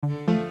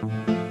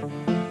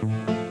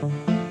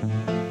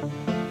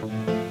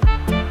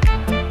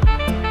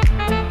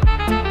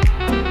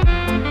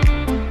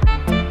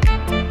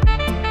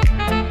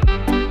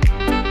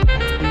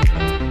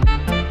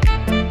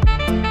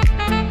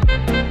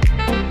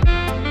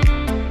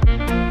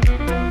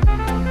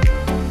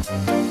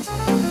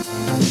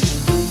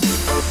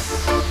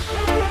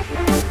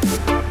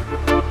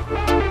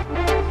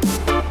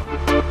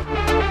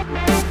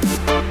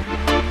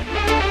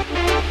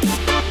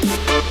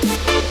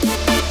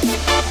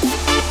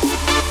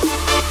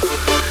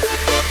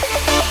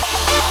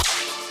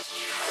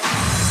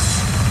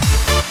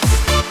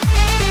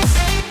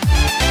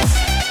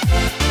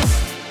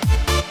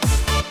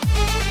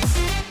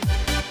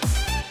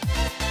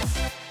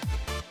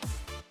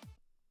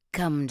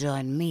Come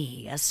join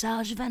me,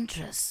 Asajj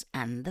Ventress,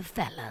 and the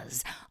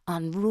fellas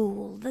on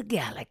Rule the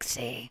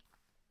Galaxy.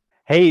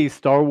 Hey,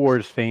 Star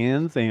Wars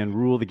fans and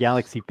Rule the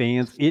Galaxy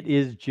fans. It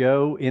is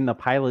Joe in the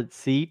pilot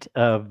seat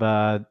of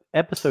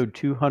episode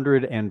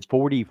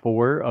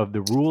 244 of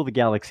the Rule the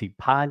Galaxy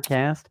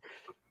podcast.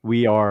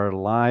 We are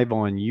live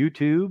on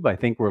YouTube. I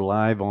think we're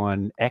live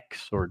on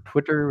X or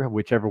Twitter,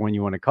 whichever one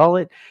you want to call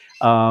it.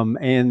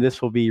 And this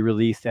will be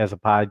released as a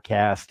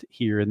podcast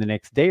here in the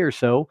next day or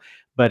so.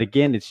 But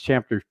again, it's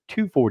chapter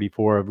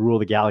 244 of Rule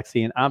the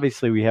Galaxy. And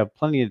obviously, we have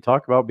plenty to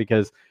talk about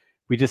because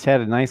we just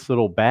had a nice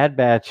little Bad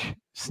Batch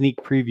sneak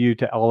preview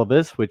to all of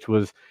us, which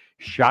was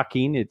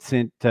shocking. It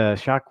sent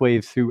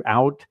shockwaves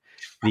throughout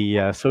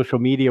the social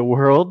media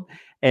world.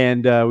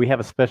 And we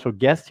have a special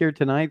guest here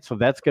tonight, so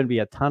that's going to be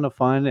a ton of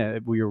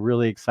fun. We are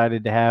really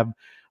excited to have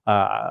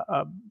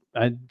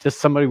just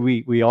somebody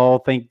we all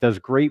think does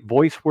great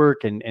voice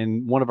work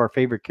and one of our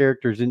favorite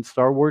characters in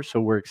Star Wars.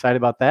 So we're excited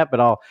about that.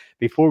 But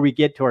before we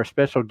get to our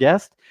special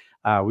guest,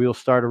 we'll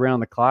start around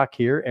the clock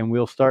here, and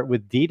we'll start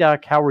with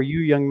D-Doc. How are you,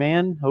 young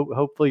man?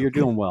 Hopefully you're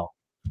doing well.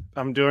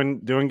 I'm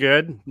doing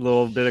good. A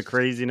little bit of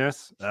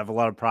craziness. I have a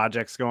lot of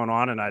projects going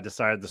on, and I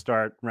decided to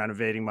start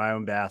renovating my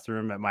own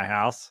bathroom at my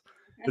house,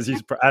 as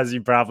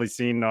you've probably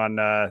seen on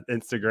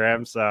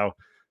Instagram. So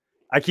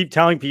I keep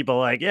telling people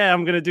like, yeah,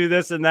 I'm going to do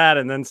this and that.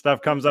 And then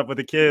stuff comes up with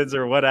the kids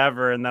or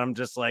whatever. And then I'm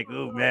just like,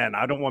 oh man,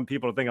 I don't want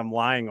people to think I'm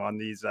lying on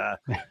these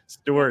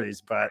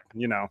stories, but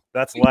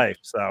that's life.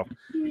 So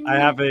I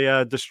have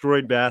a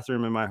destroyed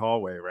bathroom in my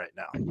hallway right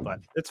now, but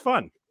it's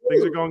fun.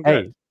 Things are going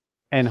good. Hey.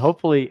 And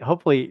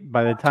hopefully,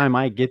 by the time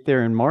I get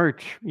there in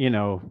March,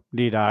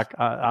 D-Doc,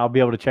 I'll be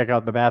able to check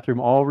out the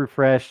bathroom all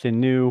refreshed and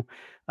new.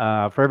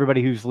 For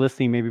everybody who's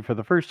listening, maybe for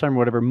the first time or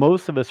whatever,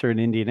 most of us are in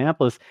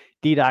Indianapolis.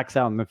 D-Doc's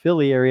out in the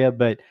Philly area,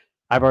 but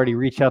I've already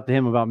reached out to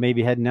him about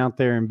maybe heading out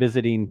there and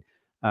visiting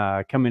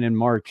coming in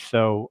March.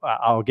 So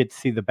I'll get to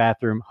see the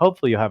bathroom.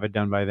 Hopefully you'll have it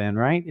done by then,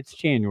 right? It's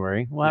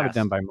January. We'll have it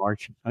done by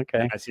March.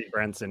 Okay. I see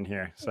Brent's in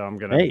here, so I'm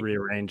going to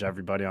rearrange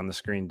everybody on the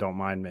screen. Don't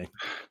mind me.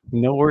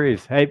 No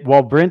worries. Hey,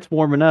 while Brent's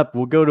warming up,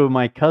 we'll go to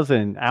my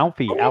cousin,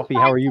 Alfie. Alfie,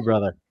 how are you,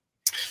 brother?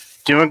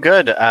 Doing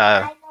good.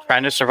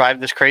 Trying to survive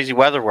this crazy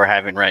weather we're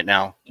having right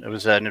now. It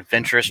was an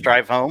adventurous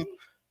drive home.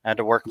 I had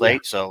to work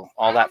late, so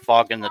all that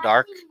fog in the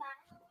dark.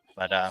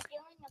 But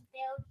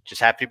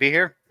just happy to be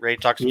here, ready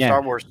to talk some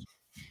Star Wars.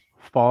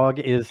 Fog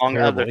is among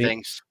terrible. Other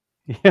things.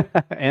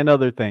 And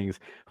other things.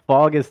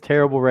 Fog is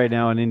terrible right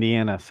now in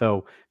Indiana,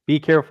 so be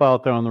careful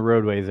out there on the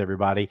roadways,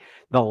 everybody.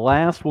 The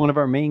last one of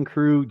our main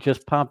crew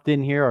just popped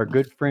in here, our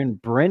good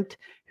friend Brent,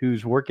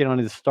 who's working on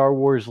his Star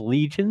Wars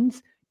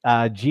Legions.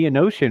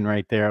 Geonosian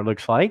right there, it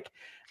looks like.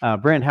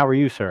 Brent, how are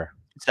you, sir?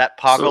 Is that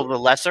Poggle the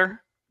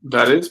Lesser?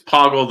 That is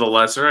Poggle the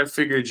Lesser. I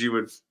figured you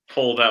would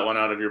pull that one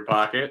out of your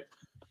pocket.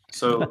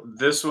 So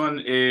this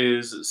one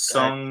is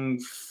Sung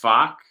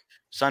Fak.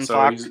 Sun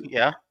Fox,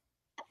 yeah.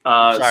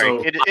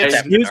 Sorry,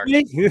 excuse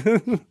me.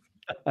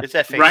 It's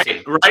that face.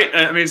 Right.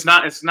 I mean,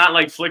 it's not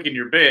like flicking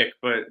your bick,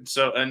 but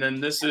and then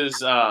this is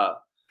the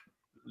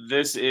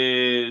it's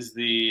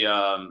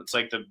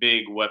like the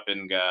big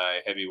weapon guy,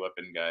 heavy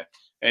weapon guy.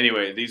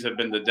 Anyway, these have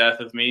been the death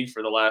of me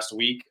for the last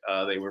week.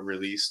 They were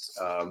released.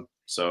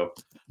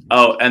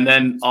 And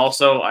then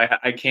also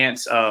I can't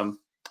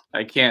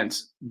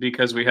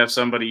because we have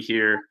somebody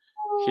here.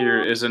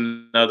 Here is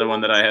another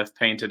one that I have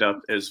painted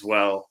up as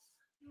well.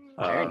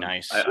 Very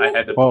nice. I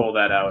had to pull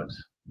that out.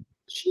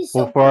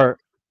 For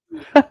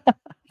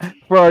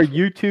our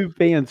YouTube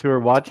fans who are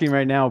watching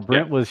right now,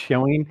 Brent was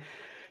showing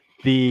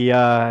the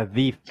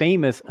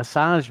famous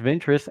Asajj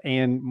Ventress,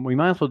 and we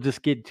might as well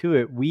just get to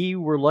it. We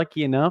were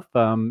lucky enough;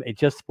 it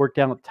just worked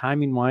out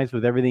timing wise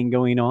with everything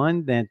going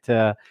on.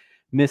 That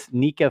Miss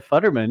Nika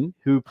Futterman,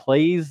 who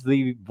plays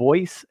the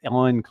voice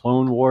on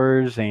Clone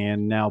Wars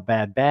and now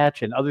Bad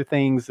Batch and other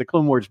things, the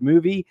Clone Wars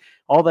movie,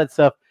 all that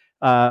stuff.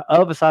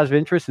 Of Asajj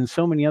Ventress and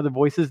so many other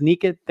voices.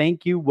 Nika,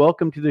 thank you.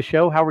 Welcome to the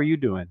show. How are you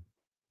doing?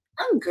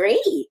 I'm great.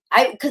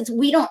 Because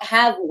we don't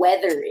have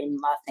weather in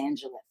Los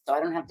Angeles, so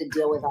I don't have to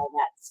deal with all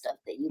that stuff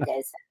that you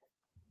guys have.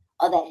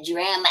 All that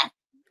drama.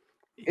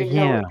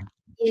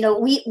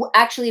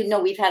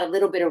 We've had a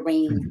little bit of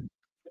rain,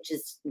 which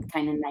is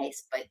kind of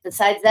nice. But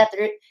besides that,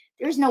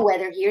 there's no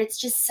weather here. It's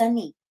just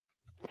sunny.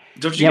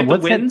 Don't you Yeah, get the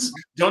what's that? winds?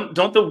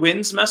 Don't the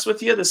winds mess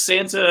with you? The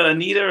Santa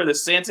Anita or the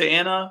Santa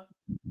Ana?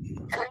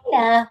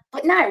 Kinda,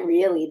 but not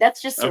really.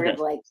 That's just sort Okay. of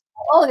like,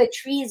 oh, the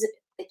trees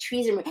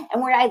are,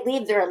 and where I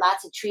live, there are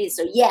lots of trees.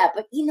 So yeah,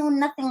 but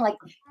nothing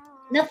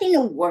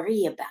to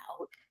worry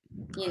about.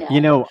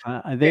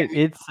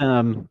 It's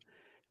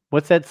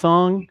what's that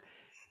song?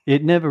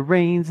 It never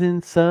rains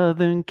in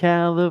Southern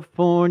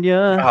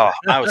California. Oh,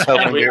 I was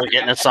hoping And we were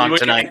getting a song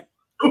tonight.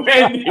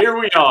 And here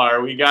we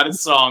are. We got a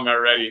song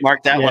already.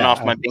 Mark that one Yeah,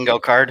 off my bingo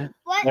card.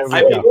 There we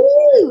I go. think-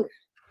 Woo!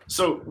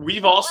 So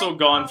we've also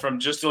gone from,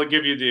 just to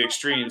give you the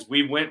extremes,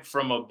 we went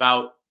from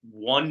about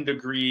 1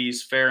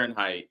 degrees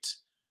Fahrenheit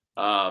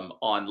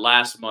on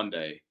last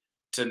Monday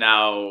to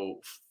now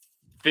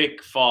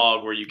thick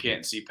fog where you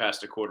can't see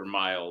past a quarter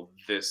mile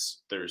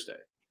this Thursday.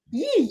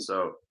 Yee.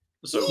 So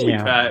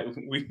Yeah.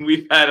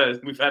 we've had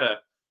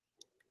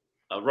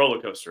a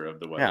roller coaster of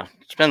the weather. Yeah,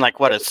 it's been like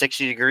what, a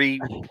 60-degree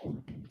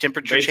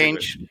temperature Basically.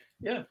 change.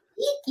 Yeah.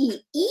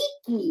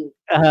 Eeky.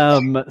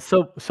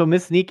 So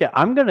Miss Nika,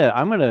 I'm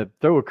gonna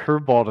throw a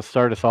curveball to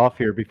start us off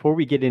here before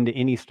we get into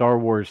any Star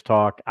Wars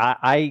talk.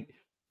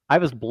 I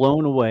was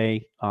blown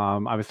away.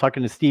 I was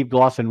talking to Steve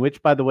Glosson,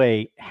 which, by the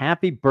way,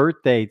 happy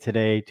birthday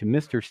today to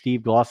Mr.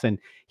 Steve Glosson.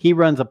 He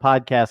runs a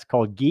podcast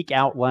called Geek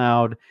Out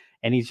Loud,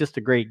 and he's just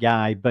a great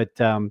guy. But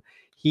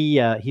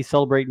he's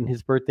celebrating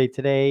his birthday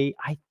today.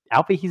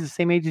 Alfie, he's the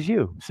same age as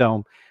you.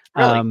 So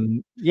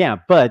Really? yeah,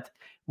 but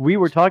we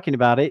were talking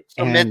about it.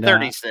 So and,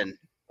 mid-30s then.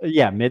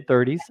 Yeah,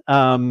 mid-30s.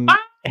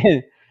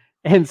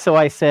 And so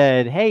I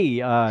said,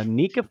 hey,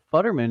 Nika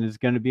Futterman is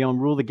going to be on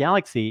Rule the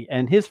Galaxy.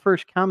 And his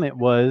first comment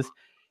was,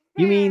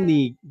 you mean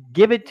the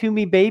Give It To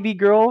Me Baby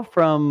Girl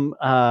from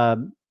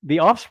the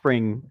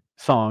Offspring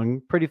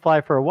song, Pretty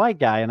Fly for a White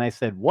Guy? And I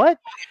said, what?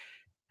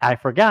 I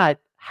forgot.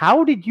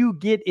 How did you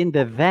get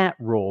into that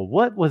role?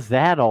 What was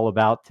that all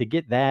about to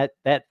get that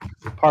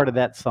part of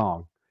that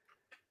song?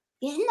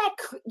 Isn't that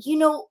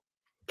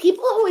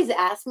people always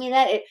ask me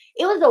that. It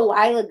was a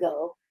while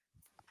ago.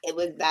 It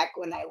was back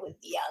when I was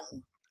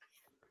young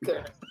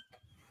girl.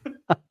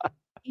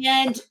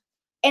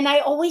 and I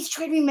always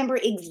try to remember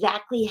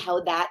exactly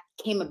how that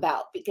came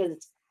about,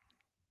 because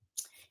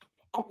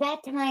at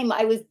that time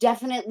I was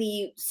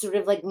definitely sort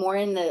of like more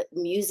in the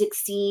music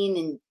scene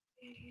and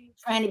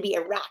trying to be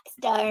a rock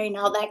star and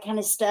all that kind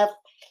of stuff.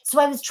 So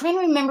I was trying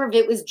to remember if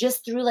it was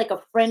just through like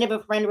a friend of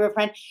a friend of a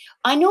friend.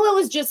 I know it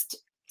was just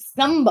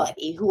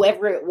somebody,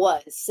 whoever it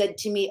was, said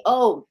to me,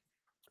 oh,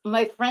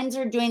 my friends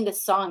are doing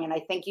this song and I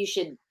think you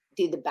should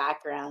do the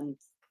background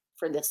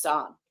for the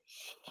song.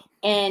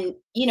 And,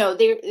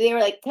 they were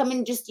like, come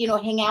and just,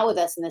 hang out with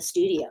us in the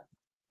studio.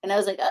 And I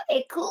was like,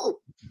 okay, cool.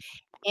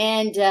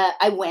 And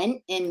I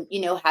went and,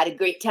 had a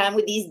great time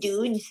with these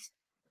dudes.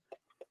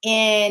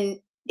 And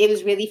it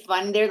was really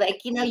fun. They're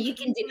like, you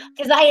can do,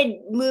 because I had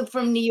moved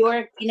from New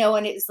York,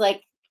 and it was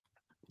like,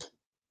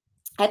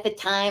 at the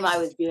time I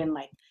was doing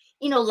like,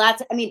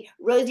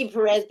 Rosie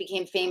Perez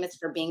became famous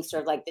for being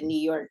sort of like the New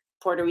York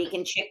Puerto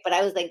Rican chick, but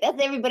I was like,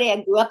 that's everybody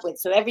I grew up with.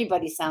 So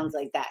everybody sounds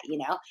like that,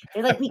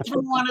 They're like, we kind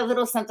of want a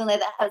little something like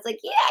that. I was like,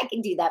 yeah, I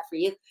can do that for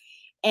you.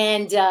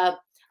 And I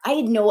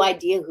had no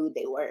idea who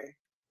they were.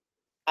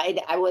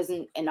 I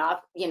wasn't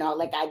enough,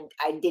 I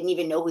didn't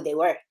even know who they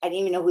were. I didn't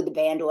even know who the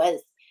band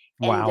was.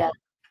 Wow. And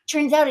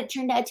it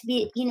turned out to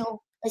be,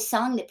 a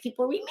song that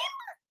people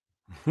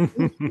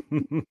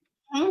remember.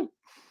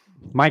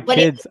 My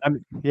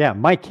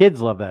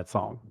kids love that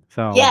song.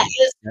 So yeah, it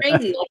was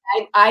crazy. Like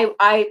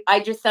I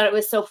just thought it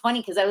was so funny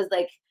because I was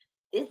like,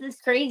 this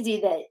is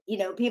crazy that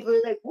people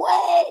are like,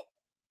 what?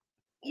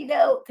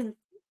 Because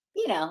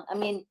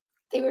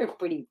they were a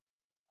pretty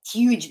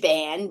huge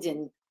band,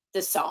 and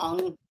the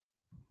song,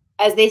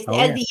 as the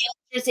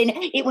youngsters say,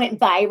 it went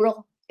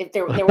viral. If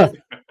there was,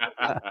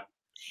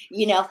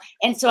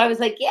 and so I was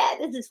like, yeah,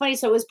 this is funny.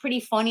 So it was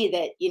pretty funny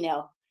that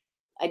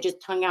I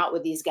just hung out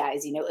with these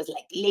guys. It was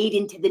like late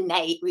into the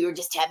night. We were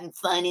just having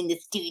fun in the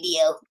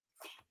studio.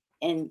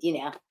 And,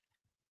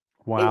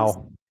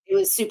 wow. It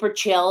was super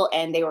chill,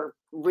 and they were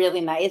really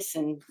nice.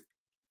 And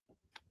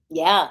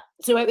yeah,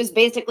 so it was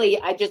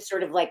basically, I just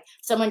sort of like,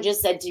 someone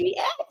just said to me,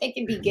 yeah, I think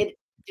it'd be good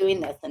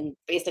doing this. And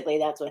basically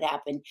that's what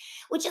happened,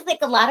 which is like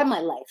a lot of my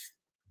life.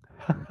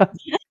 I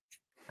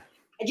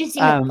just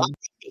seem to fuck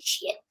this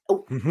shit.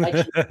 Oh,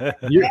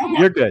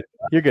 you're good.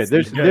 You're good.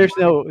 There's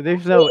no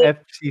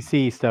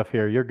FCC stuff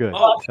here. You're good.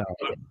 So.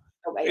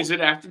 Is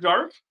it After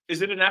Dark?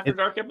 Is it an After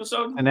Dark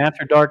episode? An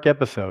After Dark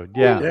episode.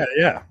 Yeah.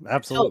 Yeah,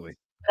 absolutely.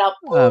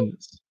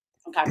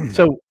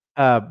 So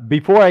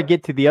before I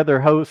get to the other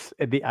hosts,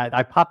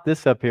 I popped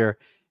this up here.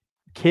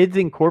 Kids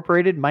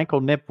Incorporated,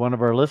 Michael Nipp, one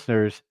of our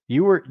listeners,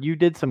 you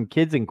did some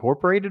Kids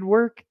Incorporated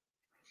work?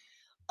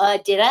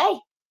 Did I?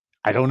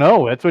 I don't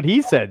know. That's what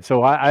he said.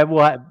 So I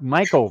will.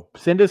 Michael,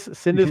 send us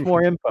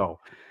more info.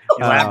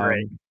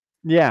 Elaborate.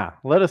 Yeah,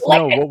 let us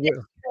know.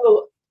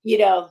 So,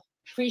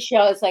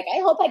 pre-show, it's like, I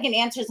hope I can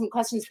answer some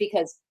questions,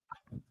 because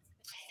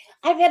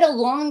I've had a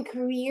long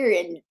career,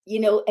 and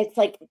it's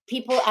like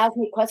people ask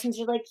me questions.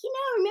 They're like,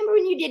 remember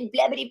when you did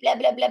blah blah blah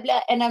blah blah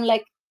blah, and I'm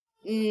like,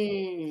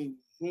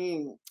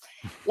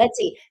 Let's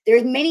see.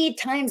 There's many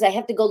times I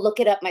have to go look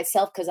it up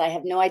myself because I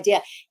have no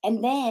idea.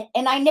 And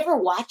I never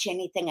watch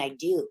anything I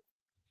do.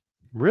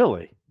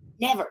 Really?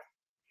 Never.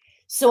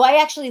 So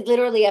I actually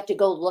literally have to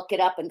go look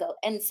it up and go.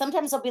 And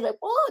sometimes I'll be like,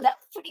 "Whoa, that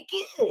was pretty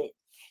good."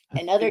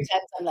 And other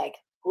times I'm like,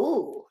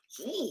 "Ooh,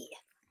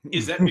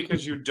 Is that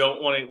because you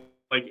don't want to?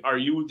 Like, are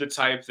you the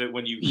type that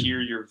when you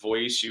hear your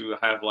voice, you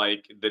have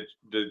like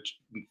the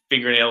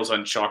fingernails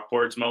on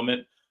chalkboards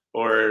moment,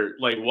 or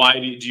like why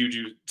do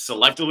you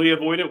selectively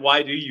avoid it?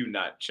 Why do you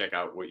not check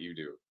out what you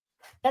do?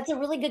 That's a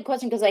really good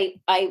question because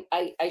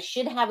I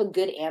should have a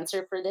good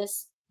answer for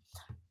this.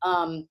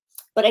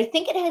 But I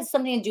think it has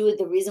something to do with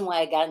the reason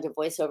why I got into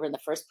voiceover in the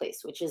first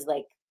place, which is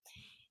like,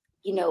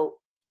 you know,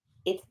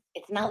 it's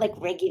not like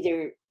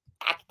regular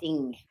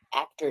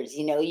actors,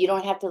 you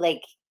don't have to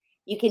like,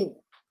 you can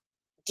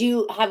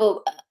have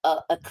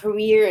a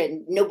career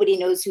and nobody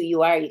knows who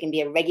you are. You can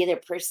be a regular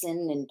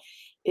person and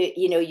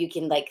you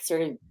can like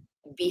sort of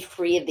be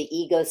free of the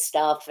ego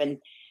stuff. And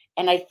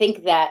I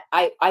think that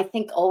I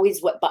think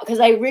always because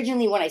I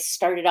originally, when I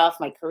started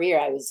off my career,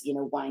 I was,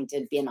 wanting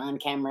to be an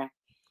on-camera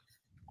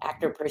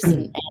actor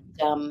person.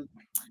 And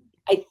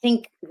I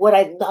think what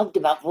I loved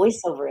about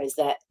voiceover is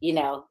that,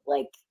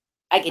 like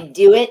I could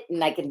do it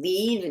and I could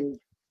leave and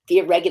be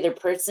a regular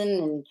person.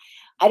 And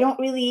I don't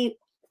really,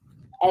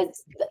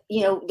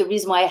 the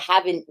reason why I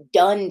haven't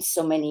done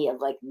so many of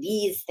like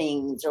these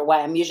things, or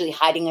why I'm usually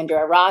hiding under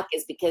a rock,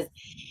 is because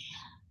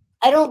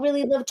I don't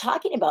really love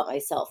talking about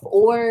myself,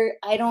 or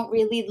I don't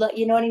really love,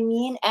 you know what I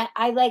mean?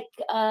 I like,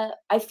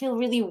 I feel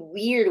really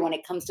weird when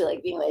it comes to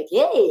like being like,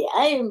 "Hey,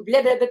 I am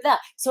blah, blah, blah, blah."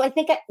 So I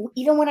think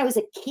even when I was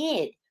a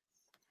kid,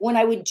 when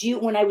I would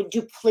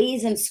do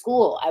plays in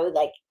school, I would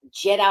like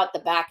jet out the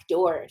back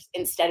doors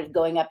instead of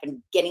going up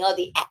and getting all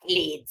the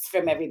accolades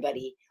from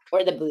everybody,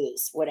 or the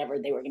booze, whatever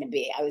they were going to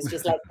be. I was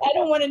just like, I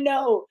don't want to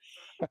know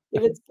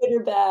if it's good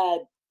or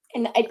bad.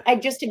 And I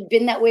just have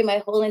been that way my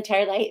whole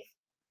entire life.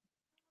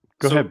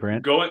 Go ahead,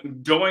 Brent.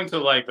 Going to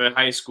like the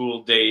high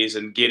school days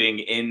and getting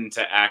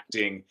into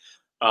acting,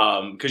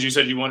 because you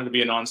said you wanted to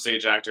be an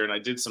onstage actor, and I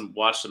did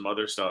watch some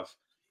other stuff.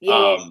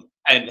 Yeah.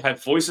 And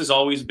have voices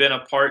always been a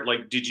part?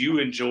 Like, did you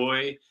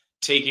enjoy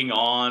taking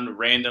on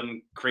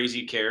random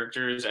crazy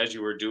characters as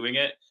you were doing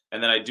it?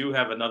 And then I do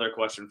have another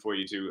question for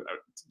you too,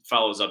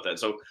 follows up that.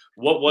 So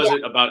what was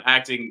it about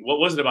acting? What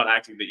was it about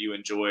acting that you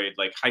enjoyed,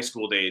 like high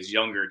school days,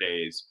 younger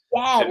days,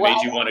 that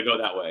made you want to go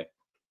that way?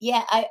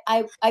 Yeah,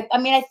 I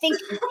mean, I think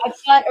I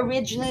thought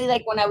originally,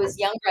 like when I was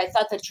younger, I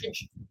thought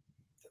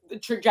the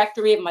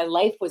trajectory of my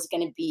life was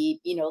going to be,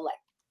 like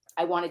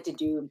I wanted to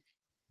do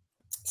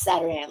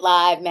Saturday Night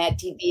Live, Mad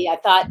TV. I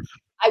thought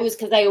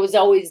because I was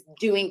always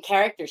doing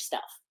character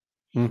stuff.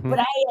 Mm-hmm. But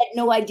I had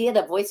no idea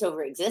that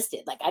voiceover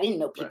existed. Like, I didn't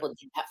know people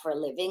did that for a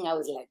living. I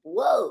was like,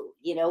 whoa,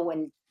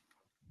 when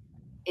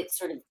it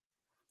sort of,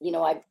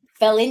 I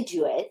fell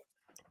into it.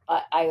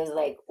 I was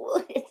like, whoa,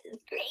 this is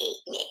great,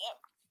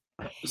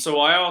 man. So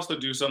I also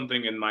do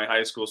something in my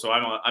high school. So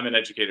I'm an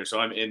educator, so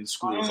I'm in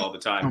schools all the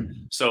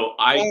time. So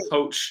I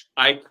coach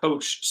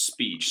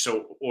speech,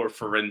 or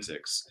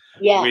forensics.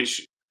 Yeah.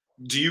 Which,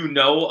 do you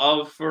know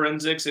of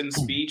forensics in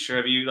speech, or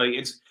have you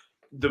it's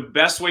the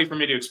best way for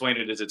me to explain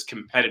it is it's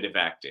competitive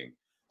acting.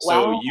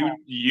 So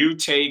you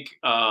take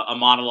a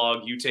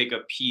monologue, you take a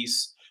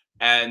piece,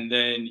 and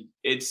then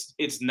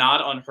it's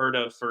not unheard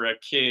of for a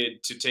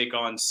kid to take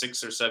on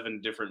 6 or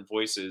 7 different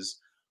voices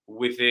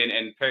within,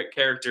 and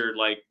character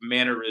like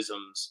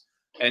mannerisms,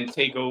 and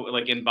take over,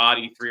 like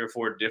embody 3 or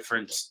 4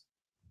 different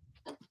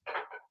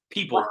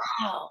people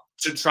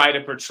to try to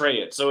portray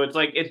it. So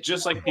it's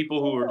just like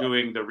people who are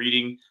doing the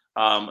reading,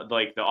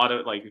 like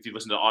if you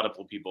listen to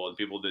Audible people and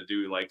people that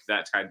do like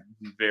that kind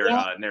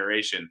of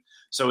narration.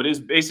 So it is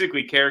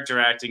basically character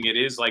acting. It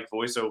is like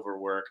voiceover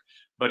work,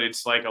 but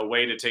it's like a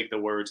way to take the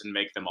words and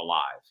make them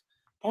alive.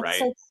 That's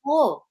so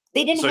cool.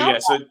 They didn't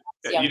have that.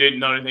 So you didn't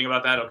know anything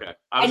about that? Okay.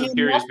 I was just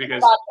curious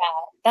because about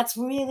that. That's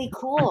really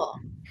cool.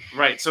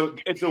 Right. So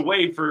it's a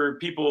way for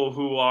people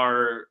who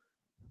are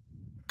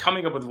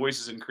coming up with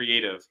voices and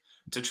creative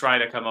to try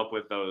to come up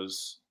with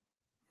those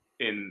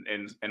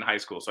in high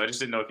school. So I just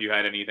didn't know if you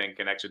had anything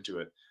connected to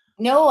it.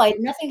 No, I had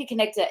nothing to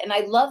connect to it. And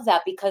I love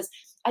that, because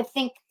I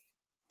think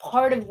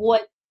part of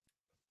what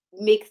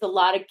makes a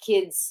lot of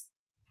kids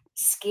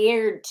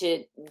scared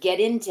to get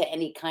into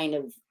any kind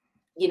of,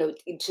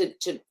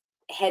 to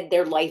head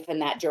their life in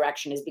that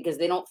direction is because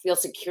they don't feel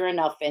secure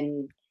enough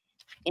in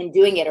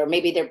doing it. Or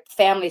maybe their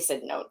family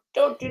said, no,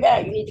 don't do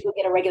that. You need to go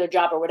get a regular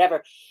job or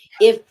whatever.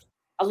 If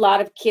a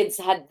lot of kids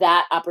had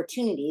that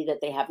opportunity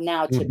that they have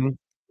now to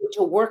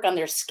work on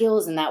their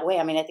skills in that way,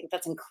 I mean, I think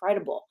that's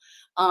incredible.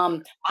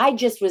 I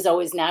just was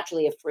always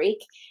naturally a freak.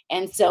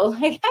 And so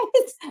like, I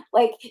was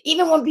like,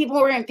 even when people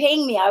weren't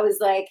paying me, I was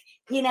like,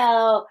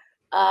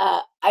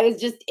 I was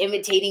just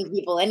imitating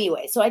people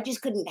anyway. So I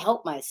just couldn't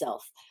help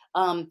myself.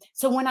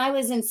 So when I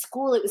was in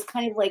school, it was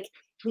kind of like,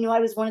 I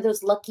was one of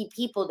those lucky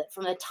people that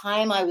from the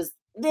time I was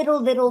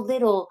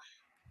little,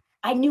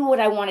 I knew what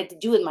I wanted to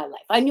do in my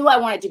life. I knew I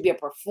wanted to be a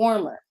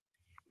performer.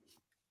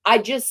 I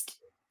just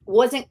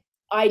wasn't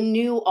I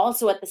knew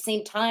also at the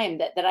same time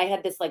that I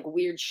had this like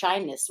weird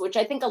shyness, which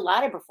I think a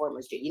lot of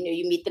performers do. You know,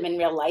 you meet them in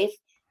real life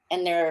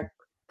and they're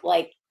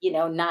like, you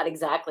know, not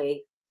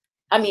exactly.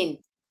 I mean,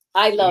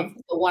 I love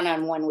the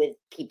one-on-one with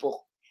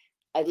people.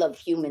 I love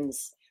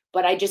humans,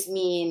 but I just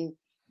mean,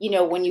 you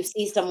know, when you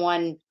see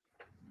someone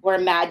or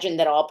imagine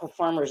that all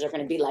performers are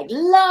going to be like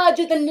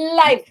larger than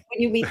life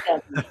when you meet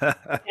them.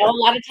 You know,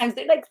 a lot of times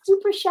they're like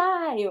super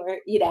shy or,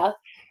 you know,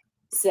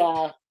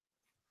 so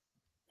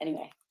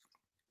anyway.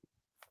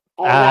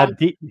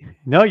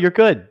 No, you're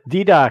good.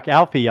 D-Doc,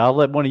 Alfie, I'll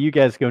let one of you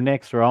guys go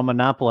next or I'll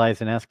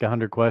monopolize and ask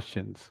 100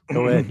 questions.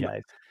 Go ahead,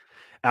 guys.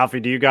 Alfie,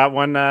 do you got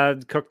one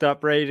cooked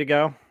up, ready to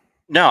go?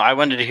 No, I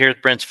wanted to hear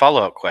Brent's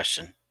follow-up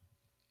question.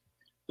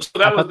 So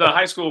that was the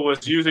high school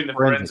was using the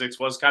forensics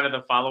was kind of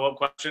the follow-up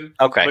question.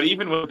 Okay. But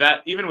even with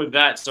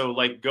that, so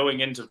like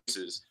going into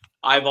voices,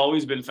 I've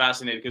always been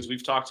fascinated because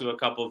we've talked to a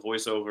couple of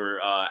voiceover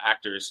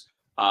actors,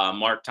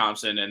 Mark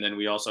Thompson, and then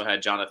we also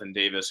had Jonathan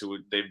Davis, who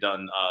they've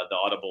done the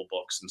Audible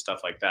books and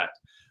stuff like that.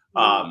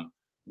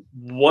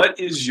 What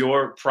is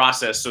your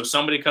process? So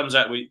somebody comes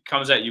at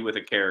you with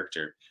a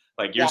character,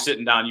 like you're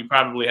sitting down, you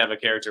probably have a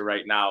character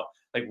right now.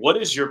 Like, what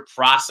is your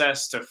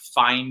process to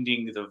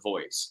finding the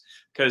voice?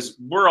 Because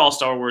we're all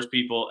Star Wars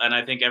people, and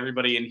I think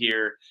everybody in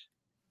here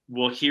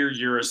will hear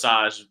your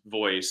Asajj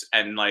voice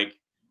and like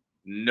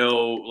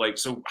know, like,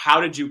 so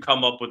how did you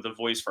come up with the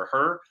voice for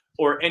her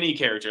or any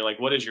character? Like,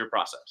 what is your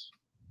process?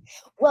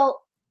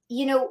 Well,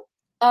 you know,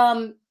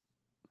 I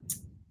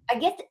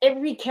guess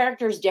every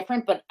character is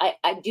different, but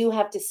I do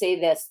have to say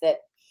this,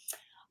 that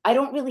I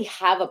don't really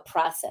have a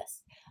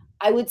process.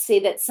 I would say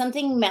that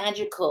something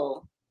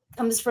magical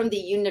comes from the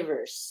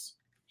universe.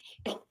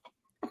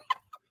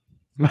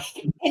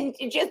 And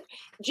just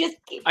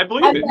I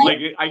believe it. Like,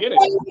 I get it.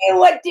 Tell me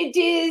what it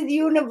is,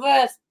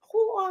 universe.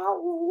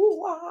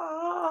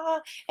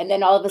 And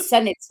then all of a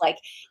sudden it's like,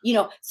 you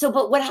know, so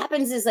but what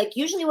happens is like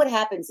usually what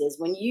happens is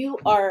when you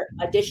are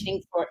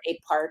auditioning for a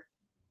part,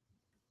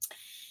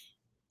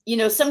 you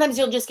know, sometimes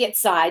you'll just get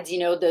sides, you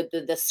know,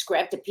 the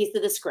script, a piece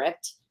of the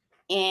script,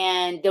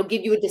 and they'll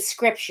give you a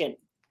description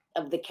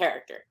of the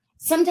character.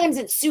 Sometimes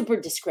it's super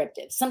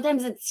descriptive.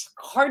 Sometimes it's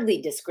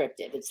hardly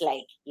descriptive. It's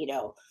like, you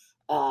know,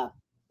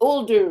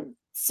 older,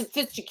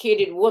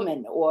 sophisticated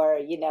woman, or,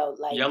 you know,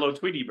 like yellow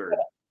Tweety bird.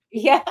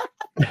 Yeah,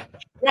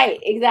 right,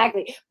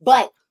 exactly.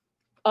 But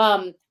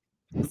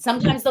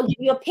sometimes they'll give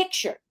you a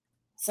picture.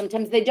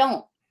 Sometimes they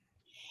don't.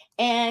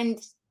 And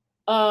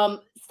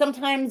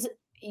sometimes,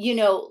 you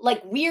know,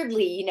 like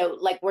weirdly, you know,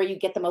 like where you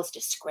get the most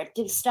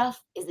descriptive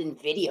stuff is in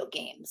video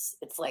games.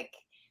 It's like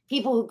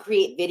people who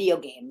create video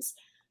games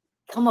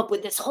come up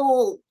with this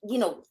whole, you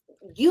know,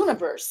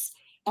 universe.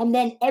 And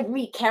then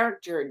every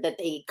character that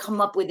they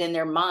come up with in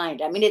their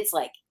mind, I mean, it's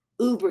like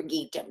uber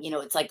geekdom, you know,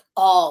 it's like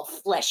all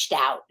fleshed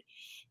out.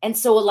 And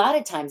so a lot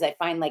of times I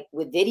find like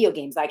with video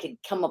games, I could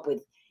come up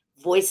with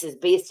voices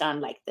based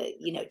on like the,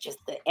 you know, just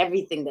the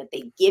everything that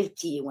they give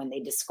to you when they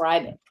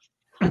describe it.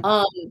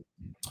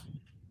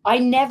 I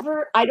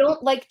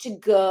don't like to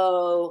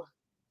go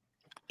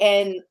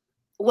and,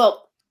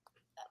 well,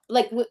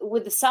 like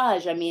with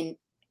Asajj, I mean,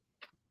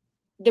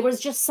 there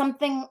was just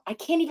something, I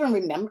can't even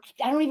remember.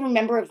 I don't even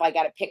remember if I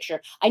got a picture.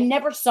 I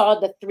never saw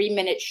the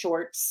 3-minute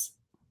shorts.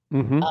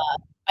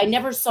 I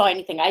never saw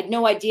anything. I had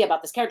no idea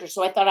about this character.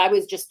 So I thought I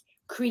was just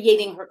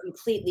creating her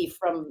completely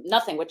from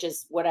nothing, which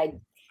is what I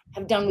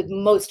have done with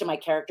most of my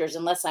characters,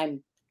 unless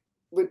I'm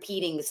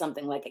repeating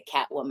something like a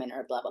Catwoman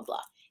or blah, blah, blah.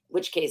 In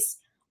which case,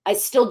 I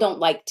still don't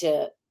like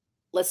to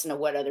listen to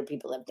what other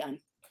people have done.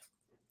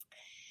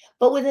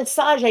 But with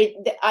Asajj,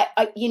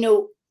 I you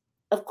know,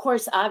 of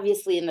course,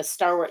 obviously in the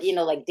Star Wars, you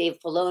know, like Dave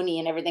Filoni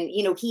and everything,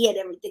 you know, he had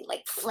everything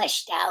like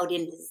fleshed out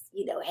in his,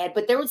 you know, head,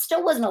 but there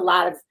still wasn't a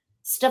lot of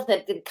stuff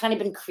that had kind of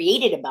been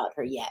created about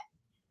her yet.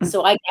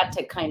 So I got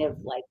to kind of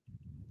like,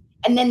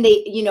 and then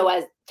they, you know,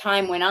 as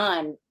time went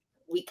on,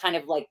 we kind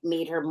of like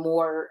made her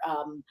more,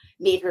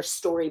 made her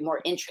story more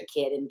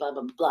intricate and blah,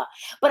 blah, blah.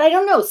 But I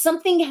don't know,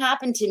 something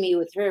happened to me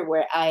with her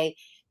where I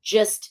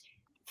just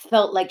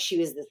felt like she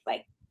was this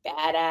like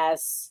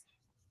badass,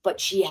 but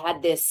she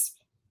had this,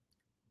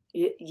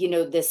 you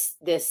know, this,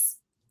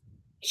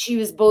 she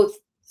was both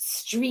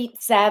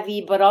street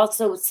savvy, but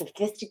also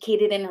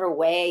sophisticated in her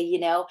way, you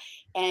know,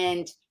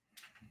 and,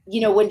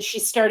 you know, when she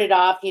started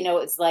off, you know,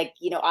 it's like,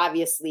 you know,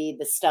 obviously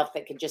the stuff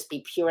that could just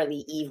be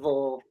purely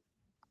evil.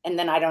 And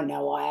then I don't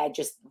know why I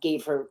just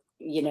gave her,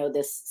 you know,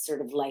 this sort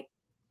of like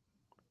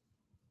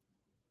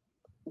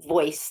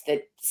voice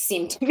that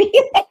seemed to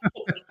be like,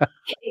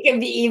 it can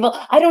be evil.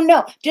 I don't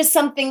know. Just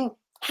something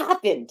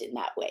happened in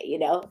that way, you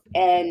know,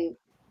 and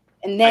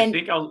then I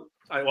think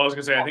I was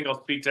gonna say, I think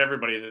I'll speak to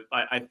everybody that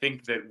I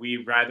think that we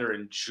rather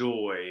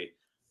enjoy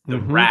the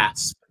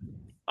rasp,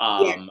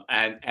 and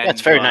that's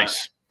very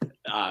nice.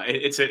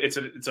 It's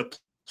a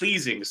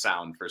pleasing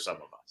sound for some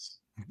of us.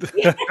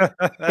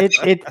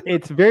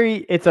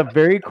 It's a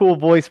very cool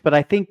voice, but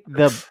I think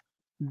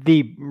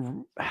the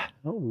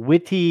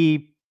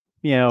witty,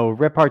 you know,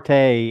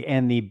 repartee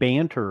and the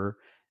banter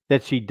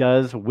that she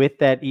does with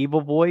that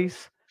evil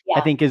voice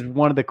I think is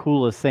one of the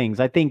coolest things.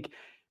 I think,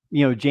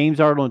 James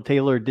Arnold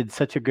Taylor did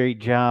such a great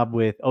job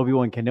with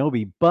Obi-Wan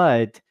Kenobi,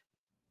 but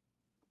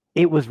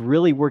it was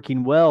really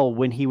working well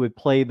when he would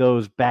play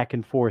those back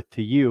and forth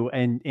to you,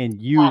 and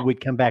you would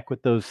come back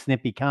with those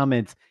snippy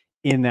comments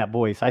in that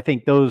voice. I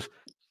think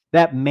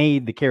that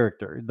made the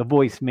character. The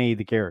voice made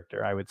the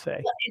character, I would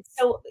say. It's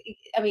so,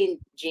 I mean,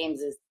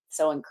 James is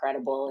so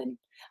incredible, and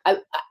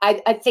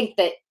I think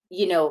that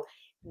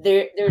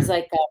there's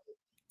like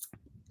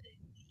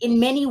in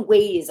many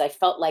ways I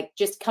felt like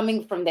just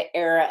coming from the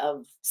era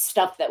of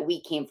stuff that we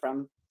came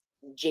from,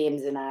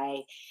 James and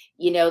I,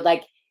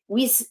 like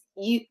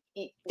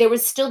there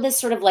was still this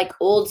sort of like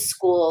old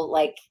school,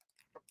 like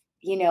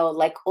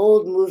like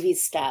old movie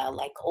style,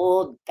 like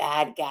old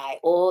bad guy,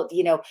 old,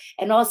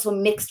 and also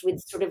mixed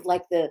with sort of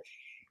like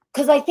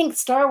because I think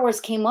Star Wars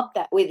came up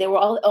that way. They were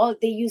all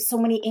they used so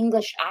many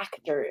English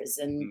actors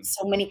and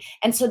so many,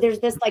 and so there's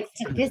this like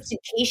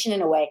sophistication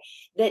in a way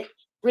that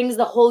brings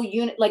the whole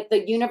unit, like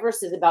the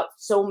universe is about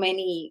so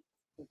many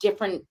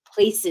different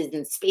places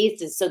and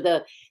spaces. So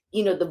the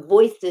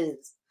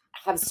voices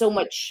have so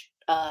much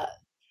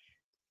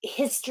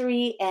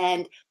history,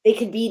 and they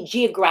could be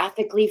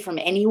geographically from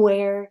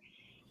anywhere.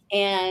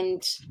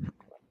 And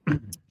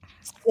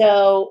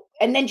so,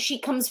 and then she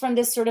comes from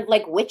this sort of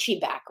like witchy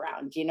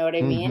background, you know what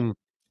I mean?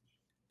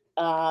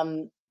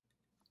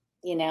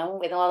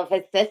 With all of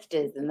her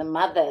sisters and the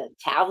mother,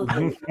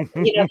 Townsend,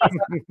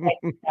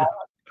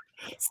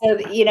 so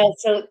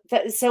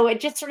it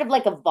just sort of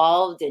like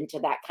evolved into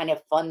that kind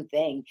of fun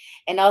thing.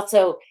 And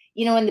also,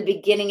 in the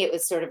beginning, it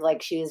was sort of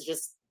like she was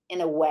just in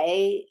a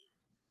way,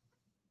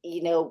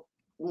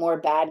 more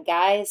bad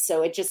guy.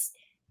 So it just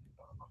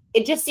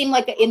seemed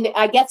like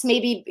I guess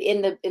maybe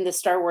in the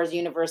Star Wars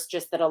universe,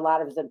 just that a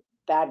lot of the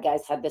bad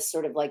guys had this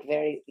sort of like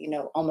very,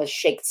 almost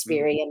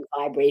Shakespearean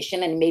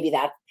vibration. And maybe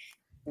that's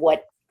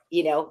what,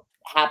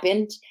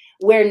 happened,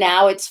 where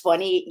now it's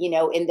funny,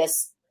 in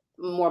this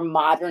more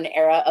modern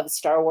era of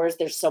Star Wars,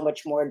 there's so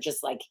much more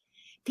just like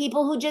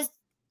people who just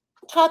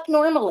talk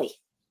normally,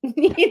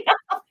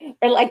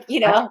 or like,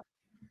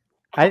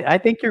 I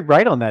think you're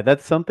right on that.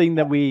 That's something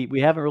that we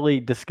haven't really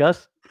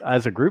discussed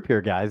as a group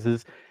here, guys,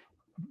 is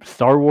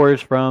Star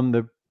Wars from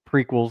the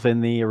prequels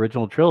in the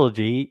original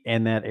trilogy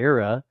and that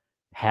era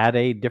had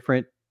a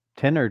different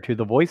tenor to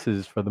the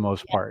voices for the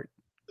most part.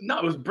 No,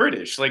 it was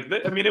British. Like,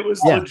 it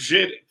was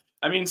legit.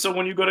 So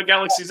when you go to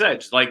Galaxy's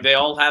Edge, like they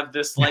all have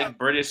this like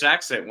British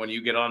accent. When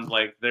you get on,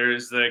 like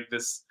there's like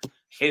this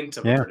hint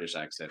of a British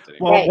accent.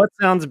 Anymore. Well, what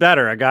sounds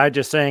better? A guy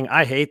just saying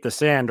 "I hate the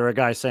sand," or a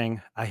guy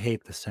saying "I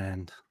hate the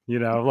sand"?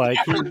 Like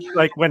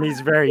like when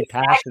he's very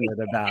passionate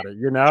about it.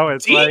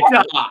 It's like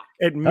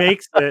it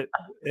makes it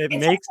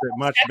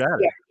much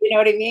better. You know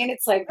what I mean?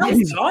 It's like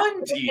this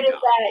on,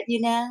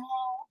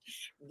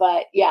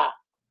 but yeah,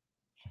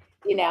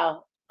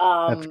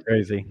 that's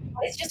crazy.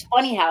 It's just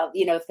funny how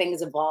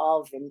things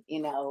evolve, and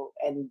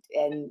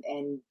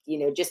and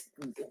just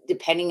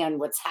depending on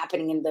what's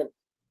happening in the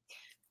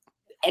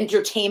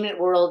entertainment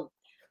world,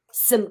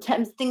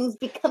 sometimes things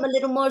become a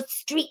little more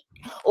street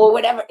or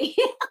whatever.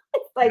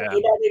 Like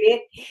you know what I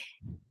mean?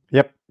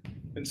 Yep.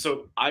 And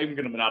so I'm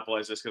going to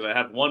monopolize this because I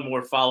have one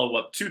more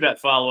follow-up to that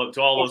follow-up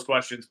to all those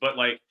questions. But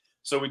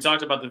so we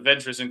talked about the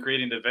Ventress and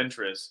creating the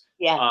Ventress.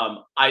 Yeah.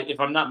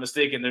 If I'm not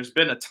mistaken, there's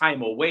been a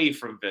time away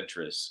from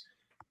Ventress.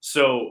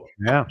 So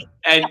yeah,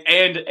 and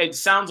it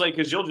sounds like,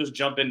 because you'll just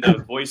jump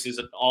into voices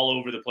all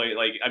over the place,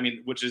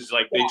 which is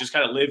like they just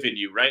kind of live in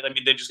you, right?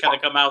 They just kind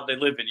of come out, they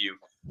live in you.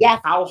 Yeah.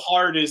 How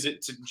hard is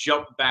it to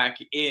jump back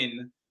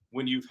in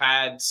when you've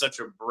had such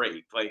a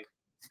break? Like,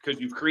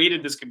 because you've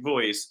created this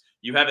voice,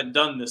 you haven't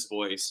done this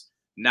voice.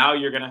 Now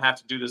you're gonna have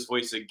to do this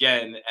voice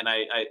again. And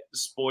I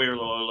spoiler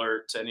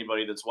alert to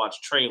anybody that's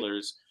watched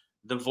trailers,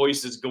 the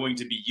voice is going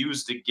to be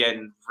used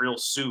again real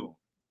soon.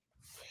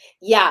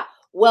 Yeah.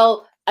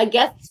 Well, I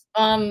guess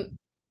I'm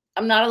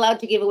not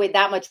allowed to give away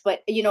that much,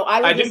 but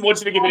I didn't want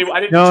you to give any. I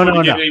didn't. No.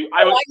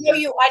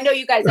 I know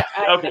you guys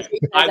are. Okay,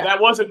 that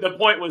wasn't the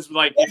point. Was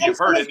like if you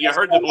heard it, you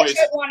heard the voice.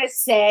 I want to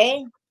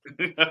say,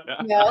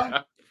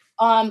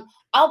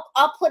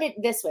 I'll put it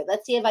this way.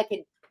 Let's see if I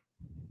could.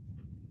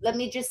 Let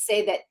me just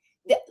say that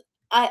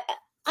I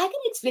can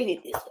explain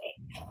it this way.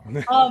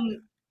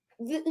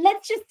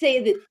 Let's just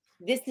say that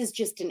this is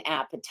just an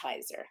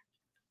appetizer.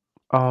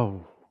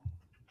 Oh.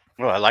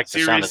 Well, I like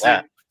the sound of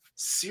that.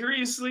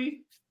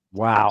 Seriously?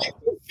 Wow. I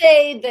would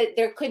say that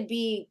there could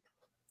be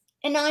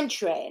an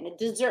entree and a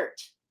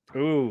dessert.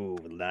 Ooh,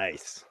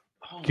 nice.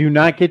 Do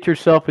not get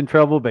yourself in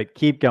trouble, but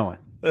keep going.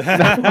 but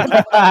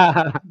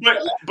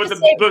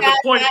the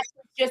point.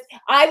 Just,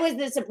 I was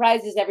as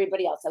surprised as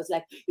everybody else. I was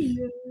like,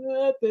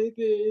 yeah,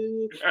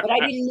 baby, but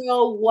I didn't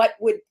know what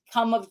would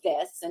come of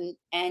this, and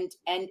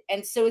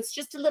so it's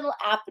just a little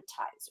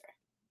appetizer.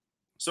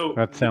 So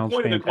that sounds the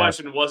point fantastic. of the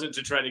question wasn't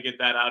to try to get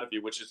that out of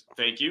you, which is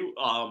thank you.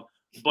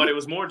 But it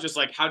was more just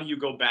like, how do you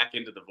go back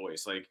into the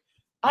voice? Like,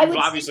 you've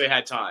obviously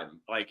had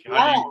time. Like,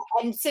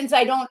 and since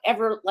I don't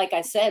ever, like I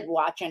said,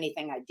 watch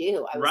anything I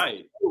do, I was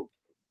like,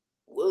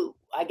 whoa,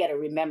 I gotta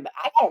remember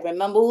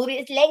who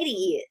this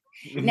lady is.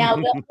 Now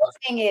the whole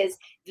thing is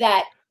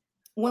that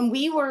when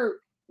we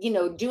were,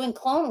 doing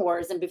Clone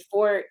Wars and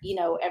before,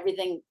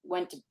 everything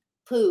went to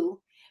poo,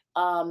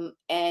 and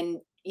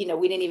we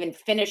didn't even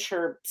finish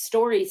her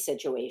story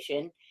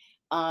situation,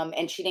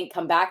 and she didn't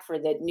come back for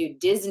the new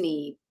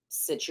Disney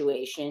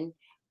situation,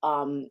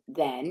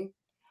 then.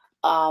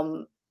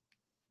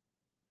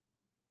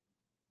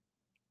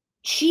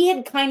 She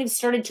had kind of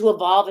started to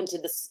evolve into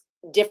this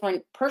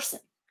different person.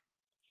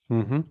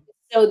 Mm-hmm.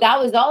 So that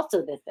was also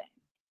the thing.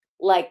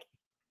 Like,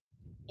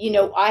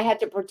 I had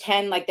to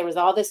pretend like there was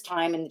all this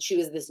time and that she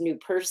was this new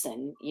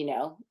person,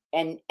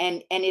 and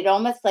it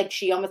almost like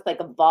she almost like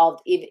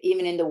evolved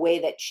even in the way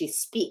that she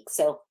speaks.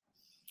 So,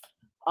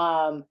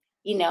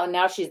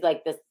 now she's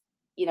like this,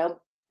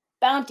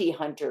 bounty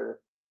hunter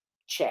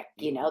chick,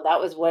 that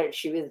was what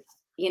she was,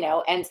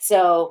 and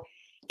so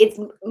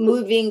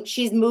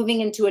she's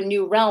moving into a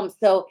new realm.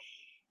 So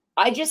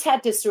I just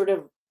had to sort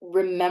of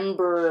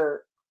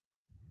remember.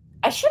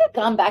 I should have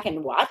gone back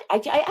and watched. I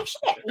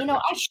actually,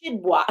 I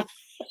should watch.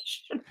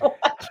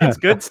 It's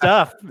good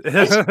stuff. It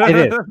is.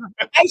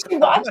 I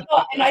should watch it,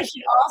 and I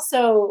should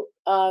also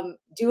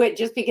do it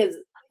just because,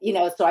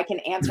 so I can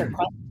answer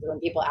questions when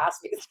people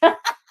ask me.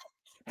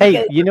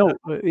 Hey,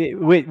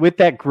 with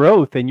that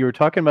growth, and you were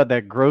talking about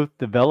that growth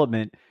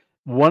development,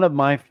 one of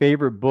my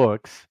favorite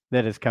books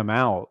that has come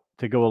out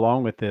to go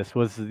along with this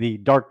was the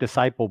Dark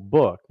Disciple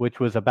book,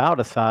 which was about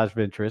Asajj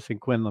Ventress and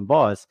Quinlan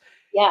Boss.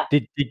 Yeah.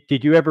 Did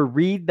you ever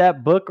read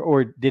that book,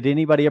 or did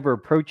anybody ever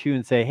approach you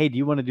and say, "Hey, do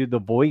you want to do the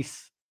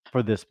voice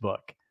for this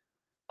book?"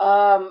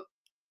 Well,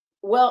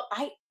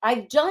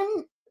 I've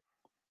done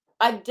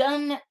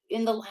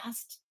in the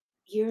last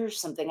year or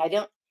something. I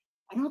don't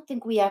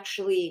think we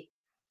actually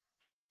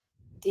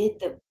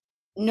did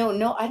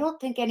no, I don't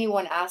think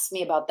anyone asked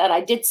me about that.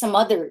 I did some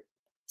other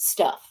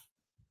stuff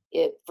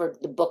for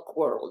the book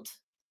world.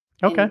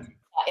 Okay.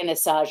 In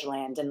Asajj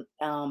land, and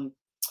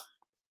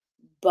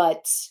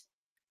but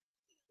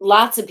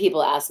lots of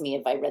people asked me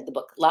if I read the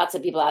book. Lots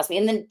of people asked me,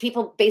 and then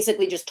people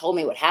basically just told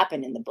me what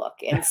happened in the book,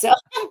 and so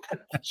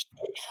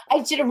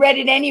I should have read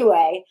it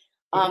anyway,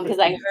 because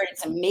I heard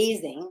it's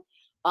amazing.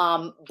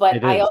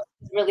 But I also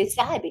was really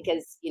sad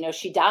because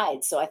she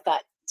died, so I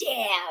thought,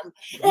 damn,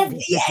 that's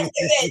the end of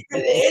it.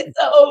 It's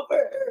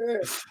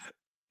over.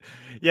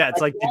 Yeah,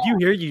 it's like, did you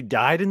hear you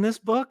died in this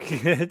book?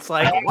 It's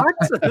like, what?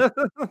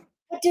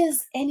 But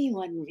does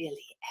anyone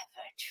really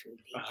ever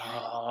truly die?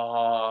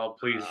 Oh,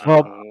 please.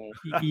 Well,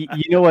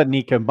 you know what,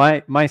 Nika?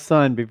 My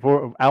son,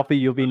 before Alfie,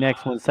 you'll be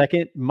next 1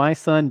 second. My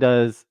son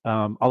does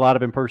a lot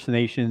of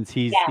impersonations.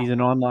 He's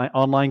an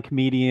online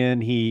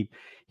comedian. He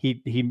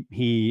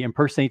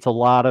impersonates a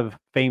lot of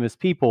famous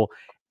people,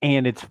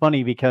 and it's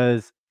funny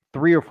because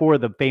 3 or 4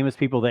 of the famous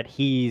people that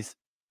he's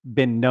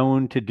been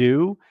known to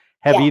do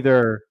have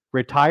either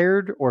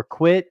retired or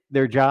quit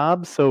their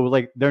jobs, so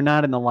like they're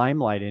not in the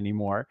limelight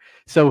anymore.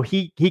 So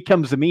he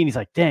comes to me and he's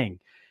like, "Dang,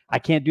 I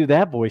can't do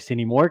that voice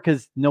anymore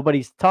because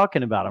nobody's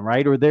talking about them,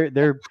 right? Or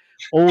they're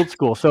old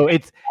school." So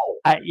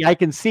I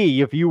can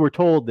see if you were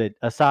told that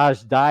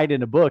Asajj died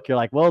in a book, you're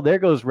like, well, there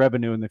goes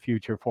revenue in the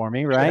future for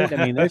me, right?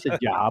 I mean, there's a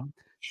job.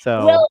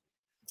 So well,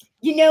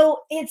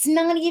 it's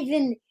not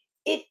even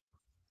it.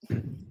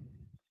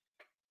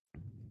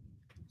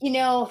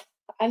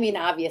 I mean,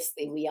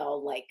 obviously, we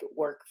all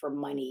work for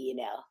money.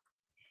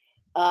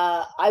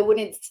 I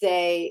would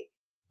say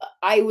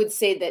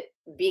that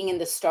being in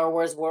the Star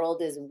Wars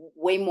world is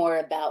way more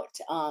about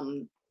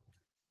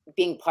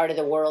being part of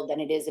the world than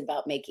it is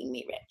about making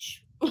me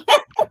rich.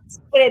 Let's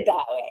put it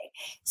that way.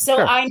 So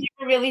Sure. I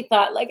never really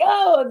thought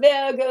oh,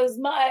 there goes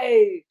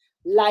my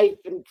life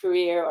and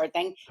career or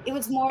thing. It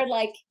was more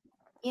like,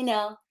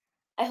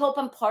 I hope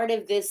I'm part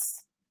of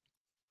this,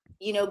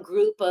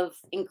 group of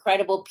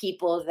incredible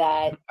people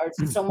that are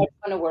so much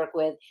fun to work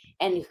with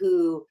and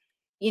who,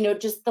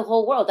 just the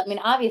whole world. I mean,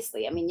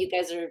 obviously, you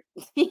guys are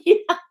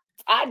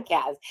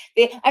podcasts.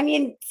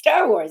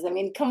 Star Wars.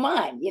 Come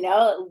on,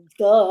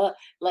 duh.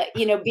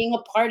 Being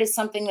a part of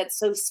something that's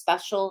so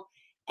special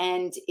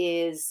and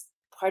is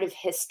part of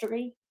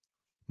history,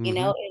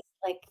 it's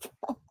like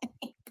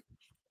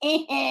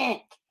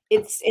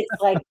it's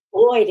like,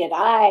 boy, did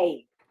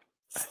I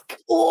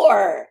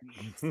score.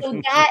 So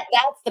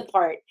that's the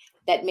part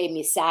that made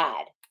me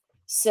sad.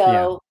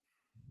 So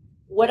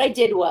what I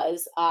did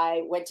was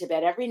I went to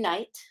bed every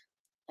night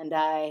and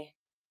I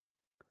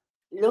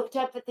looked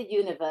up at the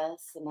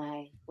universe and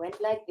I went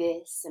like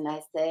this and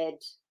I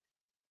said,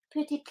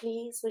 pretty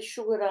please with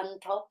sugar on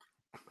top,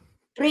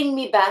 bring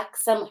me back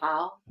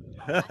somehow.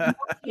 I know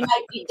she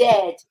might be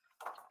dead,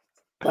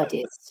 but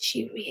is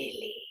she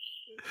really?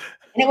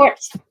 And it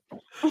worked.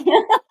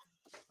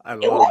 I It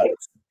love it.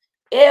 worked.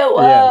 It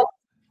worked. Yeah.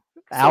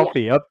 So,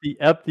 Alfie, up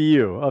to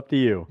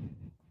you.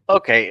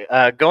 Okay,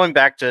 going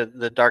back to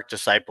the Dark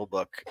Disciple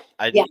book,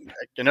 I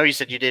know you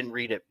said you didn't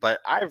read it, but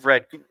I've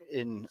read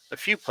in a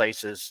few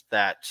places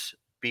that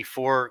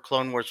before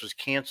Clone Wars was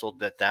canceled,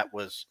 that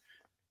was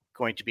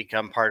going to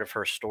become part of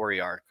her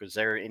story arc. Was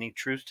there any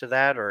truth to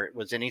that, or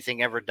was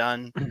anything ever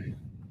done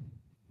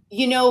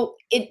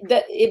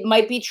it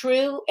might be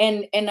true,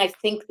 and I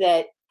think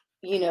that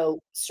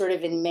sort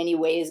of in many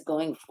ways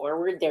going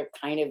forward, they're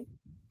kind of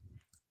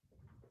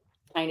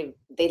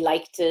they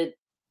like to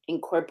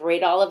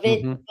incorporate all of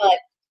it. hmm But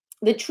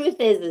the truth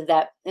is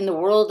that in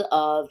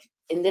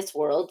this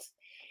world,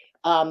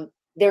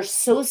 they're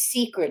so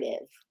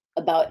secretive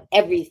about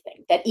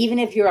everything that even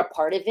if you're a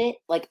part of it,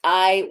 like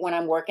when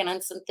I'm working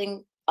on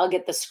something, I'll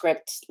get the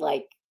script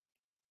like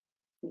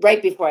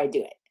right before I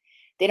do it.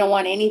 They don't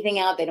want anything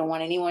out. They don't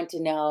want anyone to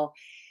know.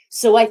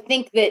 So I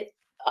think that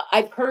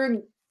I've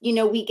heard,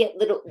 we get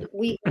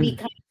we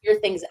kind of hear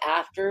things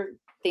after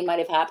they might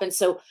have happened.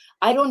 So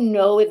I don't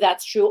know if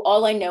that's true.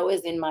 All I know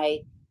is in my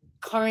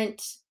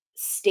current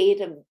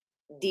state of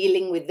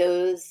dealing with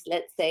those,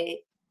 let's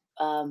say,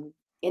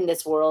 in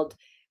this world,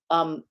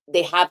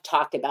 they have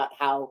talked about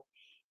how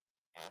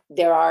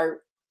they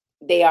are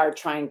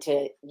trying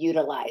to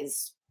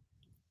utilize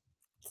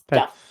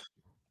That's stuff.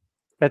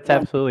 that's When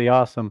absolutely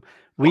awesome.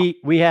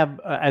 We have,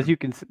 as you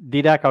can,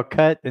 Didac, I'll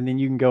cut, and then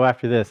you can go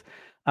after this.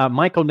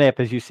 Michael Knapp,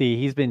 as you see,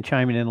 he's been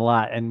chiming in a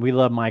lot, and we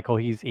love Michael.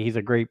 He's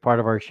a great part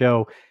of our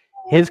show.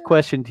 His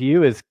question to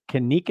you is: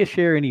 can Nika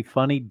share any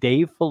funny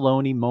Dave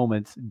Filoni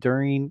moments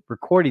during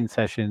recording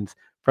sessions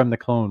from the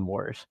Clone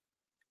Wars?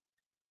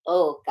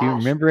 Oh Do you gosh.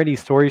 remember any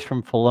stories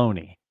from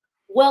Filoni?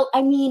 Well,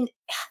 I mean,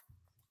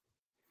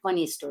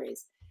 funny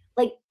stories.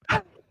 Like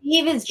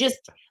Dave is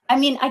just I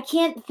mean, I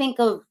can't think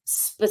of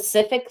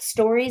specific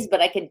stories,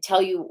 but I can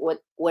tell you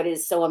what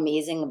is so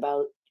amazing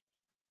about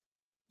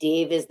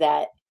Dave is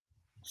that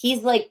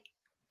he's like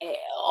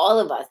all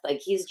of us. Like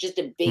he's just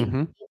a big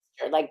hmm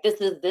gangster. Like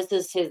this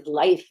is his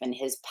life and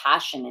his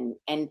passion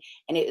and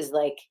it was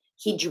like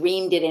he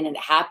dreamed it and it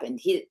happened.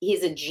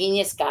 He's a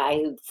genius guy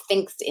who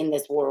thinks in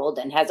this world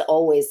and has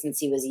always since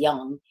he was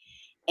young.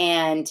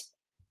 And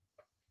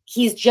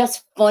he's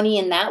just funny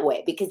in that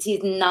way because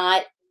he's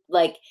not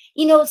like,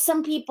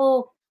 some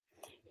people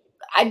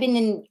I've been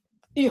in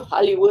the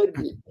Hollywood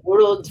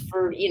world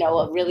for,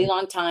 a really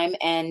long time.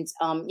 And,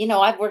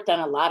 I've worked on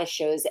a lot of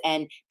shows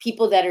and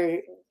people that are,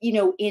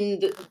 in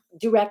the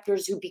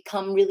directors who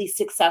become really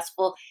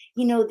successful,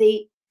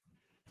 they,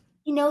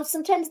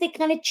 sometimes they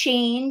kind of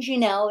change,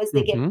 as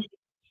they get, hmm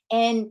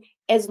and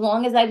as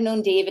long as I've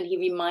known Dave and he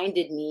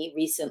reminded me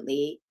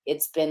recently,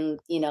 it's been,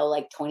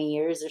 like 20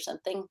 years or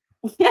something.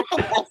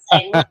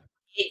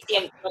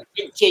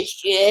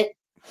 Shit.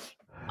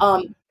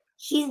 Um,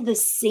 he's the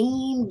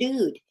same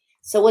dude.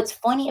 So what's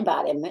funny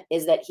about him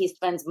is that he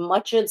spends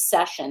much of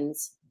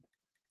sessions.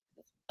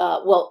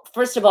 Well,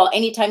 first of all,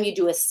 anytime you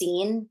do a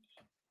scene,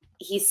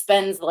 he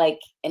spends like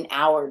an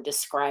hour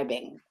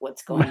describing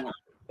what's going on,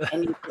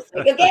 and he's just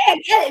like, "Okay, I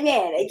get it,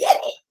 man. I get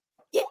it.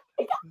 Yeah,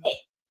 I got it.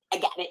 I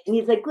got it." And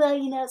he's like,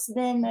 "Well, so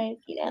then, like,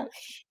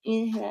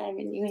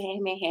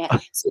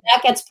 so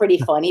that gets pretty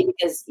funny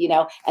because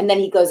and then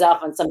he goes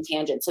off on some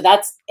tangent. So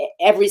that's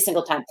every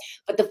single time.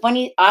 But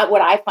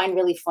what I find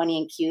really funny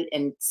and cute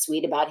and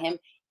sweet about him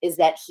is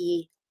that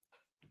he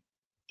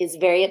is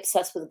very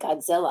obsessed with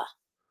Godzilla.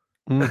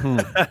 hmm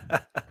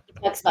He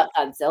talks about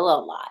Godzilla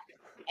a lot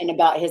and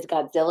about his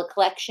Godzilla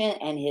collection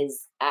and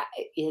his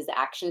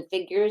action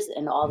figures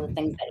and all the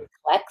things that he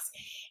collects.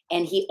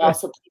 And he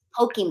also plays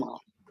Pokemon.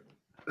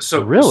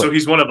 So Really?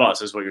 he's one of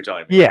us, is what you're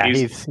telling me. Yeah,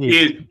 He's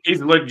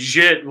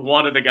legit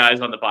one of the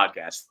guys on the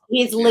podcast.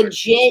 He's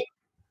legit.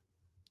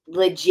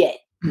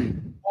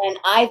 And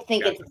I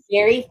think it's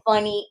very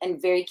funny and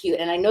very cute.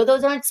 And I know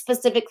those aren't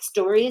specific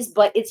stories,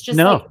 but it's just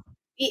no.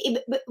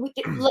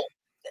 like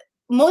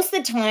most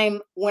of the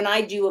time when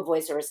I do a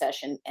voiceover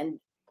session and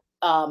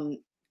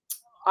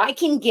I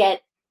can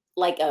get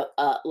like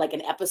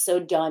an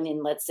episode done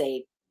in, let's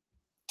say,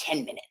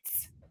 10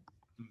 minutes.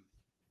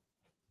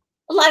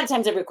 A lot of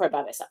times I record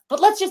by myself, but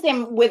let's just say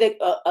I'm with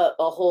a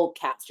whole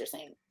cast or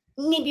something.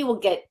 Maybe we'll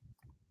get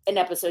an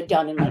episode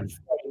done in like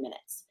 40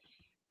 minutes.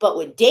 But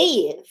with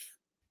Dave,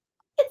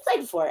 it's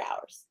like 4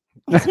 hours.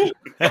 He's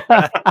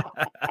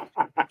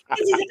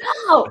like,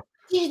 "Oh,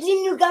 did you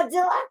see new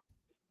Godzilla?"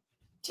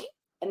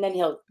 And then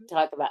he'll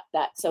talk about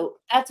that. So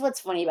that's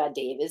what's funny about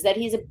Dave is that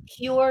he's a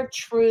pure,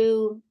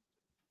 true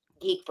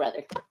geek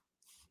brother.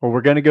 Well,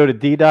 we're going to go to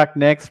D-Doc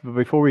next, but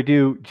before we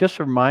do, just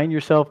remind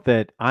yourself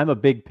that I'm a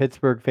big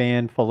Pittsburgh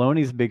fan.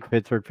 Filoni's a big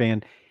Pittsburgh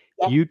fan.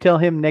 Yep. You tell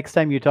him next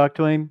time you talk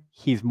to him,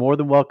 he's more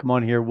than welcome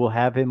on here. We'll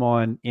have him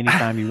on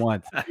anytime he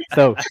wants.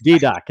 So,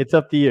 D-Doc, it's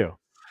up to you.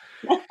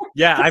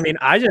 Yeah, I mean,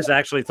 I just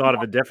actually thought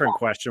of a different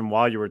question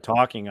while you were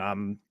talking.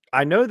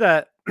 I know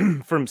that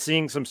from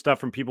seeing some stuff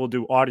from people who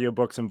do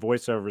audiobooks and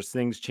voiceovers,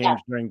 things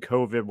changed during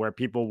COVID where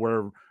people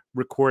were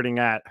recording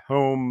at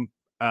home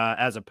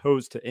as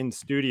opposed to in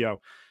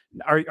studio.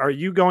 Are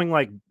you going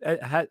like,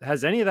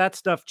 has any of that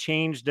stuff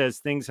changed as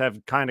things have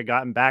kind of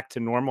gotten back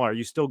to normal? Are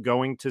you still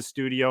going to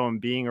studio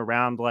and being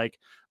around like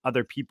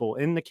other people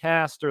in the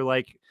cast, or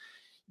like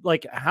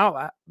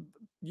how,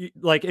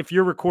 like if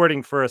you're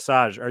recording for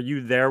Asajj, are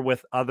you there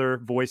with other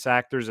voice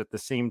actors at the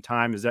same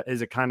time? Is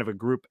it kind of a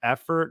group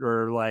effort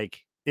or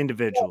like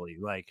individually?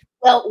 Like,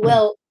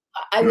 well,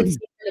 I would say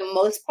for the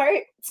most part,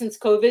 since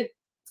COVID,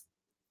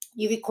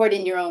 you record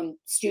in your own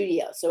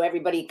studio. So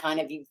everybody kind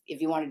of,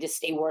 if you wanted to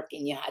stay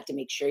working, you had to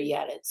make sure you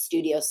had a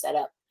studio set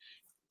up.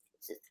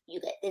 So you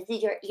got this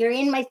is you're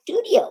in my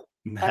studio.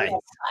 Nice.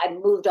 I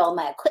moved all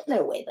my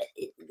equipment away, but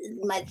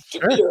my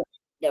Sure. studio.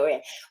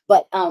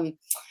 But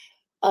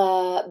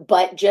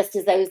just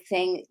as I was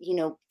saying,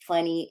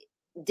 funny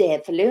De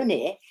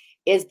Filoni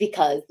is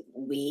because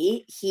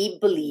he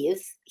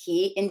believes,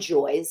 he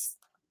enjoys,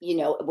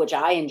 which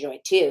I enjoy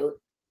too,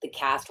 the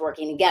cast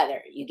working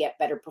together. You get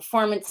better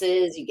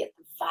performances, you get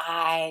the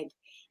vibe,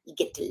 you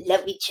get to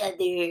love each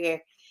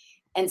other.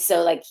 And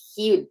so like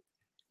he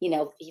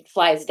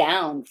flies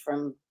down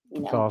from,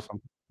 That's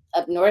awesome.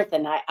 up north,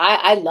 and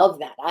I love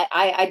that.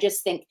 I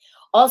just think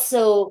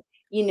also,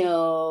 he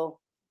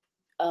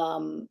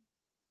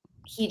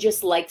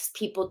just likes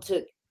people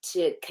to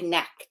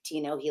connect.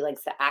 He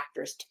likes the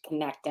actors to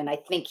connect, and I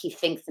think he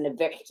thinks in a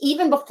very,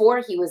 even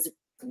before he was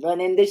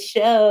running the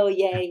show,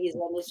 yay, he's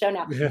running the show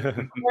now.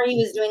 Before he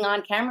was doing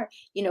on camera,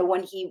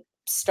 when he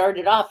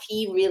started off,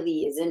 he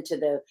really is into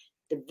the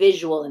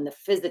visual and the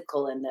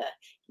physical and the,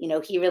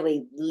 he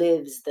really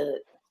lives the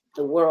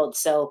world.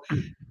 So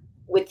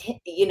with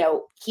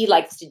he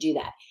likes to do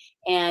that.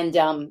 And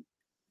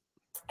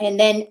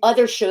then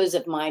other shows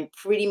of mine,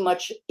 pretty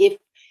much, if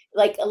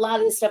like a lot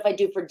of the stuff I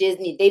do for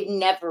Disney, they've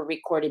never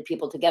recorded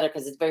people together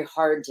because it's very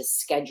hard to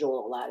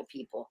schedule a lot of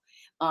people.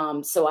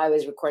 So I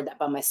always record that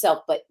by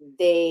myself. But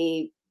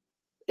they,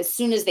 as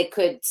soon as they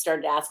could,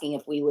 started asking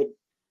if we would,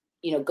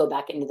 go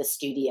back into the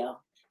studio,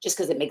 just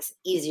because it makes it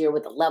easier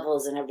with the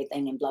levels and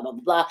everything and blah, blah,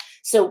 blah.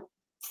 So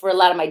for a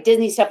lot of my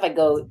Disney stuff, I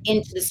go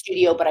into the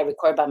studio, but I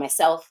record by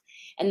myself.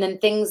 And then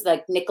things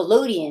like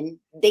Nickelodeon,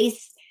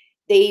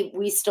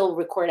 we still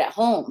record at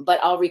home,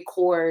 but I'll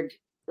record,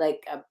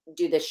 like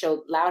do the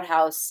show Loud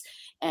House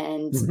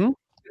and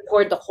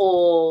record the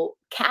whole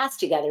cast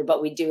together,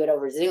 but we do it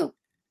over Zoom.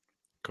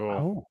 Cool.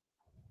 Oh,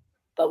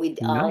 But we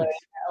all are in our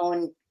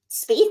own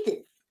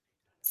spaces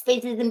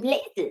and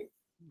places.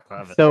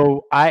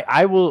 so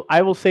I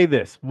will say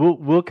this.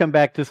 We'll come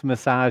back to some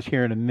massage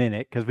here in a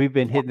minute because we've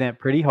been hitting that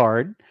pretty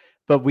hard.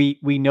 But we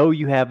know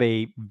you have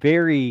a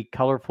very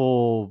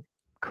colorful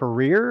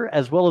career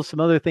as well as some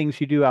other things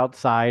you do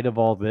outside of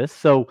all this.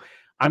 So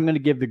I'm going to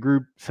give the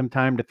group some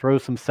time to throw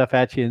some stuff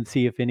at you and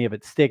see if any of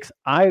it sticks.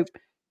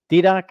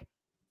 D-Doc,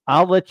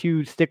 I'll let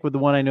you stick with the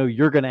one I know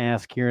you're going to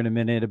ask here in a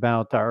minute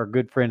about our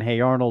good friend Hey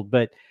Arnold.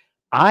 But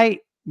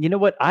you know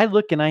what? I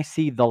look and I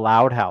see the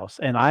Loud House,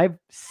 and I've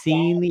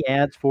seen the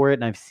ads for it,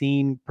 and I've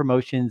seen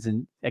promotions,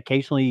 and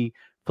occasionally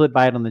flip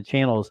by it on the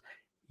channels.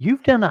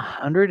 You've done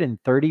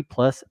 130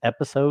 plus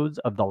episodes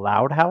of the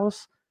Loud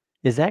House.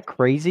 Is that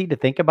crazy to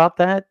think about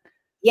that?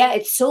 Yeah,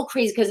 it's so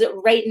crazy because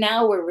right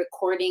now we're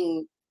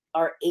recording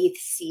our 8th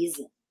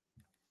season.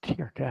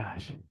 Dear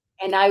gosh.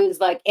 And I was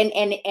like,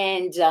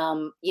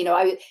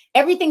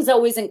 everything's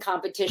always in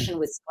competition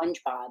with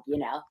SpongeBob,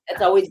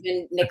 It's always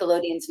been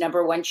Nickelodeon's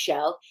 #1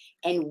 show.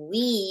 And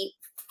we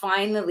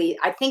finally,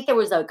 I think there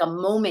was like a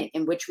moment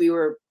in which we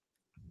were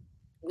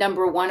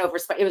 #1 over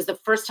SpongeBob. It was the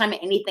first time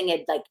anything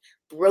had like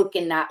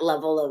broken that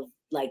level of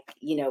like,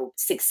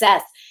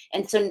 success.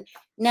 And so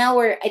now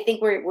I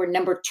think we're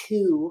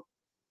 #2.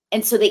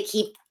 And so they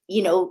keep,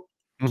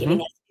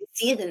 giving us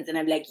seasons. And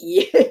I'm like,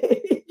 yeah.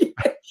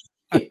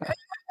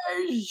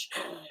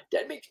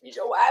 That makes me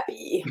so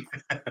happy.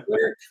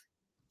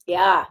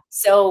 Yeah.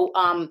 So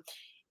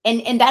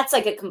and that's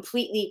like a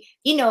completely,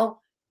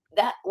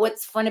 that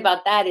what's fun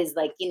about that is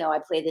like, I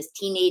play this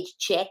teenage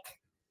chick.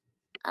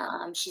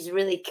 She's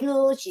really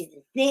cool. She's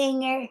a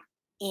singer.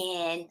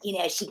 And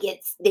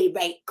they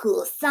write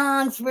cool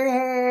songs for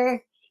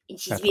her. And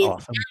she's That's really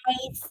awesome.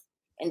 nice.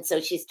 And so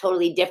she's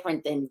totally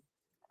different than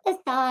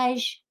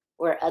Asajj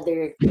or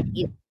other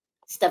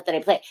stuff that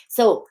I play.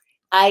 So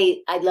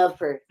I love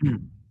her.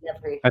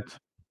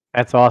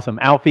 That's awesome.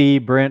 Alfie,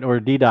 Brent, or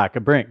D-Doc.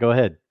 Brent, go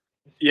ahead.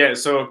 Yeah,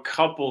 so a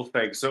couple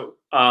things. So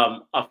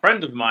a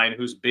friend of mine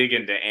who's big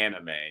into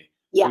anime,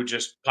 who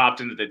just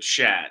popped into the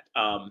chat,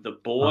 the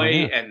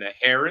boy and the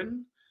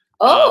heron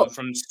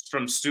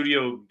from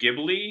Studio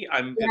Ghibli.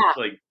 I'm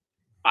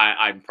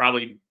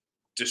probably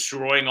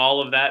destroying all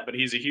of that, but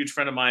he's a huge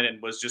friend of mine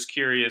and was just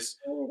curious.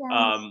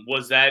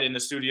 Was that in the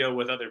studio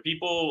with other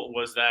people?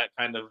 Was that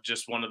kind of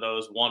just one of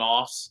those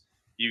one-offs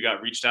you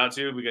got reached out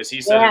to? Because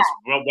he said it's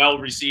well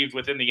received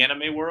within the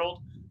anime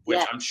world,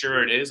 which I'm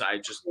sure it is.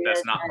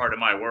 That's not part of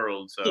my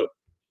world. So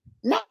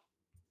Matt.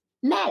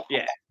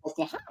 Yeah.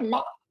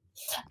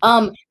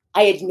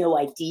 I had no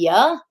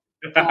idea.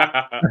 They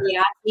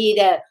asked me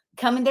to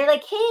come and they're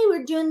like, hey,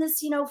 we're doing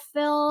this,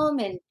 film.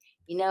 And,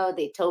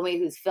 they told me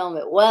whose film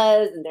it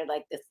was. And they're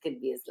like, this could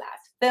be his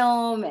last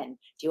film. And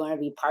do you want to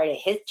be part of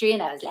history?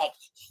 And I was like,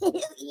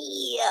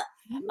 yeah.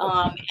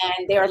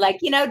 And they were like,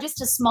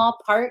 just a small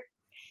part.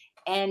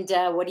 And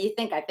what do you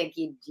think? I think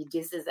he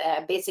just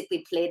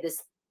basically played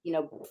this,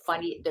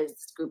 funny, there's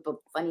this group of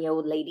funny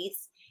old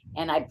ladies.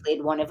 And I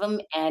played one of them.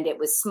 And it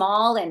was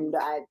small and,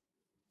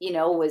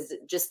 was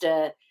just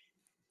a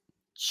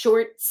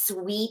short,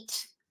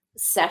 sweet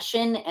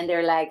session and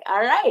they're like,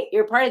 all right,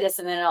 you're part of this.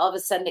 And then all of a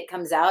sudden it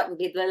comes out and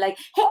people are like,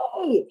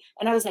 hey.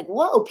 And I was like,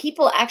 whoa,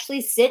 people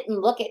actually sit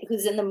and look at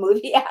who's in the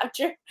movie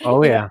after.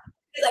 Oh, yeah.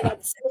 I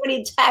got so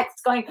many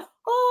texts going,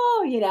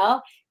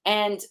 oh,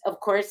 and of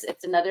course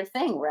it's another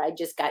thing where I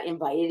just got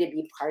invited to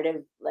be part of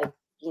like,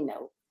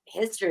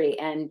 history.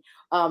 And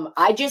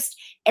I just,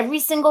 every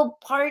single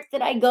part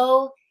that I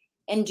go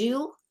and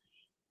do,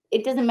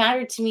 it doesn't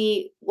matter to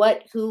me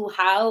what, who,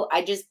 how.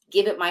 I just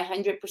give it my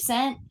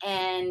 100%,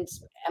 and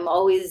I'm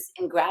always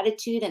in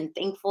gratitude and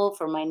thankful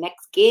for my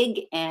next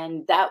gig.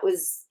 And that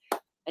was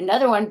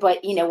another one. But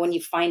when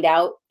you find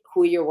out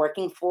who you're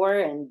working for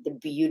and the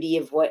beauty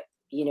of what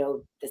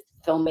the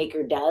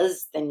filmmaker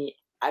does, then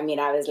I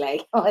was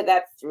like, oh,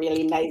 that's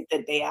really nice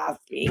that they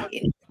asked me.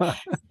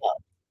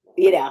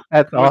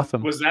 That's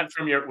awesome. Was that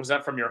from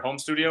your home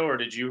studio, or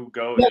did you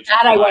go? No,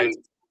 I went.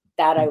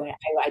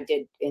 I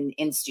did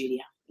in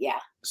studio. Yeah.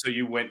 So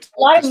you went.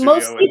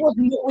 Mostly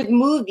with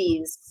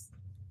movies.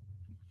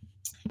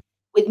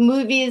 With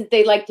movies,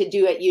 they like to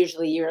do it.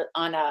 Usually, you're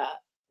on a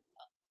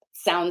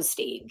sound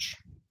stage.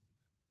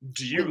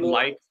 Do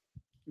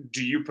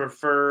you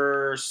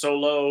prefer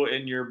solo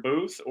in your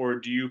booth, or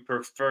do you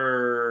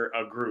prefer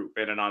a group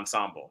in an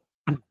ensemble?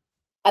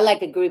 I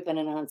like a group and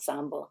an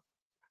ensemble.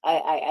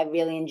 I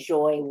really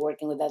enjoy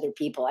working with other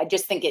people. I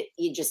just think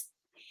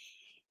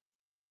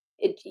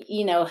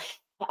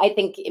I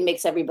think it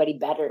makes everybody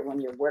better when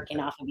you're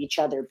working off of each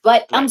other.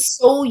 But I'm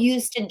so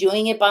used to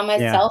doing it by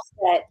myself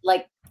that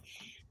like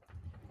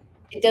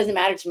it doesn't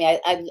matter to me. I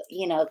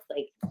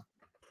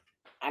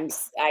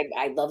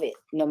love it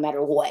no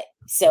matter what.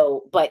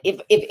 So, but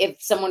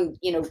if someone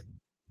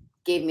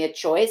gave me a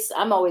choice,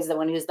 I'm always the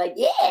one who's like,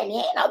 yeah,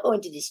 man, I'll go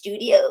into the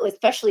studio,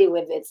 especially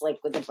if it's like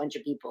with a bunch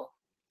of people.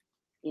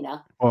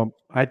 Well,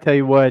 I tell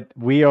you what,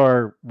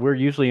 we're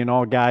usually an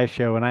all guys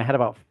show, and I had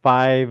about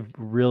 5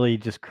 really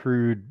just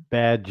crude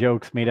bad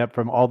jokes made up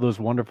from all those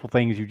wonderful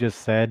things you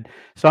just said.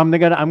 So I'm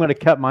gonna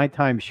cut my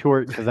time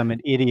short because I'm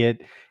an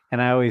idiot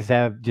and I always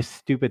have just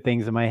stupid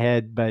things in my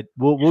head. But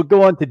we'll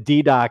go on to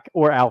D-Doc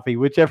or Alfie,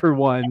 whichever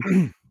one.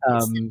 And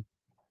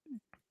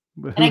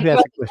I grew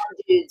up with all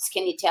dudes,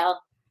 can you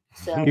tell?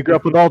 So you grew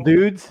up with all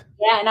dudes?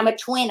 Yeah, and I'm a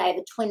twin. I have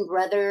a twin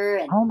brother.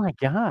 And oh my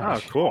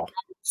gosh! Oh, cool.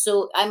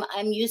 So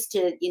I'm used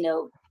to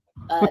the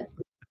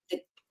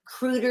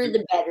cruder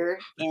the better.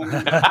 And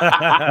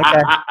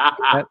okay.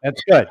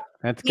 That's good.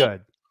 That's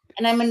good.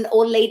 And I'm an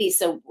old lady,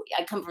 so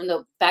I come from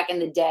the back in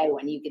the day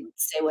when you could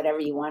say whatever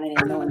you wanted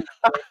and no one.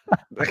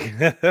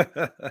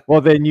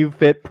 Well, then you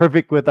fit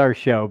perfect with our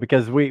show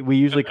because we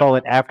usually call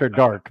it After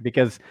Dark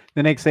because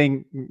the next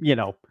thing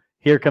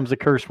here comes the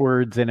curse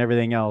words and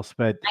everything else.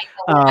 But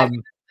I'm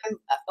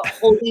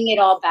holding it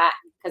all back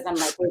because I'm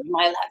like, where's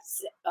my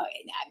left? Oh,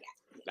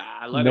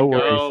 let no it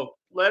worries. go.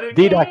 Let it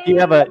D-Doc, go. do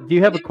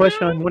you have a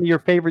question on one of your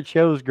favorite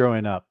shows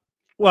growing up?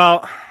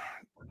 Well,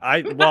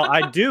 I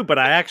do, but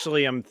I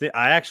actually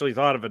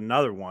thought of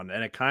another one,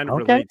 and it kind of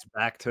relates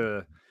back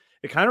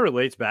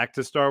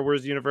to Star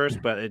Wars universe,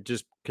 but it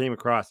just came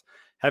across.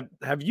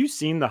 Have you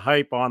seen the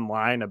hype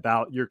online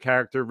about your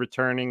character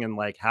returning, and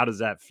like how does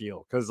that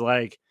feel? Because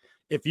like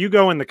if you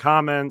go in the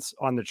comments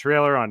on the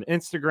trailer on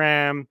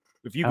Instagram,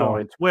 if you go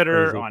on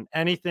Twitter, crazy. On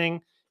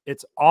anything,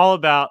 it's all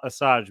about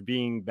Asajj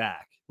being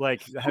back.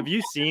 Like, have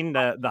you seen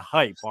the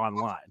hype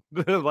online?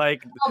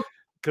 Like,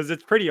 because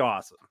it's pretty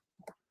awesome.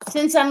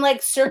 Since I'm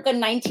like circa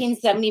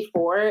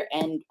 1974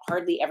 and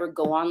hardly ever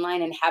go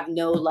online and have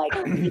no like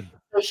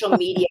social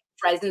media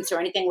presence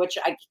or anything, which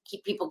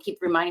people keep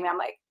reminding me, I'm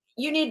like,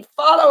 you need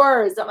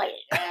followers. I'm like,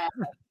 yeah.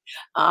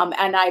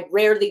 And I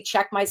rarely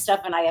check my stuff,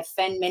 and I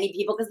offend many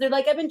people because they're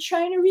like, I've been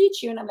trying to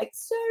reach you, and I'm like,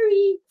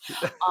 sorry.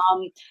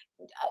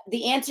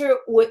 The answer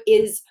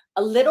is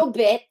a little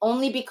bit,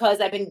 only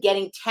because I've been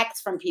getting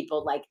texts from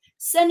people like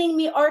sending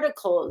me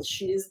articles.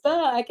 She's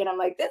back, and I'm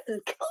like, this is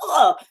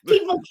cool.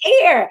 People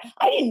care.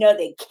 I didn't know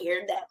they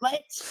cared that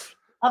much,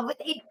 but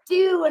they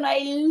do, and I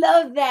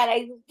love that.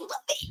 I love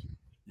it.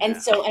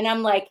 And so, and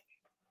I'm like,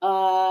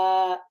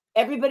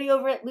 everybody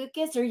over at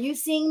Lucas, are you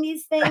seeing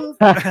these things?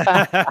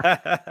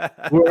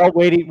 We're all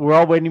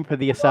waiting for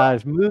the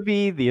Asajj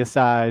movie, the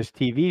Asajj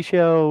TV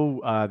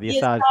show, the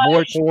Asajj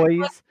more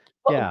toys.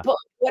 Yeah.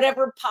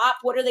 Whatever pop,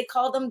 what do they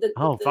call them?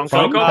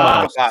 Funko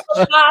Pops.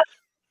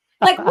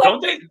 Like what?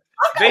 Don't they?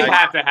 They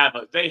have to have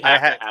it.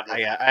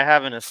 I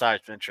have an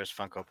Asajj Ventress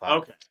Funko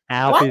Pop. Okay.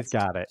 Alfie's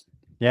got it.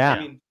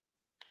 Yeah.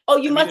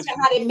 You must have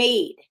had it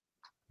made.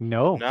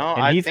 No,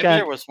 I think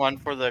there was one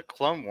for the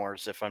Clone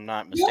Wars, if I'm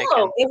not mistaken.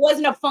 No, it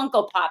wasn't a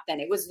Funko Pop then.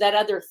 It was that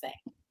other thing.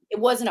 It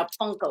wasn't a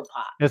Funko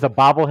Pop. There's a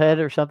bobblehead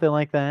or something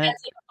like that.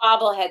 That's a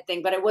bobblehead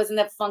thing, but it wasn't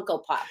a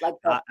Funko Pop. Like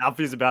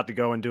Alfie's about to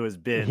go and do his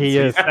bid. He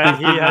is. He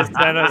has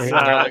sent us.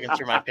 I'm looking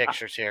through my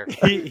pictures here.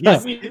 He's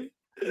dive into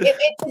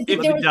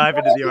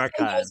the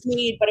archives.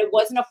 Made, but it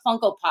wasn't a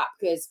Funko Pop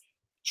because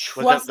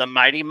was it the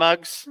Mighty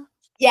Mugs?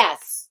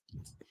 Yes.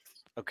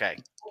 Okay.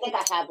 I think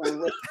I have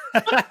one.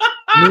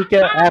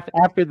 Nika,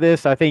 after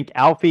this, I think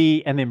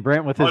Alfie and then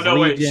Brent with his Legion.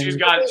 Wait, she's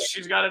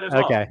got it as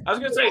well. Okay. I was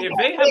gonna say if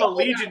they have a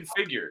Legion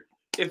figure,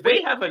 if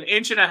they have an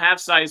 1.5-inch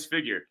size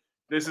figure,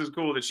 this is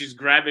cool that she's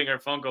grabbing her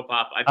Funko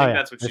Pop. I think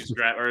that's what she's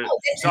grabbing. Or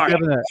sorry,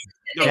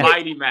 the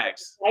Mighty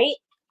Max. Right?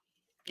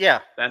 Yeah,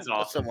 that's awesome.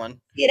 That's the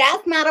one. Yeah,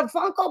 that's not a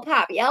Funko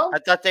Pop, yo. I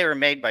thought they were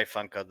made by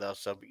Funko though.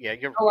 So yeah,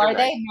 you're. Oh, are right.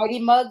 they Mighty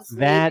Mugs?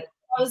 That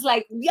I was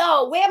like,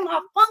 yo, where my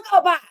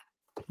Funko Pop?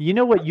 You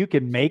know what you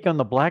can make on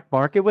the black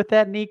market with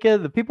that, Nika?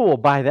 The people will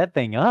buy that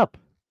thing up.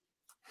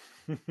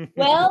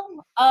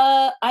 Well,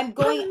 I'm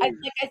going. Like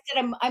I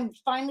said, I'm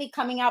finally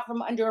coming out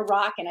from under a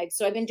rock, and I've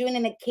been doing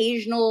an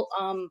occasional,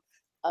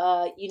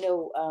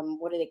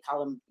 what do they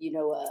call them?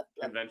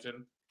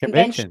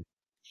 Convention.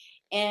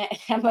 And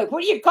I'm like,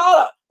 what do you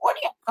call it? What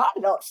do you call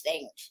those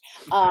things?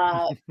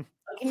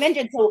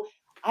 Convention. So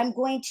I'm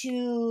going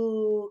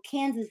to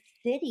Kansas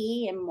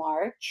City in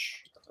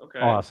March. Okay.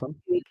 Awesome.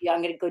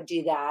 I'm going to go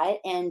do that,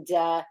 and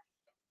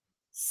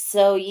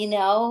so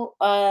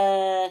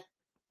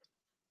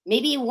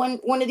maybe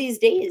one of these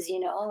days,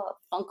 a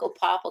Funko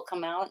Pop will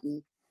come out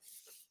and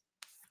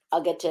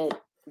I'll get to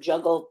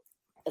juggle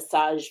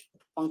Asajj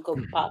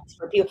Funko Pops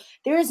for people.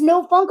 There is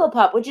no Funko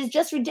Pop, which is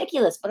just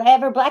ridiculous, but I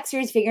have her Black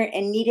Series figure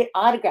and need it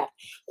autographed.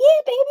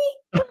 Yeah, baby.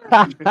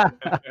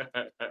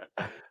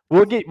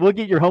 We'll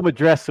get your home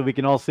address so we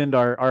can all send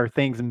our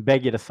things and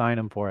beg you to sign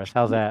them for us.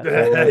 How's that?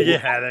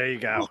 Yeah, there you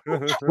go.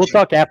 We'll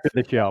talk after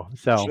the show.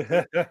 So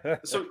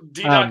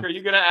D-Doc, are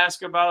you gonna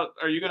ask about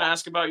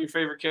your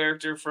favorite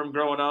character from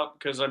growing up?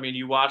 Because I mean,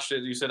 you watched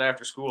it. You said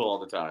after school all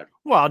the time.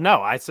 Well,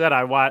 no, I said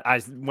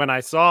when I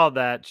saw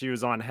that she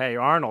was on Hey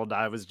Arnold,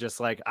 I was just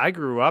like, I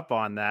grew up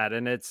on that,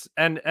 and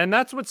and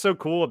that's what's so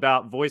cool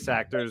about voice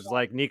actors.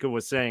 Like Nika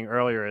was saying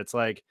earlier, it's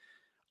like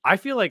I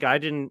feel like I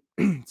didn't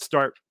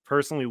start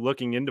personally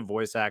looking into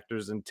voice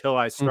actors until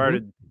I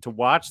started to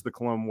watch the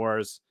Clone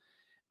Wars,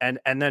 and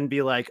then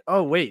be like,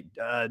 oh wait,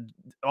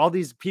 all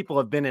these people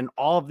have been in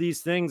all of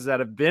these things that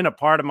have been a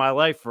part of my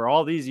life for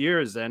all these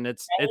years, and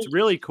it's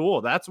really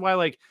cool. That's why,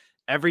 like,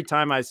 every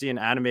time I see an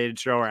animated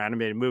show or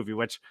animated movie,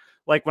 which,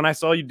 like, when I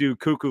saw you do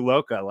Cuckoo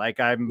Loca,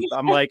 like I'm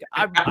like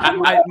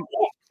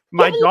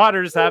my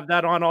daughters have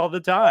that on all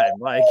the time,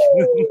 like.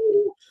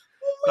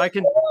 I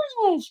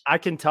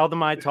can tell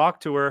them I talk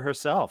to her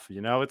herself.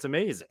 It's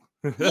amazing.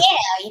 Yeah,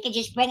 you could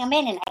just bring them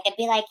in, and I could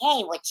be like,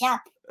 "Hey, what's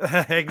up?"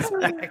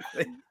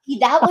 Exactly.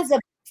 That was a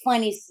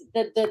funny.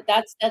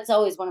 That's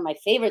always one of my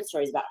favorite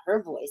stories about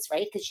her voice,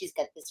 right? Because she's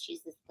this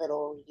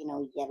little,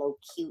 yellow,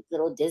 cute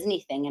little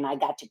Disney thing, and I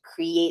got to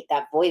create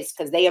that voice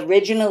because they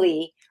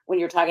originally, when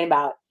you're talking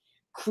about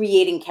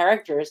creating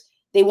characters,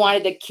 they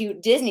wanted the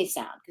cute Disney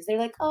sound because they're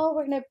like, oh,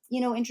 we're going to,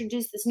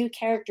 introduce this new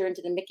character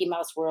into the Mickey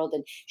Mouse world.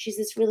 And she's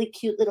this really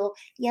cute little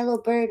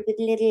yellow bird with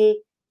little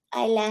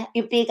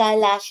big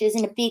eyelashes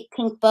and a big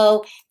pink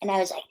bow. And I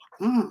was like,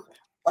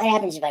 what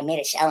happens if I made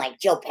it sound like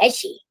Joe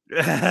Pesci?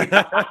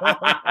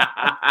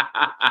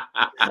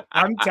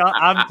 I'm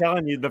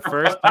telling you, the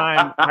first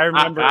time I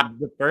remember I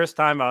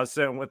was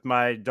sitting with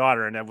my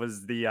daughter, and it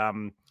was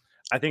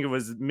I think it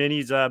was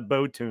Minnie's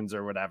Bow Tunes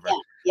or whatever.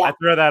 Yeah. I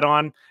throw that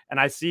on and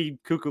I see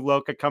Cuckoo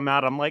Loca come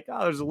out. I'm like,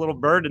 oh, there's a little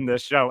bird in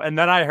this show. And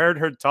then I heard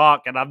her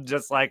talk and I'm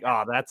just like,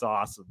 oh, that's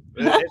awesome.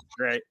 It's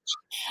great.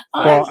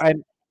 Well,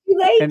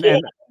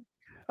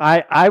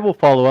 I will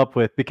follow up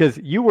with, because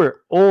you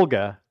were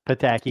Olga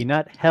Pataki,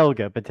 not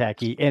Helga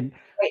Pataki. And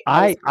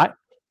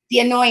the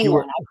annoying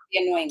one. I was the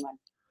annoying one.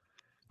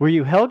 Were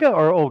you Helga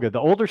or Olga, the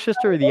older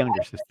sister or the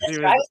younger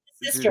sister? I was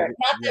the sister.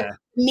 The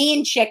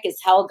mean chick is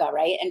Helga,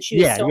 right? And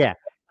she was so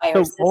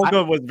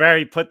Olga was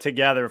very put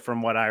together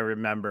from what I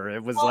remember.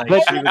 It was like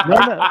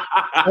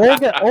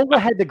Olga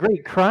had the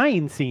great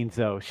crying scenes,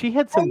 though. She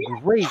had some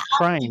great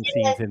crying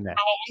scenes in there.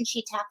 And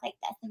she talked like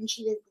that, and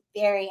she was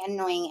very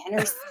annoying. And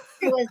her sister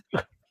was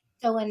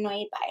so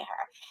annoyed by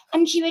her.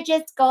 And she would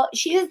just go,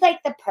 she was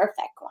like the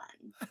perfect one,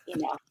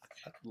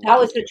 That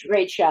was such a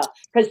great show.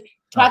 Because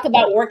talk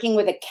about working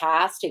with a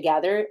cast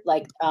together,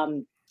 like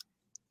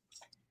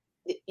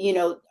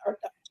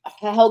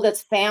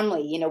Helga's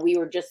family, we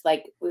were just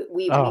like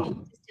we just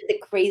did the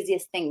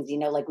craziest things,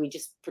 like we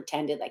just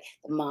pretended like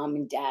the mom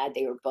and dad,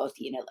 they were both,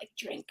 like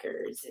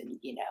drinkers, and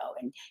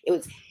and it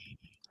was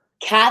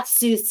Kat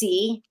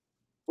Susie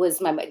was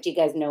do you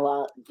guys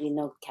know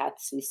Kat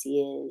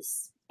Susie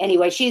is?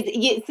 Anyway,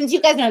 since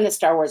you guys know in the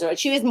Star Wars,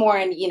 she was more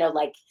in,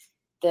 like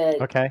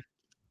the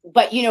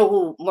but you know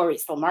who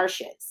Maurice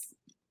LaMarche is?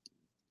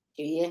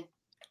 Do you?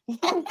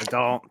 I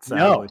don't.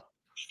 No.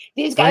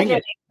 These guys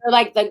are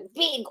like the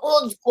big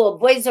old school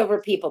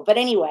voiceover people. But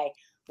anyway,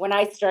 when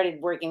I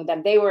started working with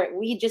them,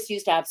 we just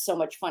used to have so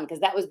much fun, because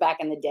that was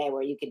back in the day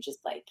where you could just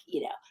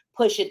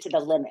push it to the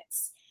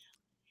limits.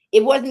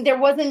 There wasn't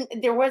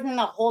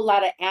a whole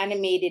lot of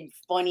animated,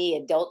 funny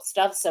adult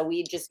stuff. So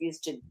we just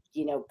used to,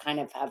 kind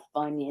of have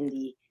fun in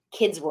the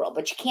kids world,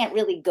 but you can't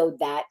really go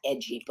that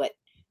edgy, but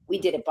we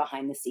did it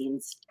behind the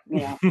scenes,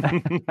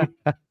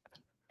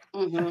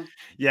 Mm-hmm.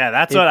 Yeah,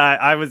 that's what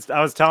I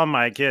was telling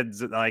my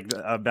kids, like,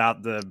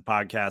 about the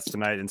podcast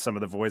tonight and some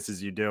of the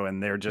voices you do,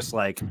 and they're just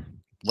like,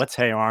 what's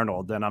Hey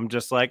Arnold? And I'm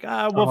just like,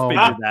 we'll Oh,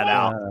 figure that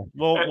out.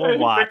 We'll It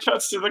watch.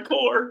 cuts to the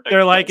core.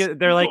 They're like,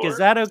 is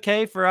that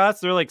okay for us?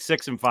 They're like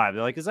 6 and 5.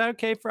 They're like, is that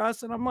okay for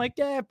us? And I'm like,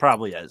 yeah, it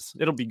probably is.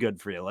 It'll be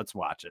good for you. Let's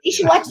watch it. You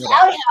should watch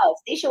Loud House.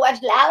 They should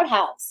watch Loud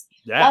House.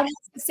 Yeah.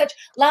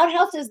 Loud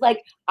House is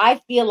like, I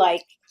feel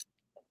like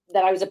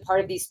that I was a part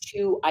of these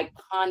two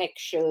iconic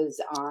shows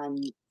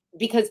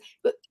because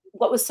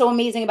what was so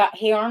amazing about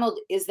Hey Arnold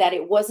is that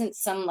it wasn't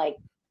some like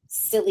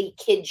silly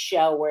kid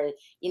show where,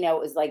 you know, it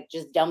was like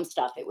just dumb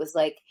stuff. It was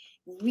like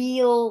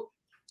real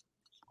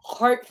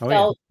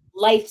heartfelt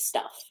life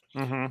stuff.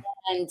 And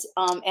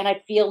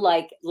I feel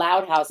like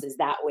Loud House is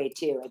that way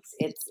too.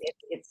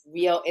 It's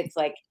real. It's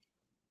like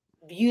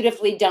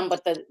beautifully done,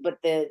 but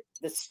the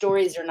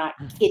stories are not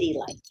kiddie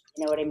like,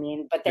 you know what I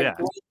mean? But they're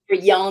great for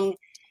young,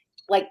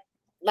 like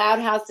Loud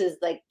House is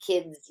like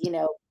kids, you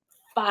know,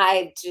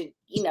 5 to,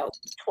 you know,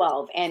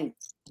 12 and,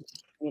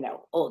 you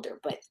know, older.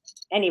 But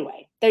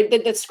anyway,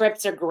 the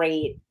scripts are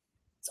great.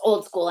 It's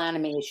old school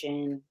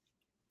animation.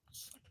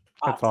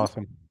 That's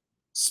awesome.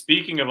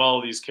 Speaking of all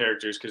of these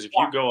characters, because if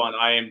you go on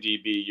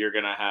IMDb, you're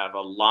going to have a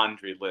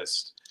laundry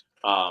list.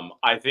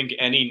 I think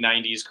any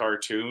 90s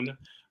cartoon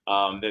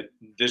that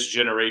this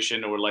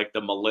generation or like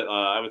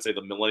I would say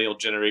the millennial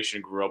generation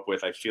grew up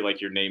with, I feel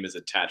like your name is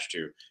attached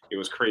to. It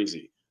was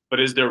crazy. But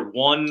is there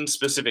one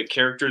specific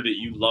character that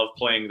you love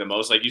playing the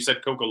most? Like you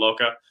said, Coco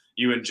Loca,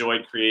 you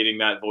enjoyed creating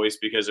that voice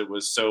because it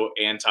was so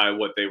anti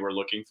what they were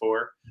looking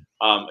for.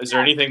 Is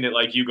there anything that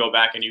like you go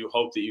back and you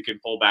hope that you can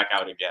pull back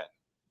out again?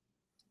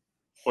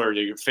 Or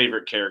your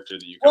favorite character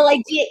that you can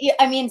I did.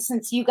 I mean,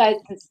 since you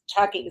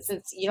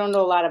don't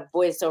know a lot of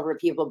voiceover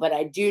people, but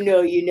I do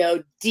know, you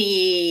know,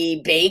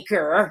 D.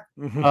 Baker.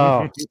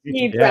 Oh,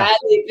 D.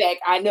 Bradley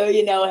Baker. I know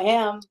you know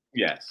him.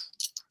 Yes,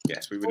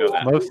 we would know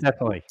that. Most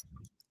definitely.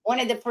 One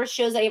of the first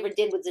shows I ever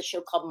did was a show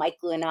called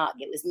Michael and Og.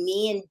 It was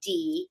me and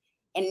Dee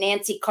and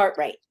Nancy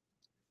Cartwright.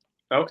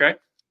 Okay.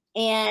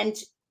 And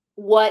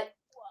what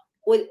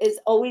has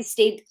always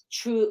stayed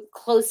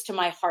close to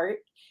my heart,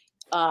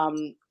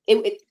 Klasky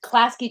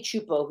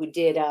Chupo, who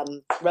did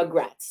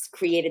Rugrats,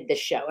 created the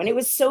show. And it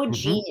was so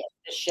genius,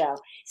 the show.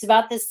 It's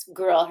about this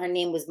girl. Her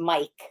name was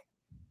Mike.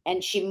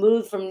 And she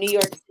moved from New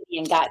York City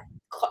and got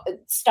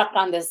stuck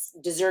on this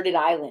deserted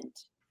island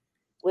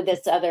with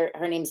this other,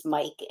 her name's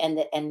Mike, and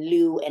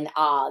Lou and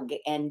Og,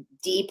 and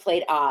Dee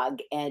played Og,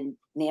 and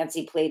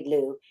Nancy played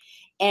Lou.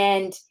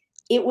 And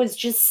it was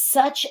just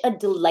such a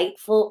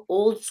delightful,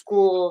 old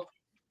school,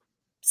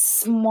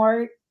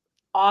 smart,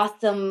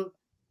 awesome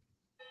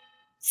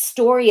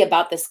story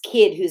about this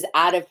kid who's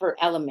out of her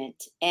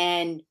element.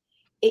 And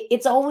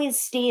it's always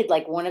stayed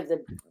like one of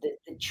the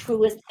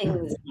truest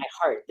things in my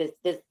heart.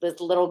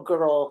 This little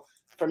girl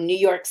from New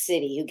York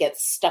City who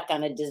gets stuck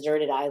on a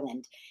deserted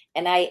island.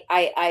 And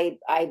I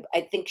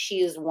think she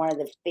is one of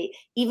the,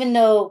 even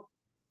though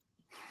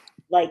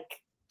like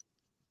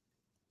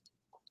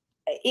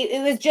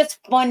it was just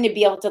fun to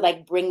be able to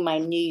like bring my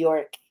New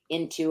York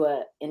into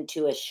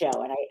a show.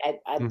 And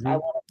I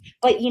want to,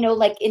 but you know,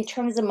 like in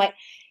terms of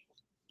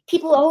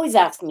people always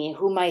ask me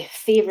who my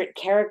favorite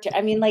character.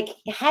 I mean, like,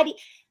 how do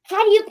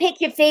you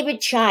pick your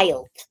favorite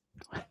child?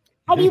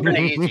 How do you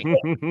pick? You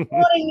know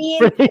what I mean?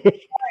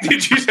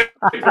 Did you say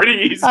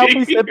pretty easy?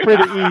 We said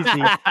pretty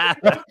easy.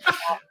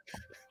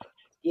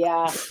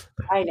 Yeah,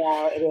 I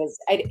know it is.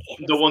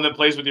 The one that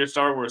plays with your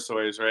Star Wars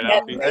toys, right?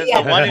 Yeah, That's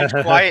the one who's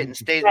quiet and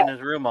stays in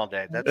his room all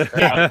day. That's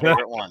my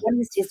favorite one. One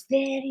is just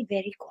very,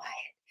 very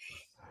quiet.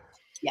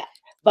 Yeah,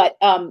 but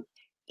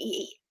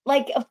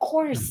like, of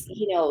course,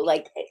 you know,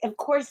 like, of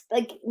course,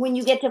 like when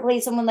you get to play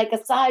someone like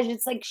Asajj,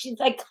 it's like she's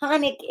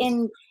iconic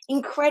and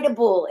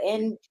incredible,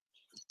 and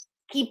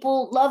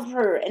people love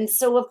her. And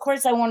so, of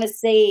course, I want to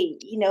say,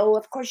 you know,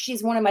 of course,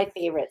 she's one of my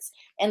favorites.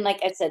 And like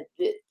I said,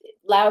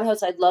 Loud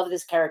House, I love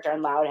this character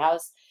on Loud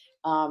House,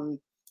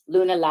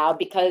 Luna Loud,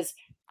 because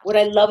what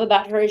I love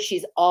about her is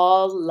she's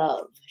all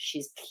love.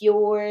 She's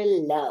pure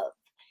love.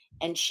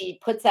 And she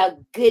puts out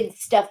good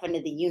stuff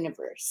into the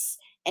universe,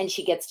 and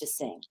she gets to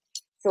sing.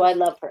 So I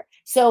love her.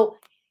 So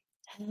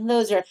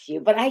those are a few,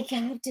 but I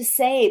have to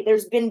say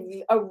there's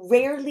been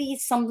rarely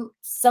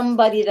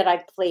somebody that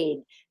I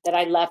played that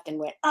I left and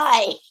went,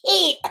 I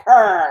hate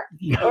her,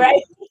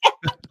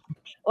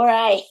 or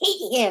I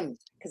hate him,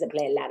 because I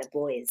play a lot of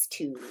boys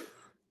too.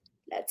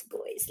 Lots of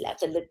boys,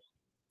 lots of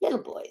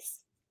little boys.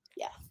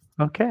 Yeah.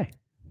 Okay.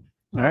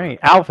 All right,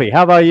 Alfie,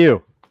 how about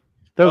you?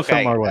 Throw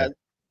some our way.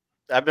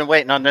 I've been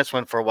waiting on this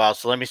one for a while,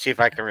 so let me see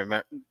if I can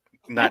remember,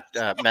 not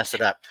mess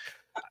it up.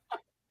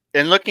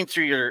 In looking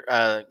through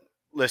your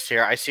list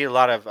here, I see a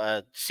lot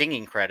of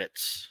singing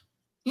credits.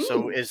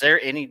 So is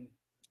there any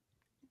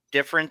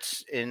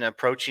difference in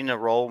approaching a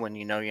role when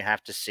you know you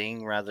have to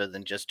sing rather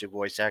than just do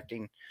voice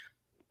acting?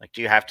 Like,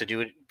 do you have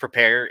to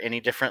prepare any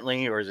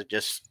differently, or is it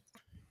just,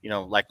 you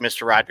know, like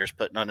Mr. Rogers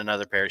putting on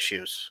another pair of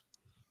shoes?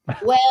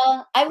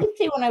 Well, I would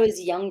say when I was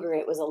younger,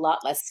 it was a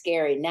lot less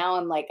scary. Now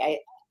I'm like,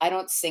 I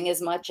don't sing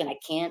as much, and I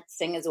can't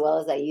sing as well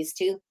as I used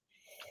to.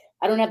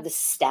 I don't have the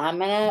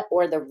stamina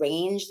or the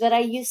range that I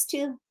used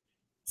to.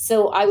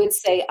 So I would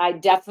say I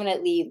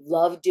definitely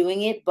love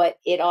doing it, but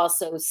it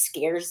also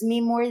scares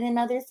me more than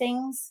other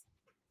things,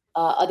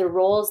 other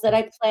roles that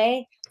I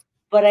play.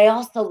 But I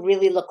also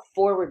really look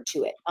forward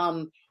to it.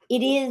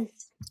 It is,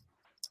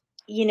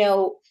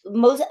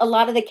 a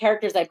lot of the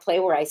characters I play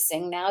where I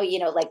sing now,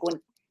 like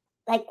when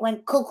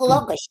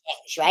Kukuloko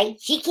sings, right?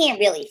 She can't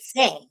really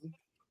sing.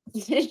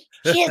 She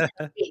has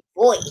a great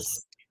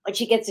voice, but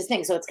she gets to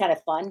sing, so it's kind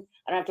of fun.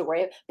 I don't have to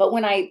worry. But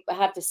when I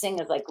have to sing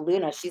as like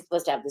Luna, she's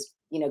supposed to have this,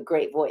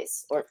 great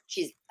voice, or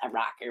she's a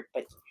rocker,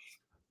 but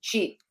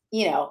she,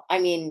 I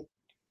mean,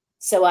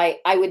 so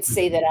I would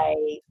say that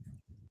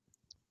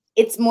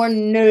it's more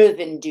nerve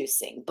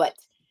inducing, but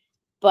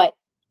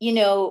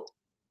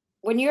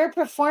when you're a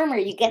performer,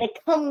 you got to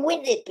come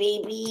with it,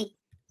 baby.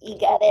 You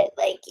got to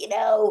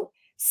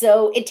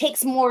so it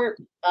takes more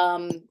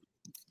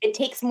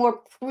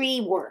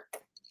pre-work.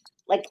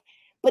 Like,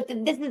 but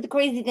this is the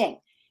crazy thing.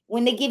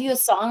 When they give you a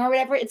song or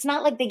whatever, it's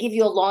not like they give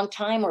you a long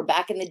time, or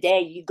back in the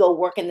day, you go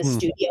work in the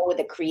studio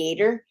with a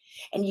creator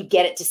and you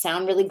get it to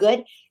sound really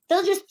good.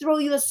 They'll just throw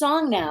you a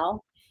song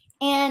now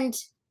and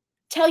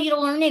tell you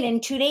to learn it in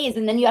 2 days,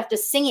 and then you have to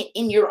sing it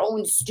in your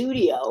own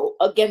studio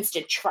against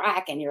a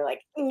track, and you're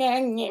like, I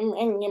don't know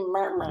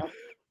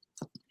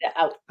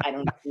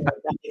if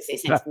that makes any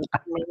sense.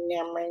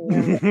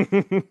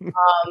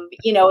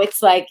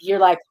 It's like you're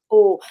like,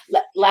 oh,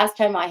 last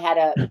time I had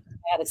a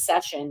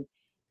session,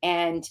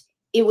 and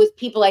it was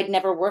people I'd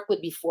never worked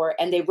with before,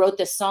 and they wrote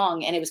this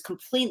song, and it was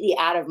completely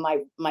out of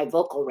my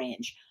vocal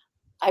range.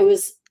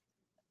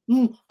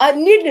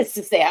 Needless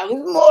to say, I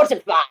was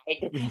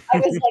mortified. I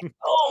was like,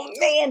 oh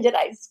man, did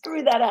I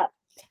screw that up?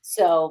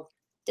 So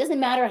it doesn't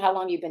matter how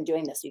long you've been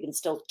doing this, you can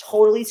still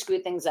totally screw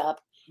things up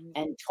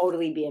and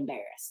totally be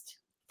embarrassed.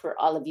 For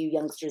all of you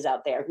youngsters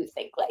out there who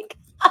think like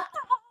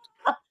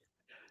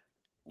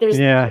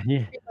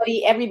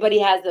everybody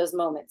has those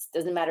moments.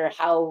 Doesn't matter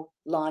how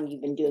long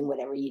you've been doing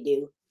whatever you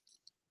do.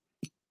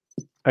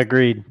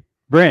 Agreed.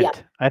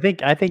 Brent, I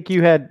think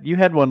you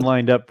had one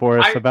lined up for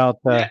us about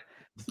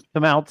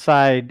some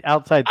outside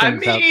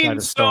things outside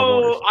of Star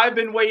Wars. I've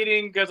been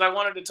waiting because I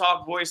wanted to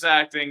talk voice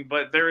acting,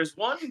 but there is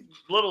one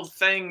little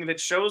thing that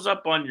shows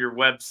up on your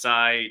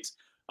website.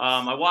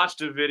 I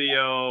watched a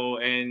video,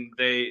 and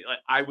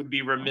I would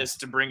be remiss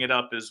to bring it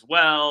up as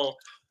well.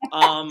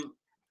 Poker?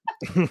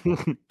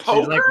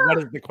 Like, what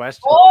is the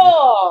question?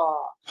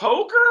 Oh,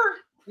 poker?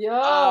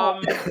 Yeah.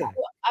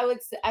 I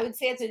would say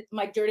it's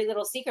my dirty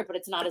little secret, but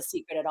it's not a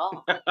secret at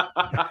all.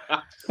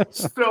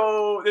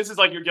 So this is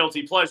like your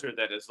guilty pleasure.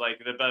 That is like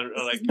the better.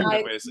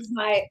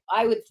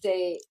 I would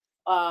say.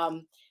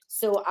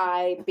 So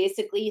I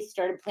basically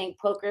started playing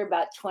poker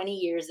about 20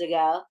 years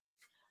ago.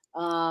 It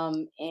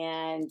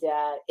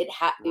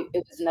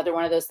was another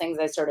one of those things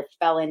I sort of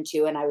fell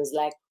into, and I was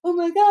like, oh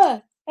my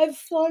God, I've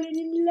fallen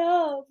in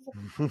love.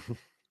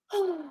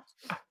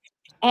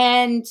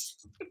 And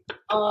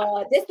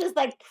this was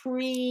like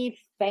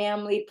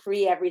pre-family,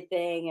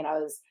 pre-everything, and I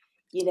was,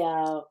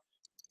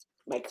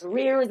 my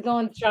career was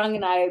going strong,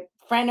 and a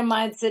friend of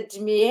mine said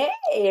to me,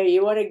 hey,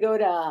 you want to go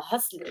to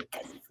Hustler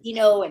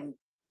Casino and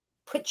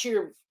put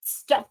your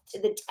stuff to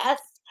the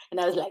test? And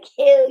I was like,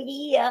 hell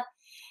yeah.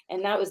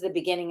 And that was the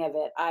beginning of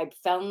it. I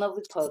fell in love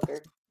with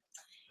poker.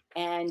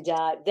 And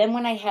then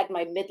when I had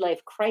my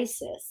midlife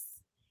crisis,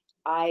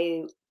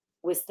 I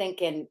was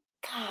thinking,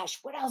 gosh,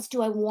 what else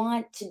do I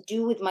want to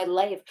do with my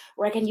life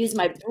where I can use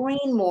my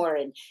brain more?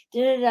 And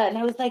And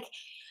I was like,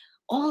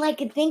 all I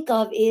could think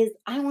of is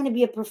I want to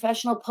be a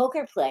professional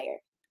poker player.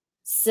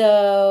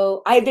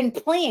 So I've been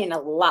playing a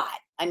lot.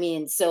 I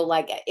mean, so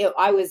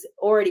I was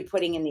already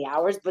putting in the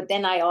hours, but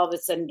then I all of a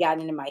sudden got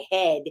into my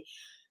head,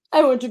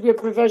 I want to be a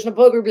professional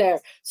poker player.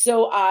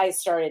 So I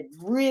started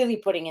really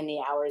putting in the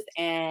hours,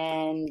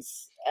 and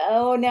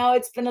now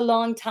it's been a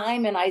long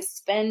time, and I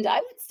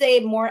would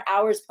say, more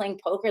hours playing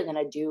poker than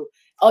I do.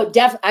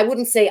 I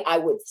wouldn't say I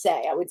would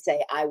say. I would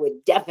say I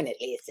would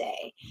definitely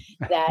say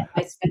that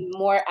I spend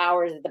more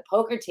hours at the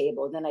poker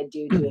table than I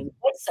do doing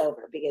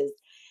voiceover, because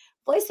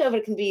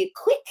voiceover can be a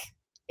quick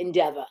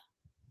endeavor,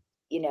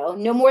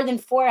 no more than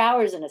 4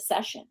 hours in a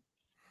session.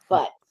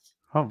 But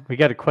we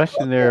got a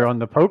question there on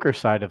the poker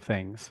side of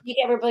things. You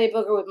ever play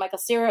poker with Michael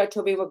Cera or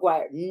Toby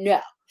Maguire? No.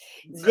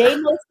 They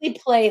mostly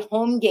play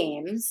home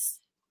games,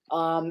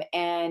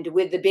 and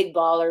with the big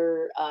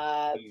baller,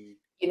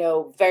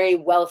 very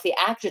wealthy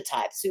actor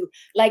types who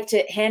like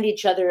to hand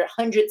each other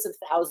hundreds of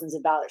thousands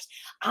of dollars.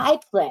 I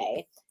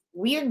play,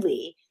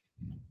 weirdly,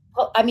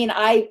 I mean,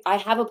 I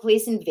have a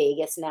place in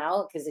Vegas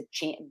now because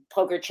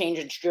poker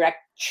changed the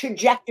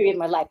trajectory of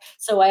my life.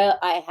 So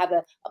I have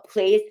a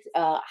place,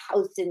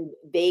 house in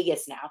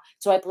Vegas now.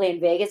 So I play in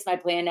Vegas and I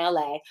play in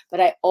LA, but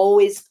I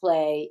always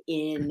play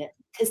in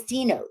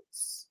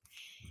casinos.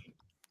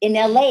 In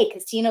LA,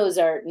 casinos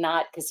are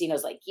not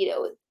casinos like,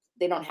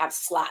 they don't have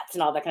slots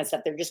and all that kind of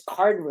stuff. They're just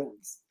card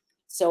rooms.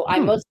 So I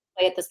mostly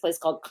play at this place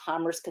called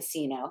Commerce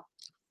Casino.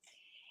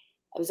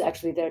 I was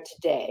actually there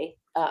today.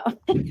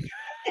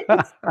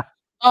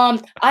 Now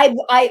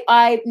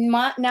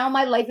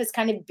my life is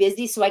kind of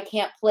busy, so I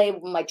can't play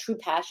my true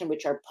passion,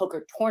 which are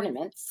poker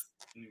tournaments.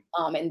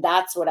 And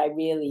that's what I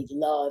really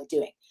love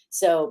doing.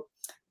 So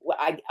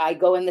I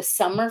go in the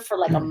summer for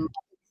like a month.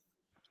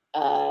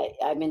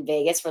 I'm in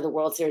Vegas for the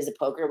World Series of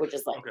Poker, which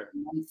is like Okay. a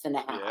month and a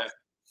half. Yeah.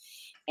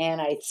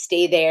 And I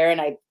stay there and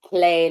I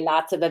play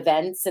lots of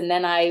events. And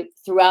then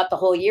throughout the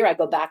whole year, I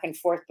go back and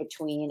forth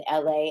between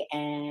LA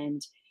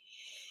and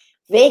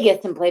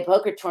Vegas and play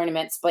poker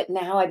tournaments. But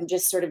now I've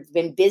just sort of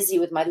been busy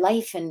with my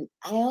life. And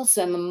I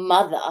also am a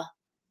mother.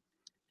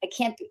 I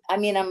can't be, I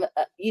mean, I'm,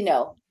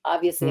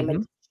 obviously I'm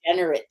a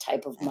degenerate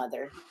type of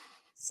mother.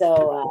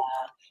 So,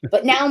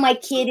 but now my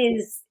kid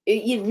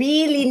he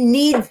really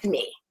needs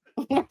me.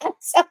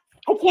 So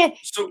I can't,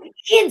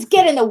 kids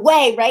get in the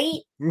way,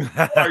 right?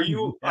 Are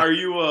you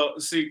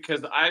see,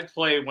 because I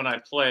play when I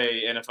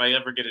play, and if I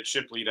ever get a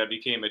chip lead, I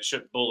became a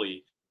chip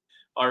bully.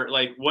 Are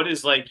like, what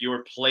is like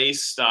your play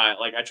style?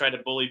 Like, I try to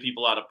bully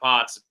people out of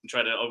pots and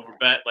try to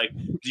overbet. Like,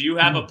 do you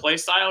have a play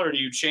style or do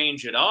you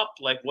change it up?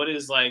 Like, what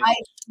is like?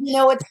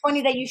 It's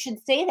funny that you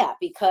should say that,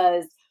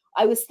 because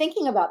I was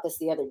thinking about this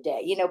the other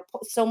day.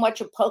 So much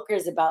of poker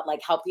is about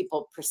like how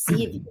people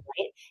perceive you,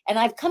 right? And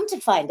I've come to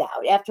find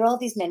out after all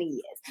these many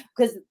years,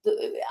 because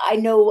I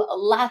know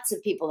lots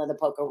of people in the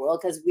poker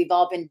world, because we've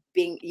all been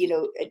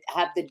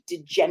have the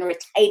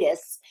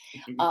degeneratitis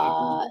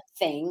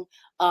thing.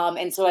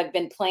 And so I've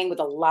been playing with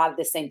a lot of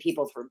the same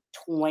people for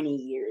 20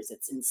 years.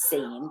 It's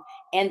insane.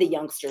 And the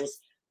youngsters.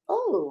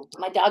 Oh,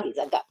 my doggies.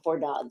 I've got 4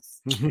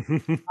 dogs.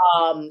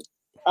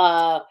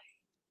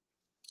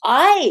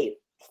 I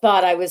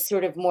thought I was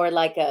sort of more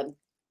like a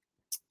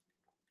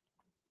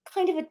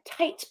kind of a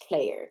tight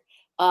player.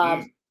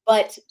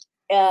 But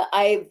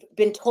I've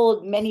been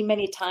told many,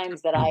 many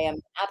times that I am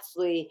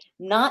absolutely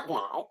not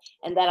that,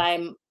 and that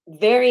I'm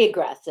very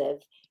aggressive.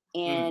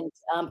 And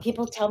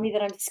people tell me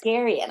that I'm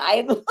scary, and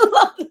I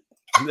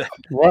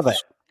Love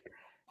it.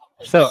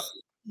 So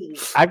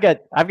I've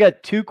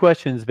got 2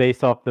 questions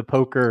based off the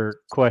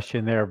poker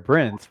question there,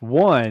 Brent.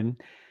 One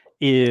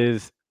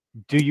is,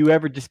 do you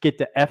ever just get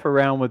to F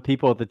around with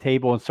people at the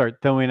table and start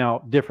throwing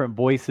out different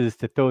voices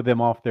to throw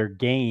them off their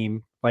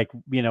game? Like,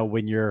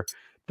 when you're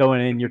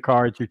throwing in your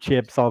cards, your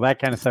chips, all that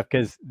kind of stuff,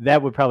 because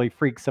that would probably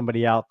freak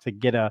somebody out to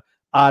get a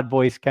odd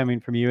voice coming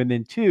from you. And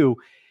then 2,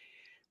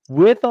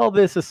 with all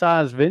this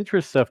Asajj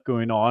Ventress stuff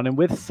going on, and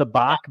with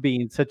Sabak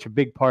being such a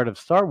big part of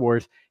Star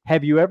Wars,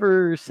 have you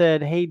ever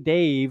said, hey,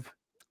 Dave,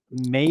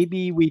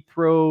 maybe we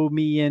throw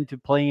me into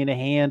playing a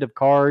hand of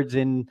cards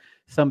in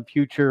some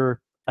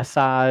future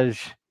Asajj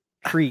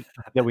treat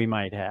that we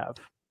might have?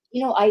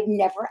 I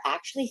never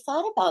actually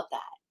thought about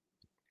that.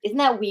 Isn't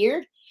that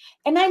weird?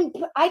 And I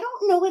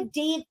don't know if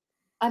Dave,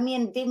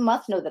 Dave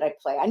must know that I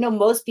play. I know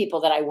most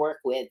people that I work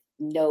with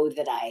know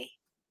that I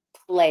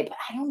play, but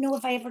I don't know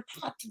if I ever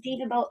talked to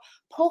Dave about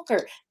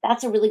poker.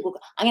 That's a really good.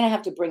 I'm gonna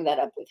have to bring that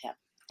up with him.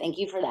 Thank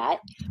you for that.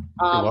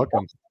 You're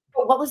welcome.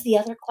 What was the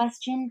other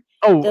question?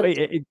 Oh, do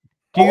you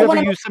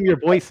ever use some of your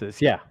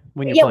voices? Yeah,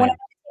 when you're playing.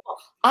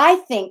 I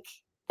think,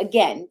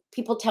 again,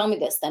 people tell me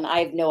this, then I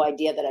have no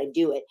idea that I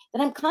do it,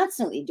 that I'm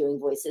constantly doing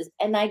voices,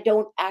 and I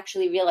don't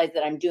actually realize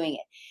that I'm doing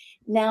it.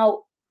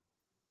 Now,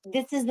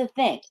 this is the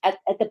thing. At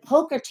the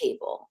poker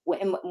table,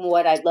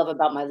 what I love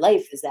about my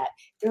life is that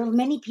there are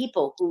many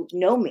people who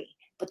know me,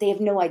 but they have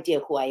no idea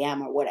who I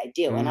am or what I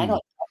do. And I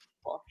don't tell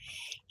people.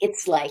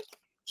 It's like,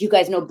 do you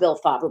guys know Bill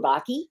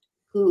Faberbaki,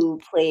 who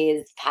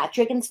plays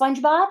Patrick in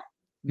SpongeBob?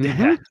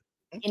 Yeah.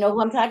 You know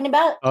who I'm talking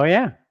about? Oh,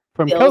 yeah.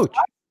 From Bill's Coach.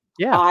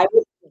 Yeah.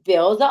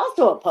 Bill's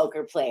also a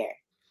poker player.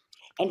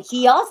 And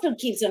he also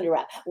keeps under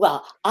wrap.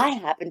 Well, I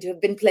happen to have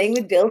been playing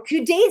with Bill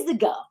 2 days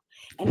ago.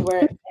 And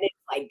it's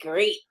like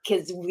great,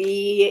 because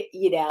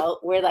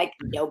we're like,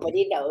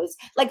 nobody knows.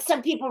 Like,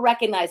 some people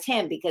recognize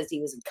him because he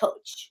was a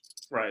coach.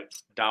 Right.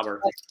 Dauber.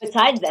 But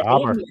besides that,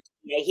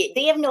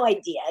 they have no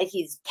idea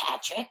he's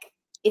Patrick.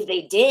 If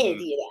they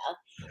did,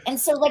 And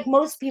so, like,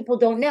 most people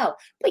don't know.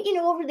 But,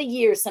 over the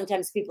years,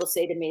 sometimes people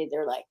say to me,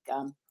 they're like,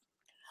 I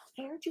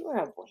heard you were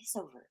a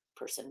voiceover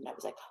person. And I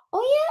was like,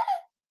 oh,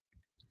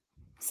 yeah.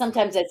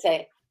 Sometimes I'd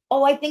say,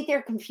 oh, I think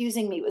they're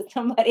confusing me with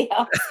somebody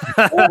else.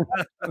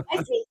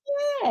 I say,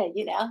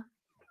 yeah.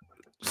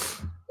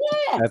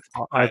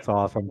 That's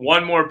awesome.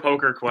 One more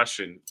poker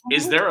question.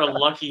 Is there a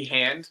lucky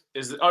hand?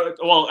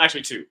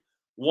 Actually 2.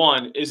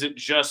 One, is it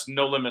just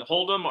No Limit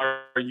Hold'em,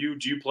 or do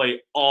you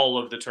play all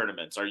of the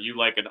tournaments? Are you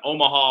like an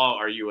Omaha?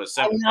 Are you a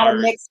 7 I'm not a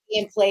mixed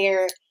game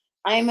player.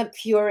 I'm a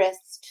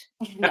purist.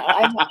 No,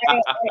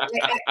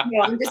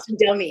 I'm just a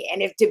dummy.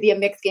 And if to be a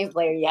mixed game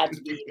player, you have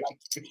to be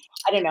like,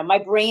 I don't know. My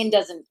brain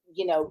doesn't,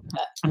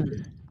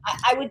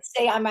 I would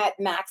say I'm at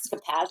max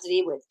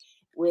capacity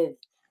with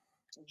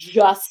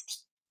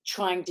just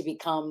trying to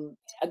become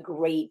a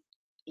great,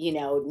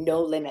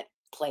 no limit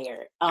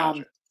player.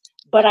 Gotcha.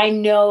 But I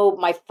know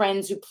my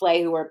friends who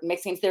play, who are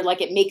mixed games, they're like,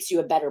 it makes you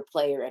a better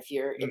player if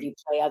you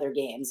play other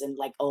games and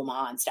like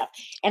Omaha and stuff.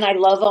 And I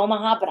love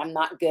Omaha, but I'm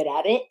not good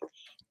at it.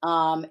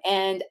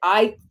 And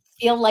I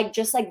feel like,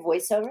 just like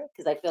voiceover,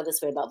 because I feel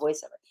this way about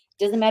voiceover,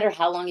 Doesn't matter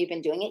how long you've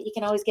been doing it, you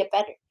can always get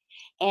better.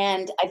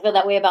 And I feel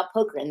that way about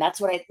poker, and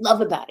that's what I love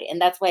about it, and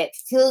that's why it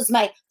fills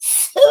my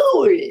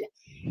soul,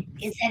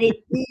 is that it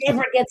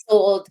never gets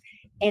old,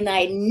 and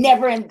I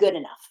never am good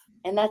enough.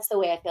 And that's the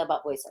way I feel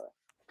about voiceover.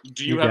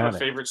 Do you have a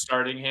favorite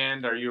starting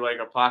hand? Are you like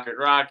a pocket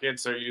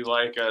rockets? Are you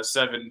like a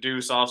 7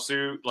 deuce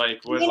offsuit? Like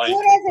what? Like Who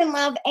doesn't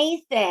love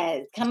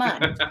aces? Come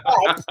on.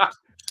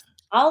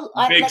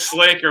 But big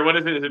slick, or what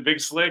is it? Is it big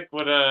slick?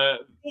 What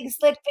big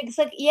slick.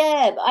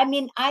 Yeah. I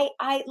mean, I'm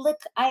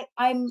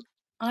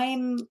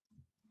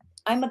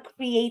a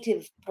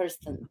creative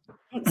person,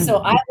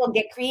 so I will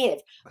get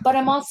creative. But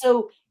I'm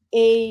also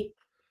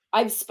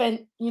I've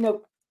spent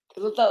the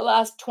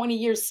last 20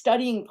 years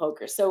studying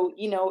poker. So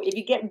if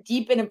you get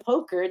deep into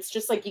poker, it's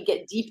just like you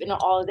get deep into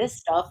all of this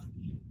stuff.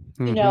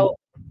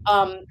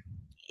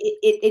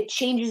 It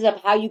changes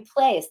up how you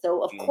play.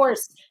 So of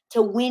course,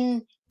 to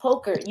win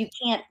poker, you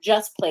can't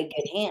just play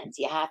good hands.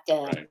 You have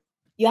to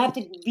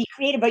be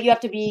creative, but you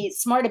have to be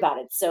smart about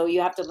it. So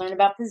you have to learn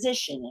about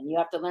position, and you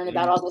have to learn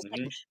about all those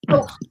things. So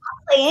I'll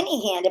play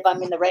any hand if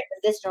I'm in the right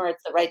position, or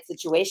it's the right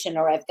situation,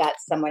 or I've got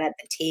someone at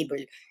the table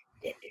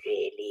that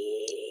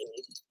really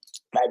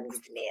bugs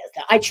me.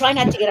 So I try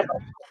not to get up,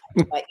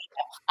 but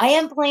I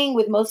am playing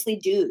with mostly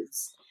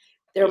dudes.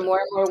 There are more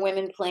and more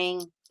women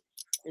playing.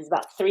 There's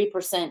about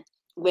 3%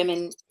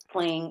 women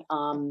playing.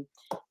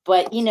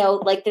 But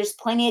like there's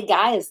plenty of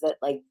guys that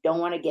like don't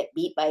want to get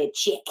beat by a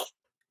chick.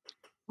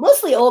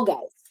 Mostly old guys.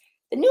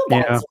 The new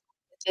guys,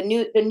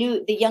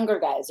 the younger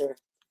guys are,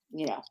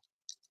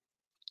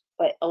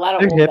 but a lot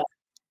of old guys.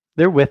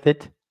 They're with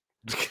it.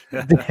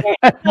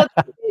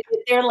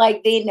 They're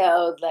like, they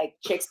know like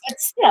chicks,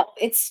 but still,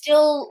 it's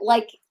still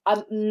like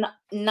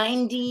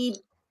 90%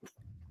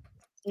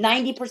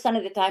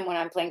 of the time when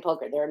I'm playing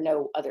poker, there are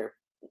no other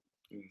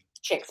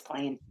chicks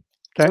playing.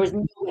 Okay. There was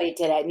nobody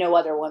today, no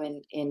other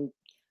woman in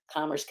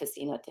Commerce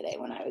Casino today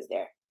when I was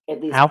there.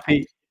 At least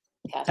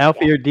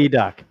Alfie or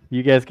D-Doc,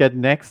 you guys got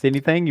next?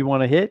 Anything you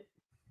want to hit?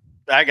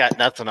 I got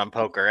nothing on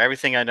poker.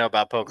 Everything I know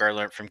about poker I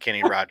learned from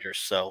Kenny Rogers,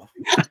 so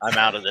I'm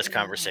out of this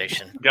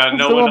conversation. Gotta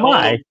know So when to am hold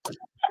I. 'em.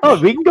 Oh,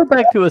 we can go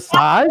back to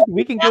Asajj.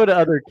 We can go to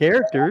other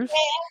characters.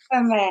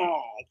 Come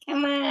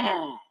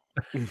on.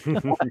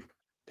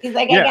 He's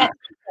like, Yeah. I got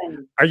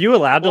something. Are you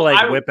allowed to Well,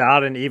 like I- whip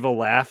out an evil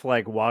laugh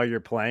like while you're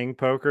playing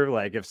poker?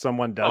 Like if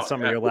someone does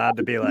something, yeah. you're allowed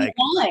to be like,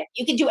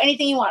 You can do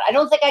anything you want. I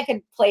don't think I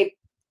could play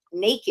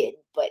naked,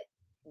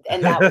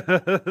 and that would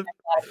a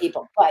lot of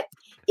people. But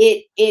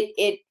I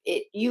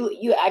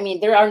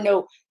mean,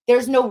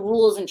 there's no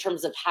rules in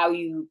terms of how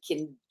you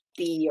can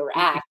be or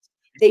act.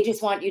 They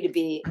just want you to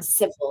be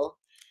civil.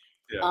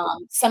 Yeah.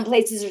 Some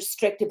places are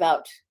strict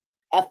about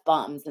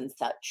F-bombs and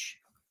such.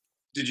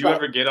 Did you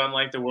ever get on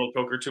like the World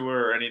Poker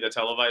Tour or any of the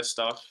televised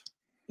stuff?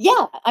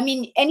 Yeah, I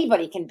mean,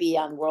 anybody can be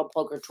on World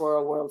Poker Tour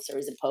or World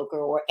Series of Poker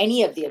or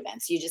any of the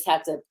events. You just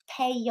have to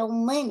pay your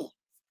money.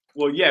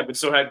 Well, yeah, but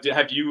so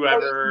have you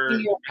ever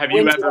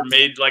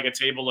made like a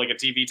table, like a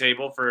TV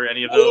table for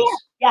any of those?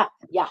 Yeah.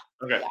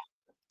 Okay. Yeah.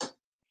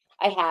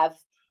 I have.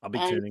 I'll be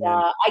And tuning in.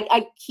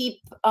 I keep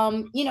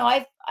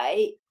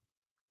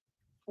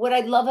what I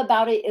love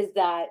about it is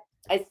that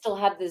I still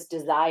have this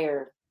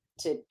desire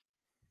to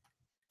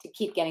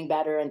keep getting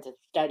better and to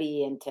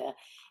study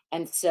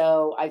and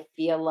so I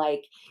feel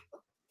like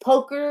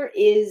poker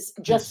is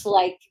just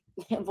like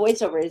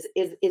voiceover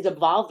is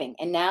evolving.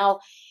 And now,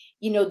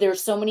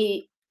 there's so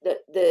many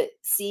the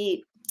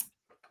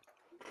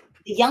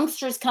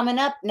youngsters coming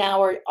up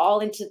now are all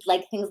into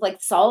like things like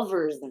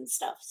solvers and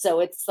stuff. So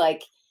it's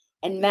like,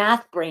 and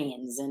math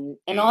brains and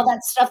all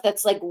that stuff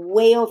that's like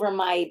way over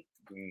my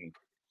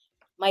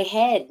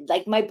head.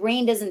 Like my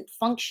brain doesn't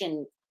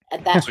function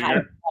at that high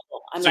level.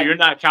 You're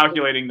not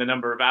calculating the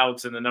number of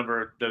outs and the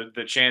number of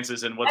the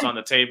chances and what's on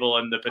the table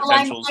and the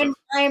potentials.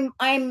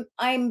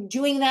 I'm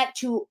doing that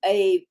to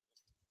a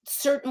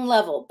certain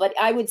level, but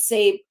I would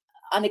say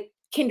on a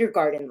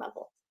kindergarten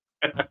level.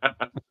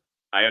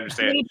 I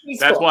understand.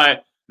 That's why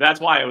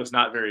I was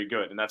not very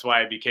good, and that's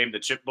why I became the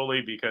chip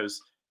bully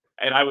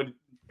and I would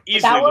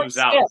easily lose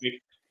out,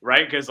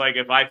 right? Because like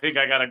if I think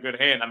I got a good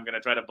hand, I'm going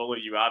to try to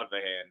bully you out of the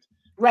hand.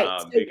 Right.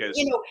 Because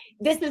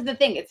this is the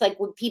thing. It's like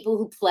with people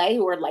who play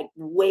who are like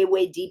way,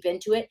 way deep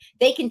into it,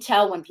 they can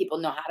tell when people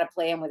know how to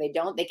play and when they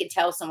don't. They can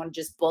tell someone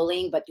just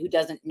bullying, but who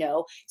doesn't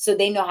know. So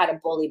they know how to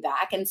bully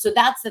back. And so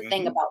that's the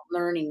thing about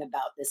learning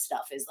about this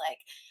stuff is like,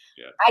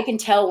 I can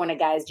tell when a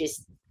guy's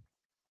just,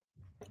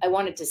 I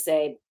wanted to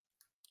say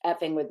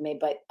effing with me,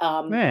 but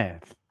I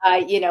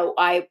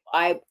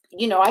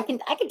can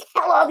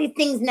tell all these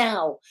things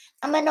now.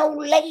 I'm an old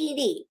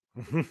lady.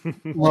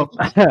 Well,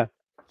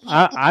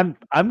 I'm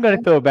going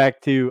to throw it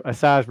back to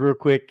Asajj real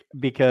quick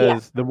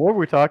because the more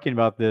we're talking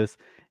about this,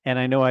 and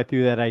I know I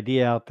threw that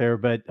idea out there,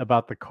 but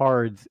about the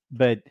cards,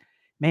 but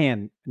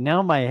man,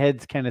 now my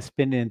head's kind of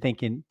spinning and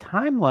thinking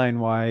timeline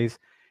wise,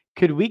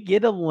 could we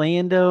get a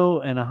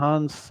Lando and a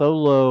Han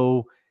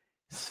Solo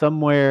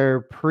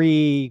somewhere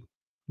pre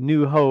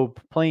New Hope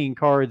playing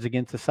cards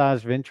against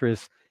Asajj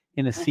Ventress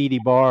in a seedy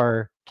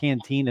bar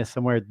cantina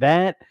somewhere?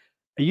 That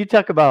You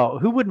talk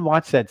about who wouldn't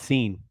watch that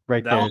scene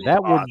right That there. would be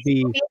That would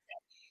be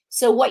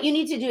So what you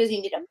need to do is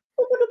you need to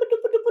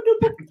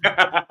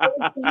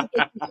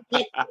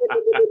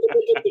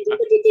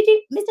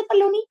Mr.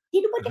 Filoni.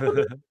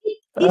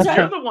 These You're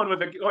are the one with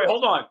the wait.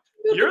 Hold on.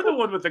 You're the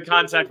one with the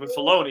contact with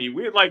Filoni.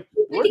 We're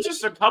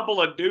just a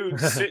couple of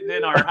dudes sitting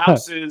in our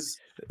houses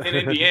in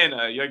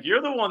Indiana.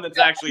 You're the one that's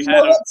actually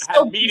had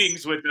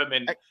meetings with them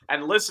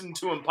and listened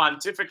to him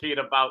pontificate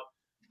about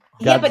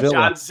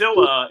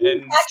Godzilla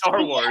and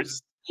Star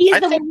Wars. He's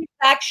the one who's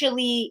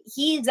actually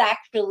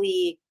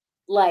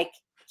like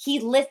he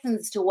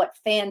listens to what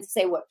fans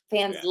say, what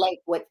fans like,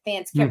 what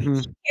fans care.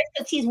 Because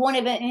he's one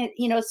of it,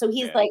 so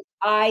he's like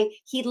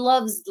he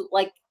loves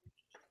like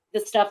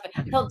the stuff.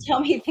 He'll tell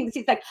me things.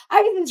 He's like,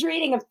 I was just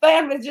reading, a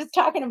fan was just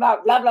talking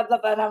about blah blah blah,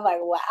 blah. And I'm like,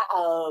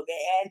 wow,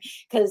 man,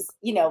 because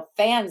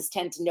fans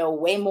tend to know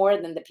way more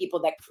than the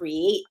people that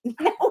create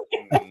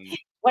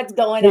what's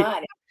going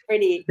on.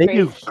 Pretty they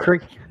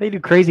crazy. do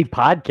crazy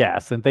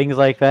podcasts and things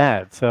like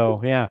that. So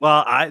yeah.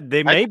 Well,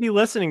 they may be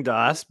listening to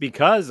us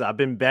because I've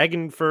been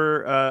begging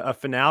for a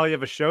finale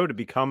of a show to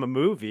become a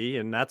movie,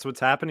 and that's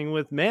what's happening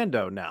with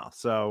Mando now.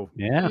 So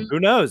yeah, who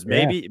knows?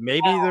 Maybe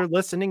they're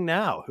listening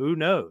now. Who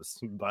knows?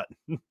 But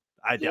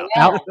I doubt.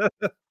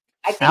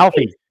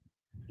 Alfie.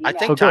 I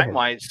think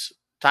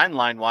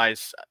timeline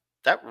wise,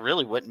 that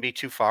really wouldn't be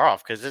too far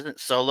off because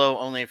isn't Solo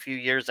only a few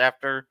years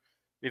after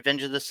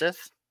Revenge of the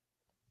Sith?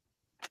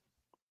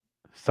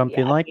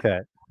 Something like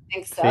that. I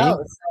think so.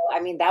 So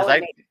I mean, that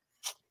would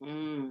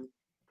make.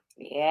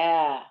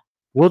 Yeah.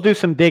 We'll do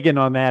some digging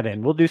on that,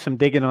 and we'll do some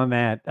digging on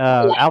that.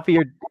 Alfie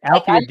or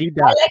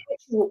D-Dot.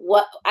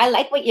 I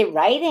like what you're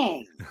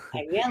writing.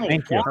 I really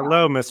Thank do. you.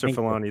 Hello, Mr.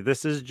 Filoni.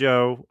 This is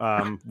Joe.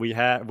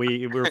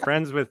 We're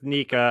friends with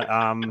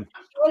Nika.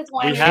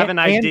 We have an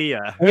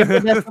idea. And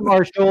Vanessa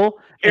Marshall.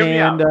 Hear me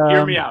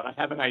out. I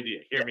have an idea.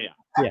 Hear me out.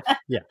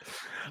 Yeah.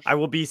 I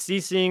will be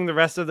CCing the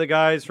rest of the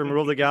guys from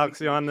Rule the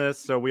Galaxy on this,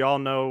 so we all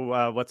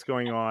know what's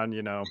going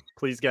on.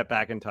 Please get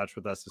back in touch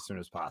with us as soon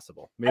as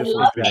possible. May the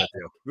force be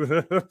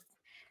with you.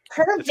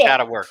 Perfect. It's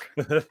gotta work.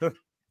 There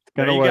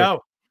you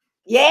go.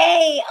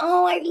 Yay!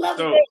 Oh, I love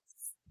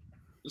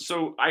this.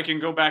 So I can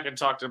go back and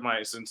talk to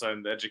since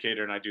I'm the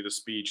educator and I do the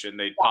speech, and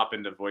they pop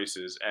into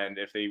voices, and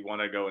if they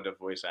want to go into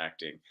voice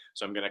acting.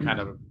 So I'm going to kind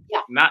of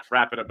not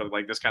wrap it up, but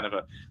like this kind of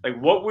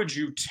what would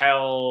you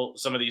tell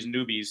some of these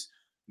newbies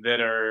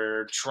that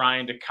are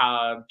trying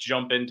to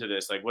jump into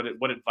this? Like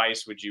what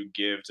advice would you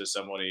give to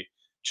somebody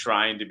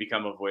trying to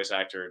become a voice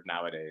actor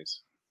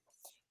nowadays?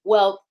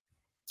 Well,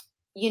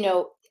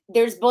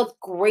 there's both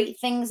great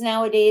things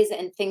nowadays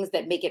and things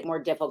that make it more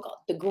difficult.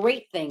 The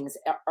great things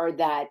are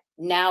that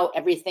now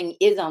everything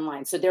is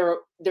online. So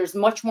there's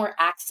much more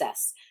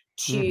access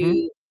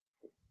to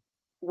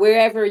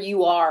wherever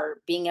you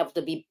are, being able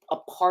to be a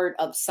part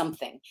of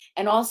something.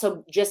 And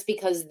also just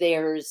because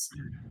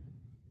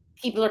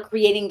people are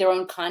creating their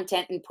own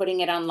content and putting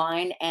it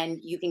online, and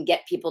you can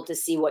get people to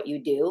see what you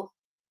do.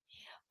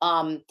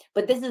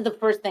 But this is the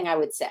first thing I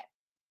would say.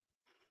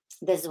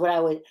 This is what I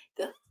always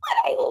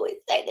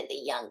say to the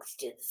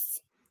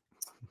youngsters.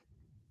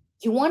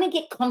 You want to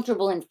get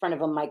comfortable in front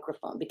of a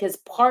microphone, because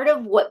part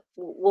of what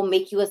will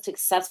make you a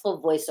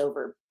successful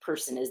voiceover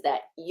person is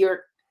that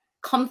you're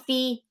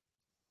comfy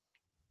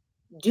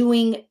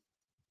doing,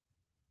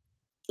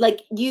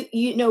 like,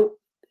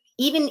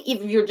 even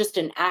if you're just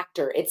an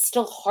actor, it's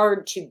still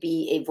hard to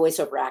be a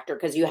voiceover actor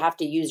because you have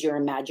to use your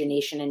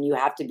imagination and you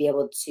have to be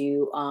able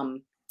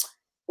to,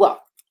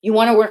 you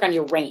want to work on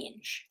your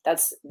range.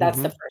 That's the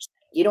first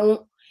thing. You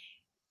don't.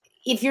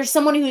 If you're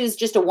someone who is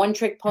just a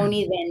one-trick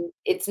pony, then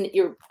it's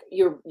your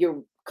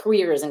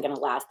career isn't going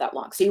to last that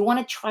long. So you want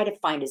to try to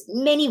find as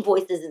many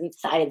voices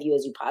inside of you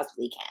as you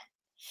possibly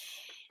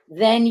can.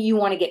 Then you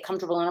want to get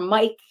comfortable on a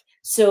mic.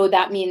 So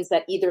that means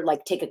that either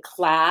like take a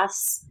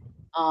class,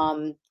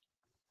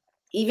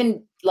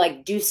 even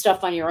like do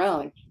stuff on your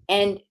own.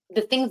 And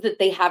the things that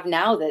they have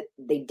now that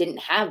they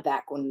didn't have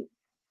back when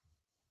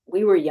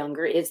we were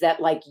younger is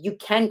that like you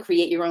can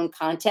create your own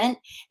content,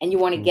 and you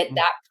want to get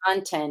that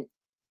content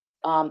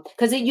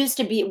because it used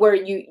to be where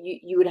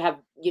you would have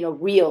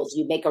reels.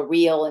 You'd make a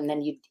reel, and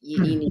then you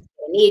need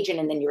an agent,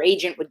 and then your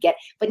agent would get.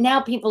 But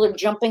now people are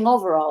jumping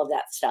over all of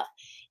that stuff.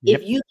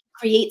 If you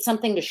create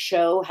something to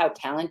show how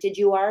talented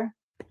you are,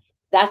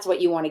 that's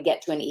what you want to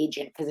get to an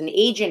agent, because an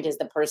agent is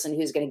the person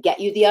who's going to get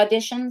you the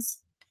auditions,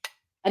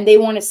 and they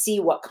want to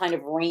see what kind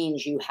of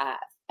range you have.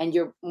 And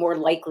you're more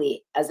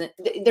likely,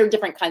 there are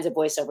different kinds of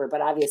voiceover,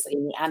 but obviously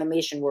in the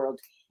animation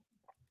world,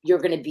 you're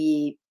going to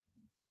be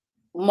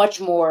much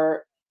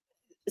more,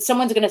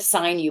 someone's going to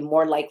sign you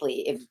more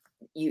likely if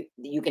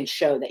you can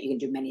show that you can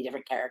do many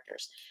different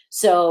characters.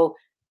 So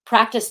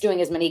practice doing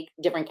as many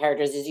different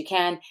characters as you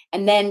can,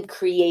 and then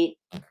create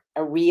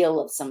a reel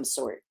of some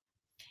sort.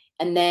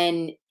 And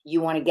then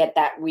you want to get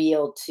that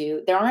reel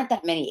there aren't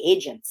that many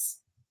agents.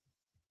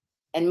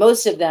 And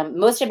most of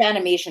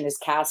animation is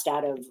cast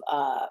out of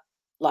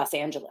Los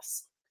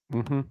Angeles.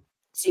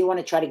 So you want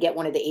to try to get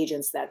one of the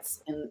agents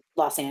that's in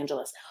Los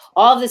Angeles.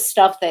 All this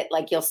stuff that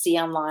like you'll see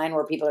online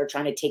where people are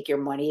trying to take your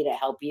money to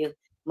help you.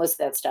 Most of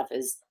that stuff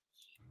is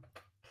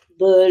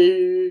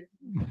bull.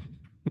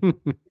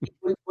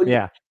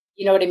 Yeah.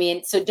 You know what I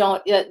mean? So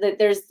don't,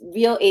 there's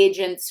real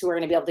agents who are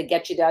going to be able to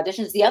get you the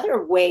auditions. The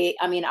other way,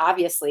 I mean,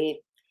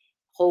 obviously,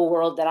 whole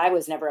world that I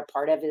was never a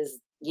part of is,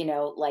 you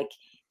know, like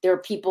there are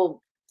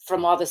people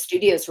from all the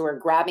studios who are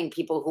grabbing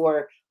people who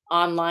are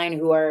online,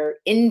 who are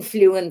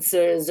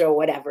influencers or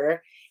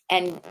whatever,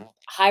 and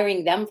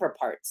hiring them for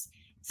parts.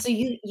 So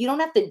you don't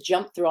have to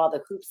jump through all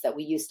the hoops that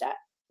we used to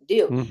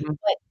do. Mhm.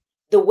 But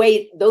the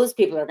way those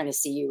people are going to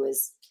see you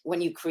is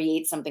when you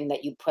create something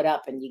that you put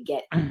up and you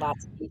get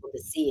lots of people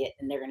to see it,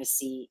 and they're going to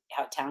see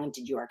how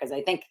talented you are. Because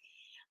I think,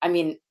 I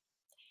mean,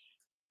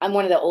 I'm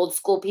one of the old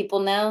school people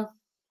now,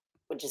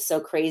 which is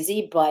so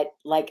crazy. But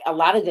like a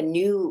lot of the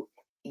new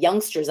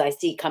youngsters I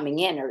see coming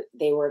in, or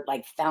they were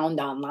like found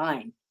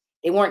online.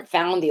 They weren't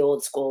found the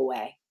old school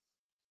way.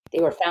 They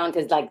were found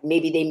because like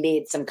maybe they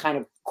made some kind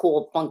of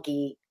cool,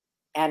 funky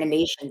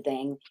animation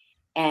thing,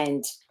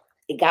 and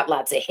it got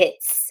lots of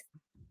hits.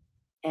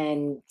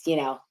 And you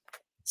know,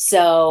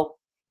 so,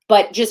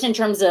 but just in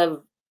terms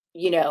of,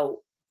 you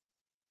know,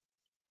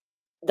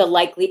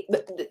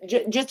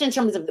 just in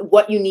terms of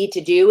what you need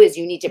to do is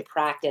you need to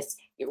practice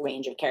your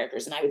range of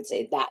characters. And I would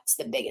say that's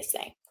the biggest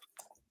thing.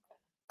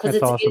 Because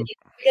That's awesome.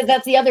 because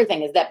that's the other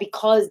thing is that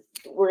because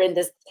we're in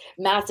this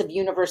massive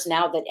universe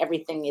now that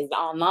everything is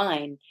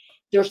online,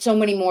 there's so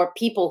many more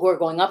people who are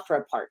going up for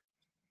a part.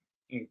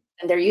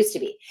 And there used to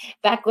be.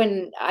 Back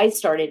when I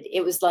started,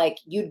 it was like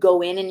you'd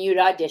go in and you'd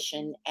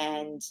audition,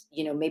 and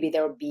you know, maybe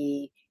there would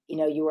be, you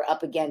know, you were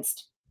up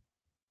against,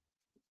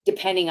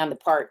 depending on the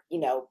part, you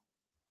know,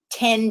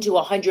 10 to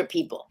 100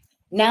 people.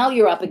 Now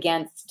you're up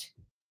against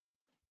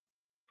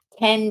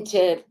 10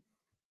 to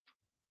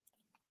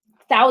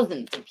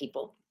thousands of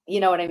people. You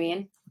know what I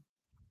mean?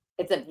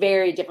 It's a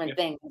very different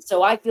thing.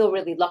 So I feel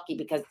really lucky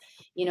because,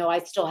 you know, I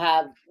still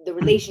have the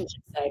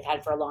relationships that I've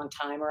had for a long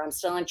time, or I'm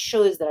still on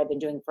shows that I've been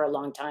doing for a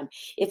long time.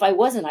 If I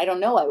wasn't, I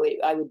don't know,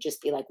 I would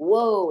just be like,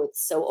 whoa,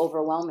 it's so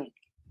overwhelming.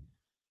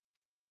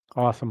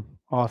 Awesome.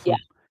 Yeah. Awesome.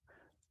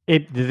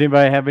 Does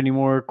anybody have any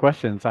more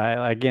questions?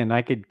 I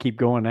could keep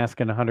going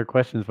asking 100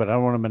 questions, but I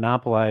don't want to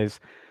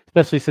monopolize,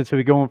 especially since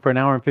we're going for an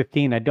hour and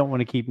 15. I don't want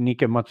to keep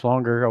Nika much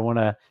longer. I want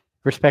to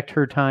respect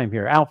her time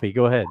here. Alfie,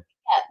 go ahead.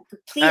 Yeah,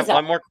 please. I have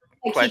one more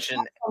Like, question.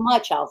 he talks so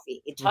much,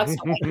 Alfie. He talks so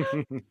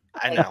much.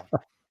 I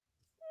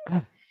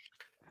know.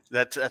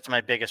 That's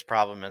my biggest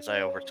problem is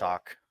I overtalk.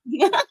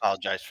 I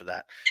apologize for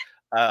that.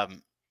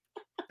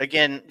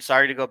 Again,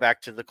 sorry to go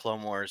back to the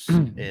Clone Wars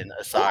in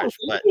Asajj,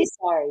 but Really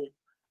sorry.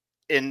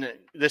 in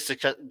this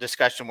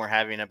discussion we're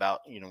having about,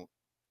 you know,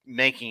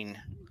 making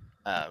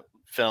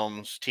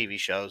films, TV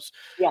shows,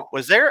 Yeah.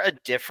 was there a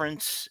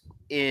difference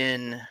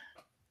in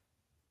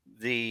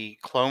the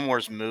Clone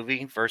Wars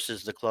movie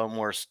versus the Clone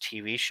Wars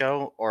TV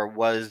show, or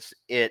was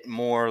it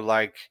more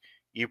like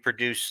you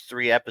produced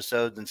 3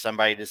 episodes and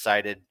somebody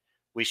decided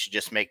we should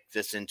just make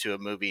this into a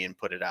movie and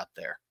put it out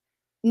there?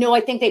 No, I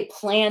think they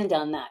planned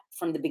on that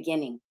from the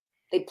beginning.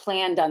 They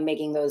planned on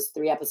making those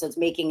 3 episodes,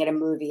 making it a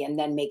movie, and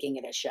then making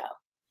it a show.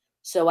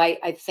 So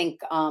I think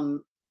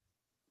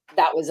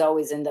that was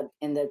always in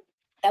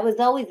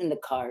the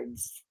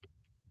cards.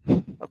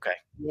 Okay.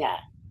 Yeah.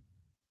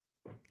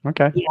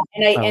 Okay. Yeah.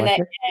 And like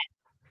it.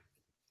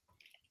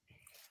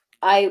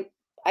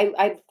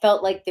 I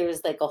felt like there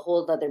was like a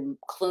whole other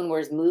Clone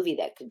Wars movie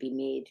that could be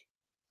made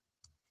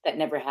that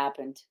never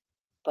happened.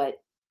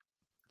 But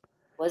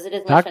was it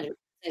as much fun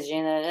as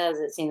Gina does?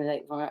 It seems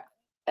like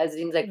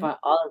from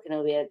all of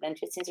Kenobi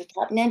Adventure since your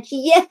top notch.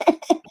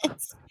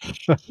 Yes.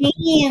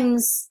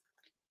 James.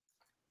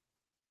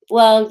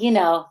 Well, you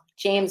know,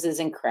 James is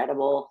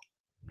incredible.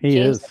 He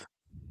is.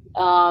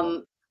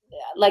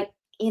 Like,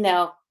 you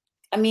know,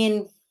 I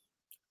mean,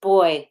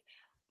 boy,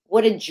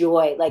 what a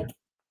joy. Like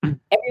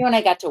everyone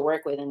I got to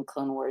work with in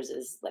Clone Wars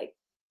is like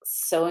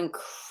so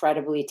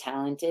incredibly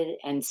talented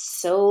and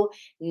so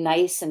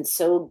nice and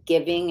so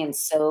giving. And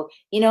so,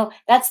 you know,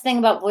 that's the thing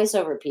about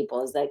voiceover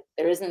people is that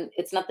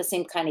it's not the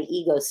same kind of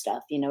ego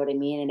stuff. You know what I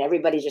mean? And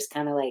everybody just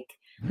kind of like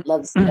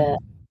loves to,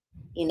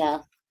 you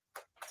know,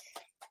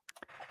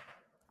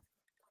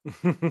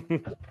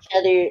 each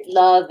other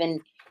love.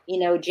 And, you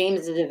know,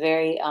 James is a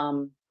very,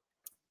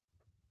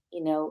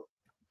 you know,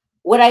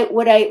 what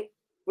I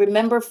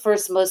remember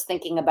most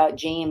thinking about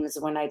James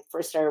when I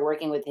first started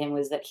working with him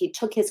was that he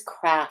took his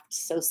craft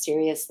so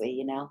seriously,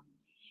 you know,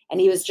 and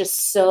he was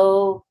just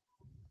so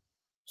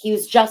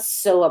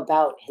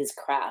about his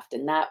craft.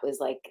 And that was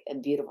like a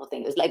beautiful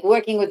thing. It was like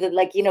working with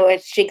like, you know, a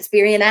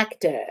Shakespearean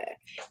actor,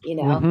 you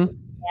know,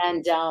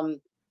 and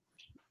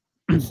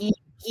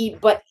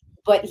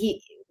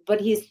but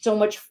he's so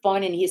much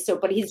fun, and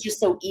but he's just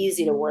so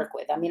easy to work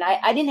with. I mean,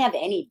 I didn't have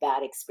any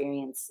bad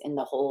experience in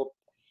the whole,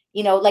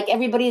 you know, like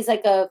everybody's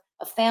like a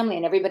family,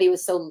 and everybody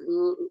was so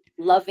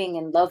loving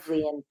and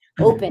lovely and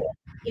open.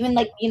 Even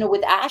like, you know,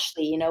 with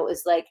Ashley, you know, it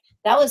was like,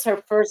 that was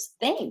her first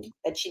thing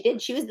that she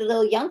did. She was the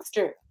little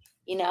youngster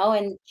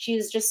and she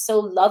was just so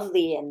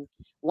lovely and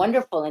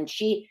wonderful. And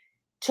she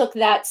took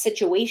that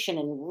situation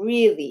and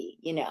really,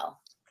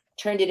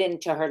 turned it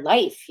into her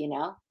life,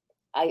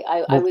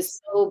 I Well,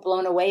 was so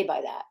blown away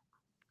by that.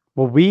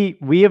 well,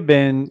 we have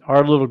been,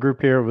 our little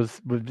group here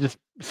was just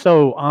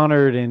so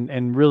honored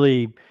and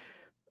really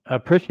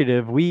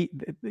appreciative.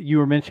 You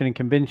were mentioning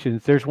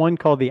conventions. There's one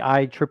called the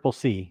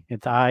ICCC.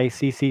 It's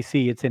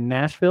ICCC. It's in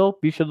Nashville.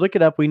 You should look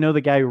it up. We know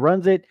the guy who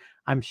runs it.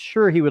 I'm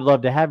sure he would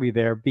love to have you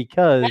there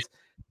because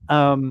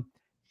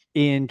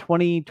in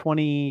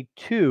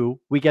 2022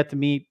 we got to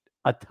meet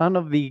a ton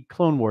of the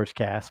Clone Wars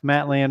cast: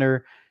 Matt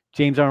Lanner,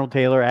 James Arnold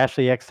Taylor,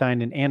 Ashley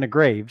Eckstein, and Anna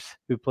Graves,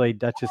 who played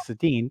Duchess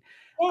Satine.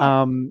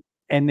 Yeah.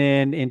 And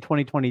then in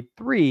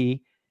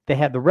 2023 they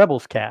had the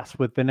Rebels cast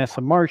with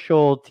Vanessa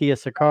Marshall, Tia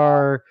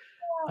Sakar,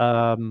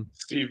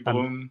 Steve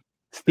Bloom.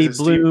 Steve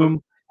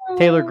Bloom,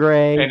 Taylor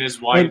Gray, and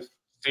his wife,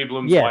 Steve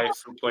Bloom's wife,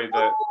 who played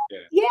that.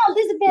 Yeah,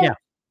 Elizabeth.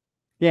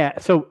 Yeah.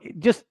 So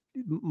just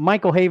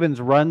Michael Havens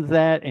runs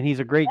that, and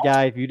he's a great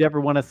guy. If you'd ever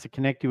want us to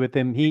connect you with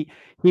him, he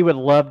would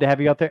love to have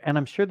you out there. And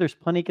I'm sure there's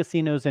plenty of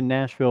casinos in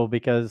Nashville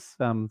because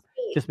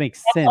it just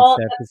makes sense to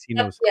have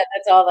casinos.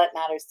 That's all that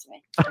matters to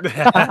me.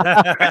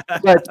 I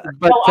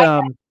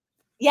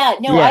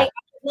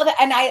love it,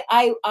 and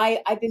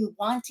I've been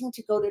wanting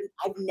to go to.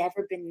 I've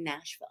never been to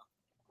Nashville.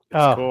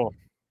 Oh, cool!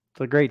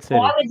 It's a great city.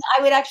 I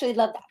would actually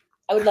love that.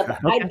 I would love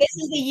that. Okay. This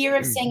is the year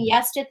of saying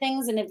yes to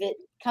things, and if it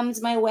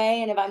comes my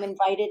way, and if I'm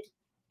invited,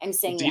 I'm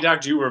saying yes.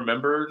 D-Doc, do you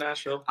remember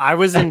Nashville? I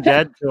was in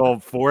bed till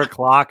 4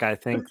 o'clock, I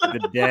think,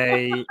 the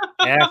day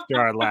after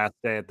our last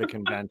day at the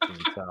convention.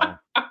 So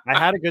I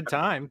had a good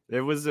time.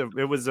 It was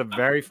a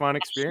very fun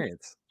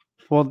experience.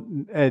 Well,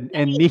 and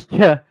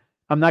Nika,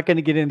 I'm not going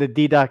to get into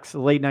D-Doc's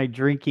late night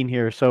drinking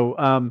here.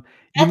 So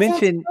you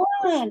mentioned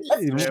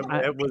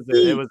it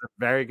was a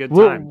very good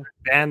time.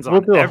 Bands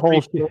on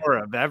every floor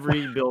of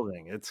every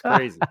building. It's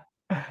crazy.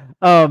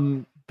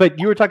 But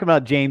you were talking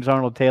about James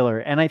Arnold Taylor,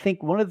 and I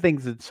think one of the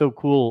things that's so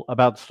cool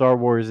about Star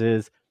Wars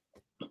is,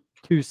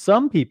 to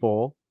some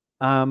people,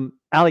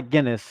 Alec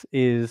Guinness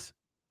is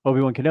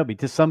Obi-Wan Kenobi.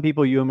 To some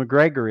people, Ewan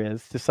McGregor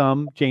is. To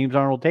some, James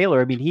Arnold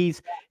Taylor. I mean,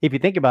 if you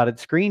think about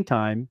it, screen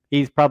time,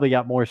 he's probably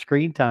got more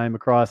screen time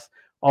across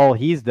all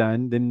he's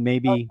done than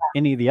maybe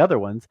any of the other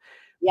ones.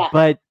 Yeah.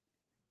 But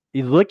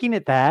looking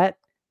at that,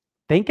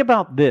 think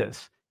about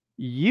this.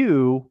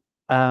 You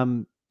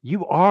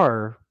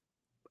are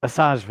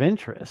Asajj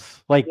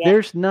Ventress. Like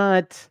there's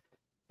not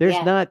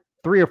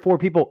 3 or 4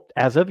 people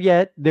as of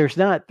yet. There's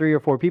not 3 or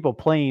 4 people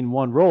playing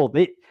one role.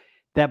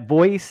 That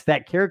voice,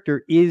 that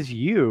character is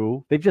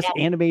you. They've just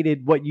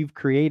animated what you've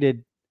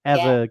created as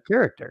a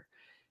character.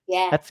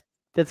 Yeah.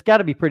 That's got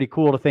to be pretty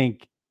cool to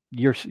think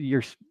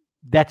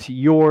that's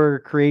your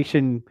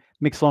creation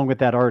mixed along with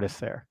that artist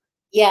there.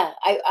 Yeah,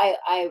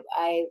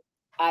 I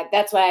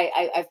that's why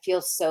I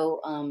feel so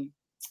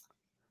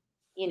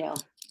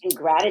in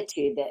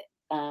gratitude that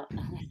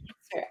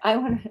I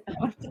want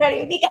to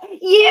try to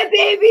yeah,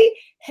 baby,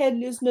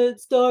 headless nerd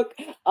stock.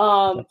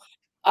 I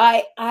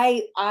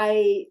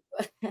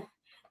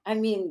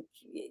mean,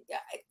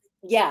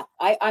 yeah,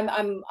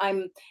 I'm,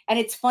 and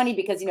it's funny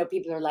because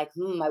people are like,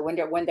 I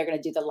wonder when they're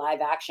going to do the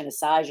live action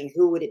Asajj and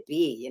who would it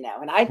be,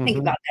 and I think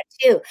about that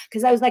too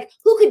because I was like,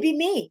 who could be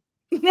me?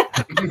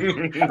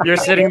 You're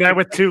sitting there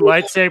with 2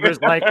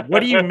 lightsabers, like, what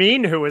do you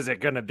mean? Who is it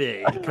going to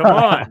be? Come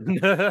on.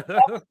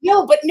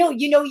 No,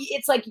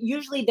 it's like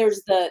usually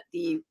there's the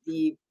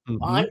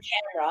on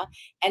camera,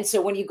 and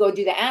so when you go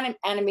do the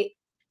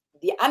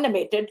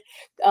animated,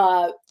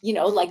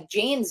 like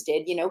James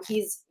did,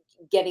 he's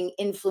getting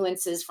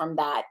influences from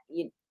that,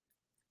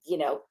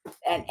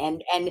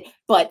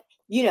 but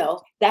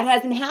that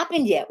hasn't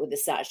happened yet with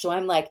Asajj. So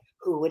I'm like,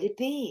 who would it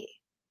be?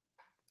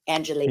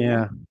 Angelina.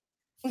 Yeah.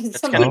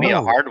 It's going to be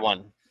a hard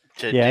one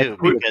to do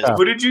because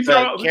who did you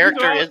throw? The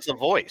character is the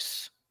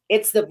voice.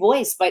 It's the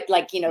voice, but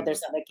like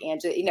there's not like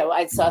Angela.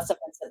 I saw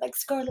someone said like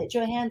Scarlett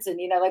Johansson.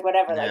 Like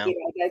whatever. Yeah.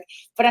 Like,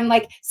 but I'm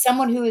like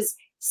someone who is.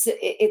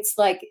 It's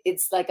like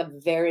a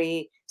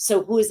very.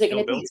 So who is it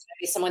going to be? Is it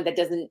gonna be someone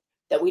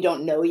that we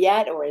don't know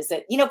yet, or is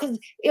it because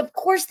of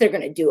course they're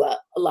going to do a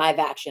live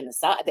action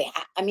Asajj.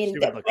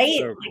 Right?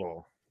 So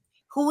cool.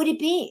 Who would it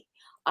be?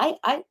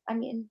 I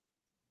mean.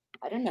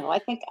 I don't know. I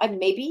think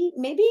maybe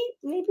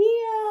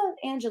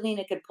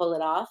Angelina could pull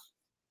it off.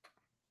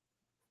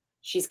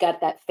 She's got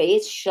that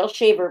face. She'll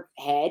shave her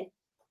head.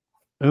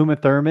 Uma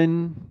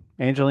Thurman,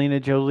 Angelina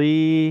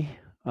Jolie.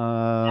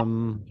 Yeah,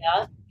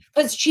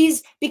 because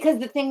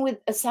the thing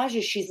with Asajj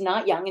is she's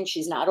not young and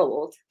she's not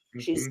old.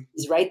 She's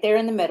right there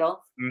in the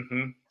middle.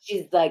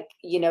 She's like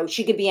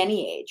she could be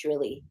any age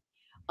really.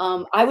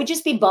 I would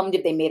just be bummed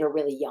if they made her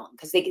really young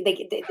because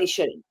they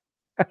shouldn't.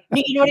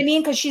 You know what I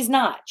mean? Because she's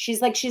not. She's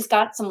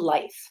got some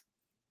life.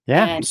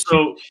 Yeah. And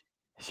so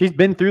she's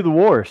been through the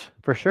wars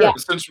for sure. Yeah.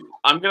 Since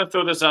I'm going to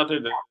throw this out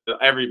there to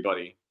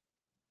everybody,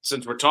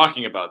 since we're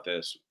talking about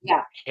this,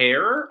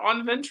 hair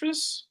on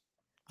Ventress?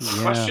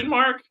 Question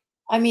mark.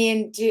 I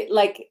mean,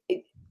 I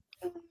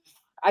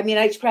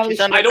probably.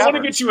 I don't want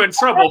to get you in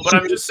trouble, but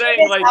I'm just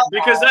saying,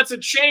 because that's a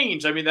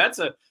change. I mean, that's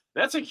a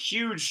That's a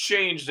huge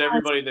change to It's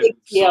everybody a that big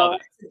saw deal.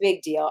 that. It's a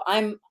big deal.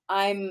 Oh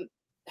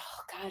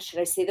gosh, should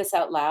I say this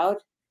out loud?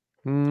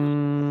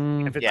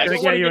 If it's Yeah, I gonna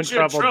don't want get to you in get you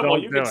in trouble, trouble.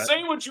 don't You do can it.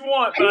 say what you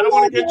want, I but I don't know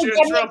want to you're get you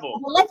gonna in trouble.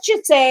 well, let's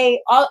just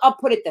say I'll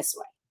put it this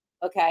way.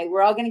 Okay,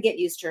 we're all going to get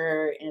used to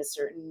her in a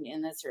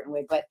certain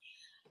way, but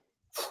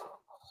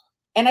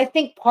and I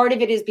think part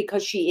of it is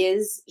because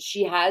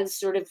she has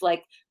sort of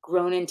like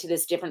grown into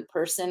this different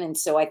person, and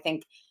so I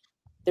think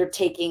they're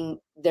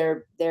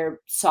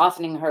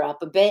softening her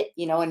up a bit,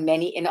 in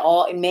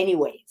many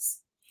ways,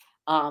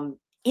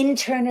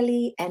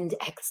 internally and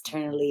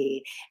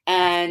externally,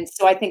 and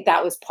so I think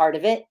that was part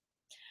of it.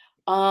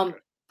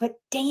 But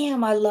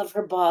damn, I love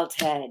her bald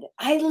head.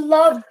 I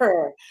love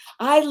her.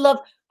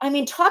 I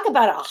mean, talk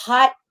about a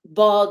hot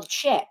bald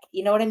chick.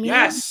 You know what I mean?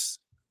 Yes,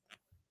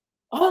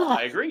 Oh,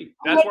 I agree.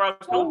 oh That's my where I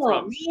was coming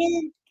God, from.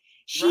 man.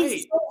 She's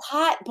Right. so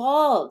hot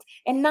bald,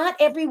 and not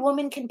every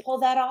woman can pull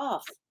that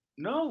off.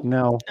 No,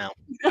 No.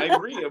 I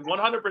agree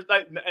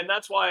 100%, and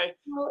that's why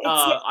No,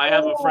 I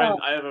have a friend.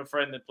 I have a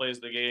friend that plays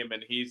the game,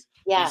 and he's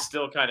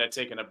still kind of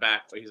taken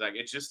aback. But he's like,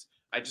 it's just,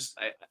 I think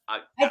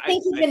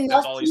if that's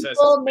enough all he says.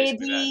 people, Is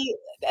basically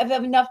that.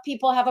 if enough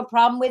people have a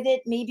problem with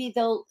it, maybe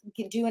they'll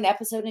do an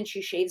episode and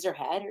she shaves her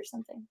head or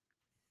something.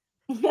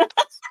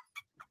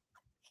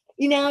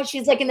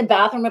 She's like in the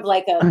bathroom of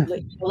like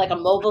a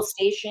mobile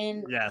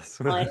station. Yes.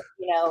 Or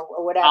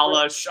whatever.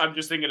 I'm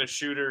just thinking of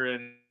Shooter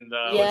and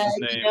Yeah, what's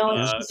his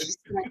name? she's just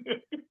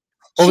like,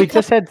 Well, we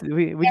just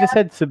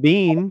had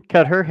Sabine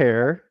cut her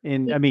hair I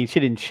mean, she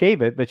didn't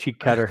shave it, but she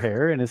cut her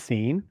hair in a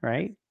scene,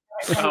 right?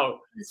 Oh,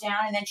 comes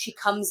down and then she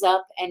comes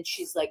up and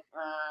she's like,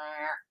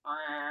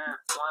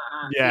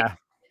 Yeah.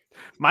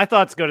 My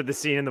thoughts go to the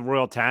scene in the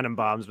Royal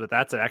Tannenbaums, but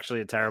that's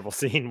actually a terrible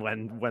scene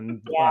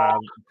when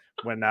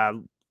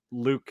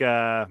Luke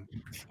oh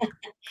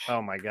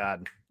my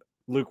God,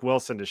 Luke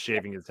Wilson is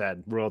shaving his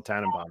head. Royal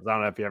Tannenbaums. I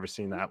don't know if you ever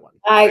seen that one.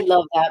 I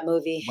love that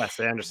movie. Wes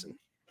Anderson.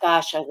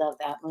 Gosh, I love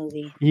that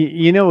movie.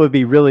 It would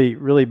be really,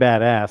 really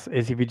badass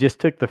is if you just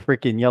took the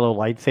freaking yellow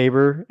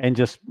lightsaber and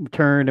just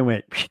turned and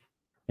went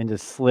and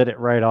just slid it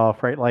right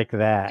off, right like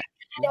that.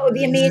 That would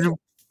be amazing.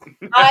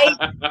 I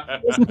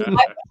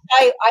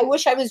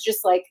wish I was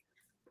just like,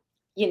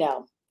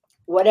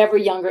 whatever,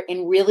 younger,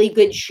 in really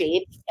good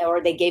shape,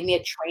 or they gave me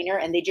a trainer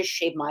and they just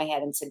shaved my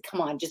head and said, come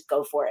on, just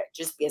go for it.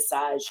 Just be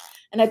Asajj.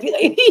 And I'd be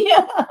like,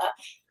 yeah.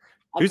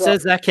 Who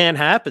says that can't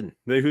happen?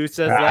 Who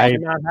says that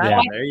cannot happen?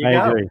 Yeah, There you I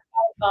go. agree.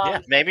 Yeah,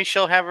 maybe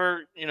she'll have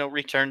her,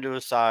 return to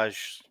Asajj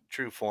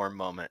true form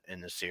moment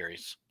in the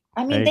series.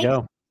 I mean, There you they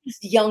go.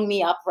 just young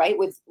me up, right,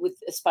 with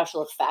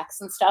special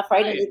effects and stuff,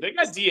 right? Right. And They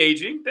got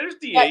de-aging. There's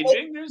yeah,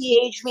 de-aging. they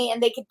de-age me,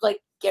 and they could like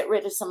get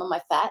rid of some of my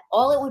fat.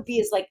 All it would be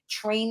is like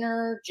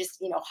trainer,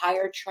 just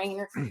hire a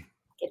trainer,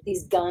 get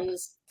these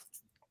guns.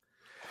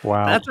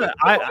 Wow. That's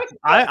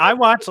I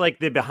watch like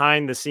the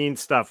behind the scenes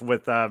stuff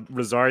with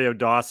Rosario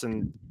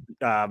Dawson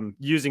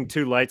using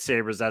two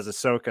lightsabers as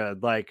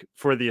Ahsoka, like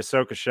for the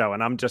Ahsoka show,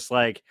 and I'm just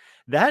like,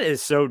 that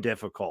is so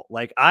difficult.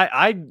 Like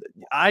I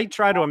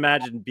try to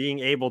imagine being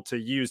able to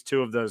use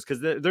two of those because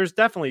there's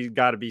definitely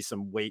got to be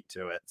some weight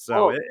to it.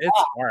 So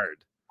it's hard.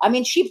 I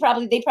mean,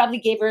 they probably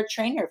gave her a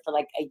trainer for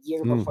like a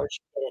year before she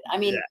did it. I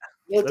mean,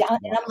 and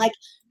I'm like,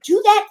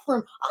 do that for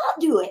him.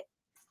 I'll do it.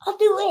 I'll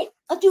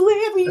do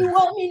whatever you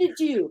want me to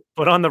do.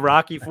 Put on the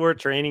Rocky IV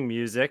training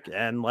music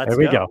and let's go.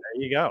 There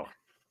you go.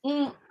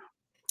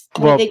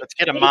 Well, let's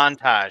get a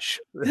montage,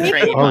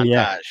 training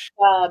montage.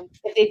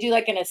 If they do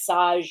like an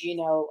Asajj,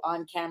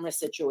 on camera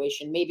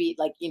situation, maybe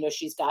like,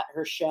 she's got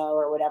her show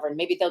or whatever, and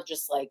maybe they'll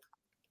just like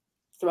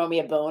throw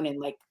me a bone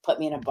and like put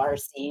me in a bar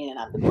scene and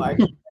I'm the bar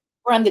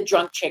or I'm the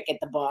drunk chick at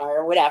the bar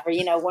or whatever,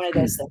 one of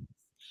those things.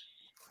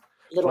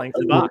 Little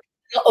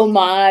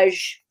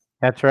homage.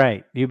 That's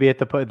right. You be at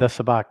the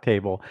sabak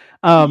table.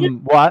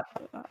 Well,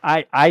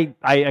 I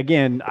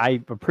again,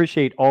 I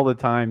appreciate all the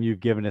time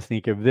you've given us,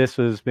 Nika. This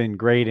has been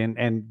great,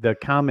 and the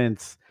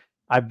comments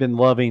I've been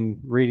loving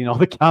reading all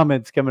the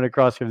comments coming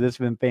across here. This has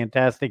been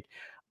fantastic.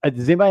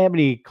 Does anybody have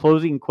any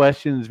closing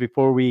questions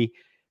before we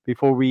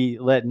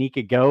let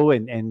Nika go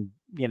and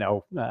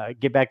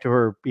get back to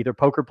her either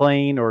poker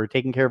playing or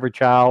taking care of her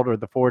child or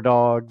the 4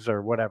 dogs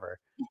or whatever?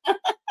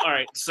 All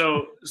right,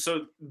 so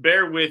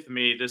bear with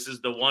me. This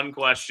is the one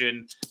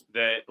question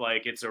that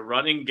like it's a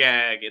running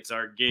gag. It's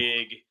our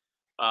gig.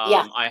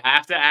 I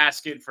have to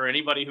ask it for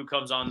anybody who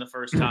comes on the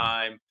first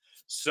time.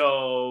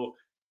 So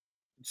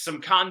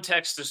some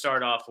context to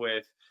start off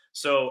with.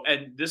 So,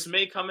 and this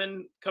may come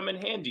in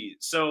handy.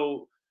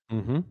 So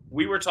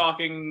we were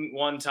talking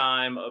one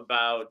time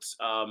about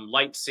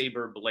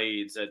lightsaber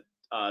blades at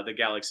the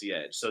Galaxy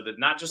Edge. So that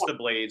not just the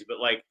blades, but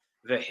like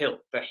the hilt,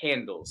 the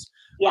handles.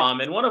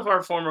 And one of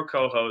our former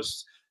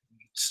co-hosts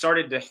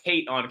started to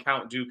hate on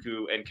Count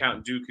Dooku and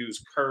Count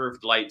Dooku's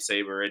curved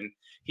lightsaber. And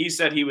he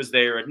said he was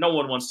there and no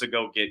one wants to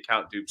go get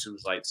Count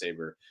Dooku's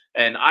lightsaber.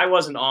 And I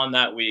wasn't on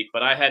that week,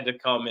 but I had to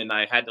come and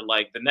I had to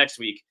like the next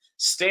week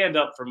stand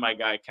up for my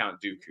guy,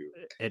 Count Dooku.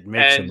 It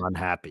makes him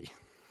unhappy.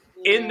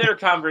 in their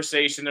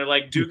conversation, they're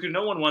like, Dooku,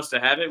 no one wants to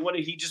have it. What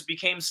if he just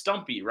became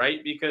Stumpy,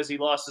 right? Because he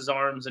lost his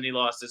arms and he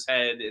lost his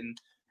head.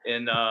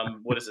 And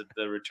what is it?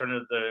 The Return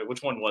of the,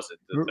 which one was it?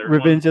 The third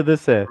Revenge one? of the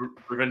Sith.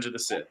 Revenge of the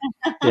Sith.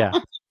 Yeah.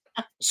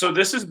 So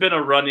this has been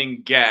a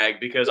running gag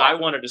because I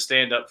wanted to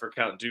stand up for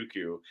Count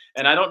Dooku.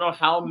 And I don't know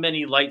how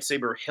many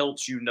lightsaber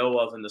hilts you know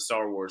of in the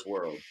Star Wars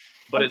world,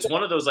 but it's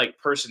one of those like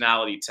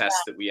personality tests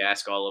that we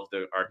ask all of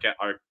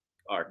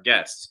our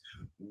guests.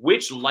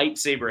 Which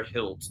lightsaber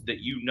hilt that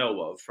you know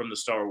of from the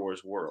Star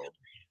Wars world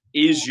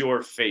is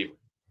your favorite?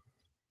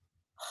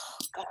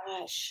 Oh,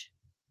 gosh.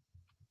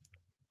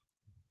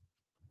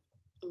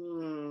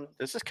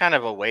 This is kind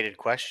of a weighted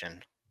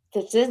question.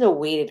 This is a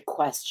weighted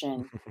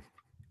question.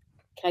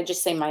 Can I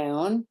just say my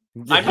own?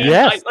 I mean,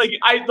 Yes.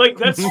 I like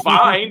that's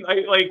fine. I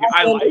like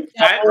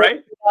that,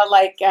 right?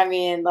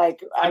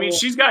 I mean,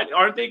 She's got.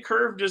 Aren't they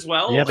curved as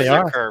well? Yeah, they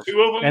Like, are. Curved.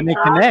 Two of them And they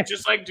curved, connect.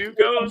 just like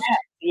Dooku's.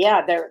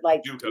 yeah, they're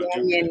like. Dooku.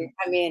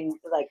 I mean,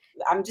 like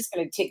I'm just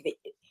gonna take the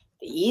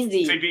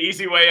easy. Take the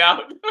easy way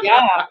out.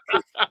 Yeah,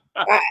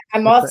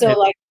 I'm also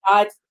like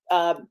not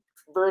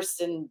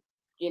versed in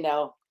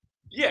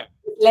Yeah,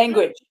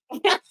 language.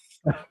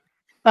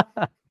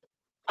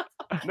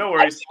 no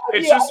worries.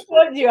 It's I just.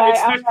 told you. it's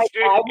I'm the like,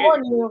 shtick. I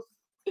warn you.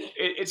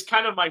 It's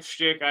kind of my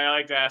shtick. I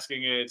like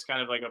asking it. It's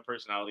kind of like a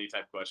personality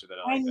type question that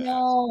I I like to ask.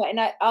 know, and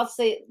I'll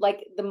say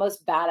like the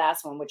most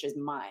badass one, which is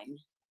mine.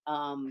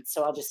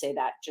 So I'll just say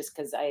that just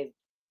because I have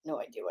no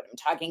idea what I'm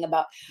talking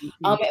about.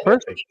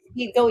 Perfect.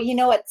 You go.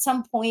 At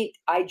some point,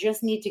 I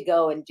just need to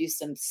go and do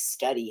some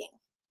studying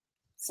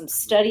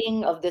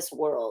of this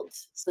world,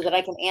 so that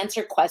I can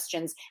answer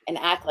questions and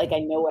act like I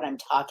know what I'm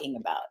talking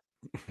about.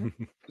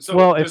 So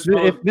Well, if this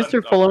world-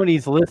 Mr.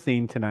 Filoni's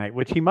listening tonight,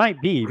 which he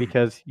might be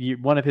because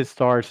one of his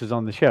stars is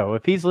on the show,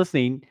 if he's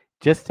listening,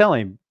 just tell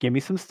him, give me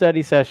some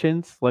study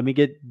sessions. Let me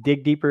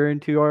dig deeper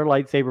into our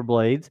lightsaber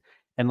blades,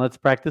 and let's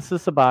practice the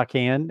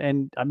Sabakan.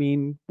 And I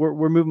mean,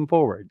 we're moving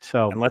forward.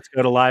 So And let's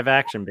go to live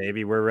action,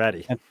 baby. We're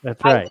ready.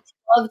 that's I right. would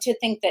love to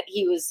think that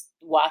he was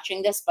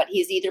watching this, but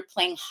he's either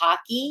playing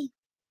hockey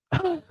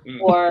Mm.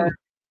 or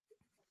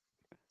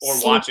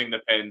watching the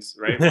pens,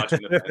 right? Watching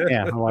the pens.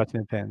 Yeah, I'm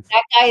watching the pens.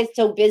 that guy is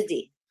so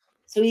busy.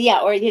 So yeah,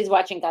 or he's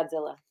watching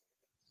Godzilla.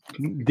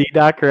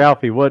 D-Doc or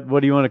Alfie, what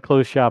do you want to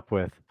close shop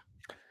with?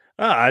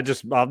 I'll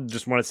just want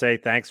to say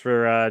thanks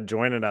for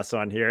joining us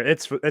on here.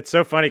 It's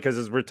so funny because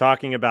as we're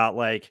talking about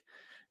like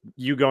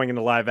you going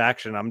into live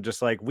action, I'm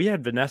just like, we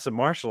had Vanessa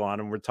Marshall on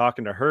and we're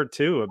talking to her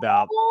too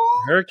about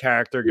her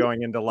character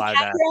going into live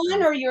Have her on,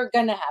 action. or you're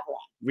gonna have her on?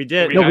 We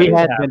did. No, we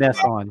had have-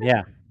 Vanessa on.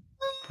 Yeah.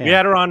 We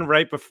had her on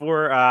right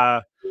before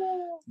the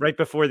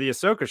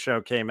Ahsoka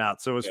show came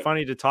out. So it was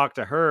funny to talk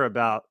to her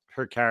about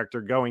her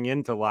character going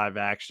into live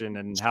action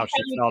and how she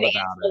She felt could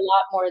about answer it. a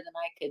lot more than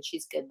I could.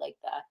 She's good like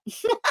that.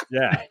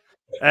 Yeah.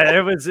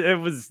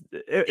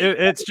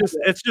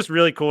 It's just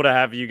really cool to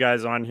have you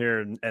guys on here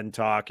and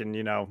talk. And,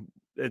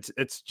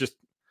 it's just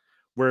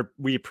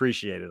we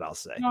appreciate it. I'll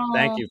say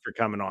thank you for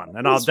coming on.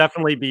 And I'll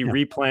definitely be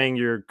replaying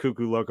your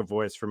Cuckoo Loca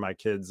voice for my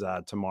kids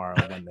tomorrow.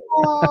 When they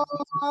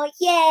Oh,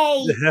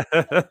 yay.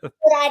 Good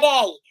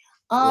idea.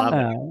 Love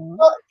it.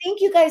 Well,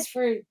 thank you guys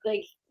for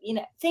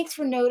thanks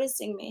for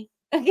noticing me.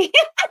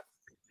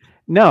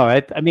 No,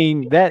 I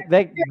mean that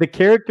the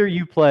character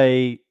you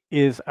play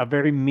is a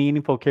very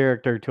meaningful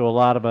character to a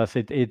lot of us.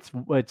 It's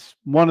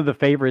one of the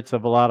favorites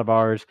of a lot of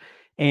ours.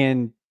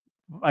 And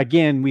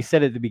again, we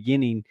said at the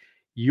beginning,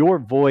 your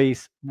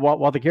voice,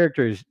 while the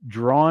character is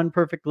drawn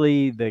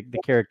perfectly, the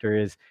character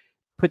is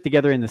put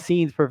together in the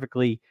scenes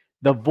perfectly.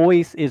 The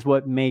voice is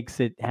what makes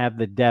it have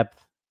the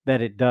depth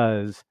that it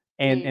does.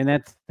 And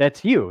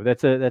that's you.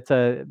 That's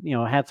a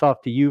hats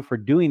off to you for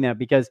doing that,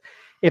 because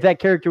if that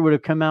character would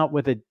have come out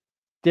with a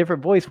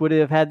different voice, would it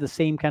have had the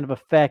same kind of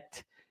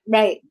effect?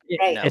 Right.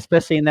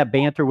 Especially in that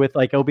banter with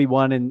like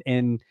Obi-Wan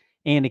and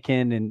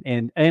Anakin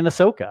and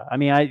Ahsoka. I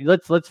mean,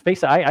 let's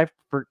face it. I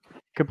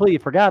completely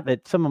forgot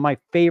that some of my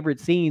favorite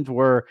scenes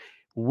were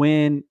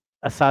when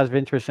Asajj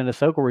Ventress and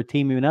Ahsoka were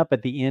teaming up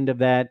at the end of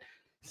that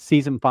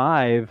season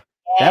 5.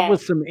 Yeah. That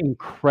was some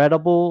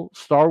incredible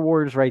Star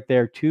Wars right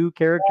there. Two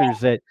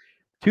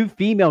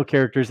female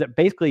characters that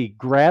basically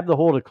grabbed the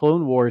hold of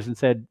Clone Wars and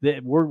said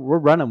that we're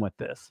running with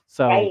this.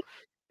 So Right.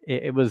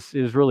 it was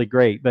really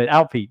great. But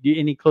Alfie,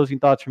 any closing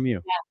thoughts from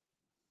you?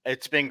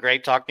 It's been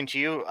great talking to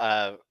you.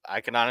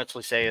 I can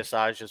honestly say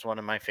Asajj is one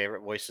of my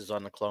favorite voices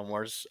on the Clone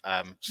Wars.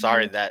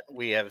 Sorry that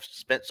we have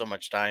spent so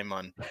much time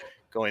on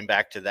going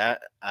back to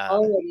that.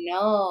 Oh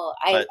no,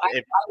 I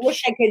but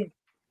wish I could.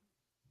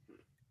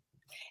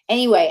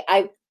 Anyway,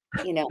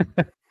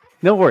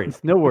 No worries.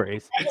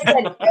 I just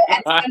said,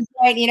 at some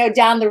point,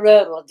 down the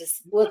road,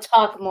 we'll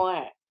talk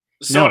more.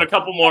 So No. in a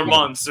couple more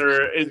months,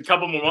 or a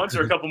couple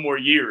more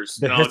years.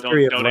 The No,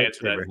 history don't of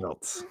answer that. lightsaber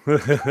hilts.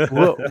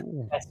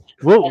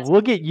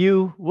 We'll get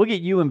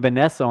you and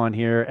Vanessa on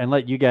here and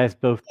let you guys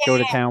both go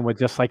to town with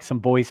just like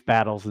some voice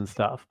battles and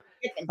stuff.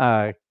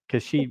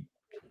 Because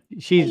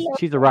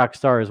she's a rock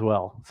star as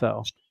well.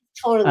 So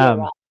Totally a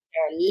rock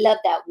star. Love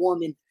that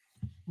woman.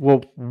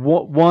 Well,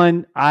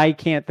 one, I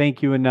can't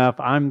thank you enough.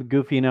 I'm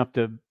goofy enough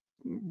to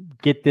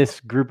get this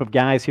group of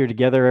guys here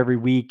together every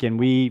week, and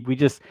we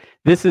just,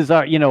 this is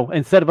our,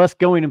 instead of us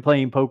going and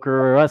playing poker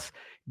or us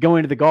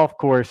going to the golf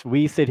course,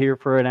 we sit here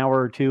for an hour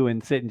or two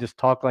and sit and just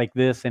talk like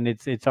this, and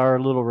it's our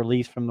little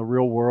release from the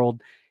real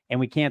world. And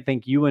we can't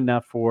thank you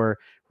enough for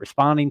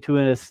responding to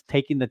us,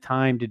 taking the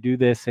time to do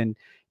this, and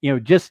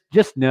just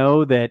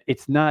know that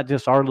it's not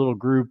just our little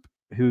group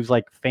who's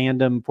like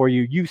fandom for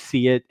you. You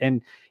see it,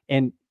 and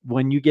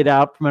when you get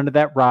out from under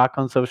that rock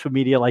on social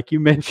media, like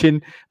you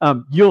mentioned,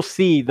 you'll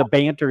see the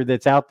banter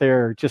that's out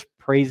there just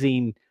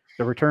praising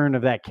the return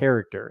of that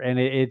character. And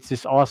it's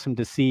just awesome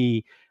to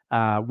see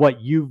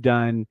what you've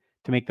done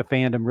to make the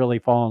fandom really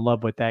fall in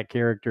love with that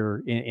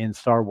character in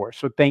Star Wars.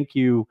 So thank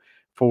you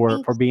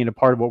for being a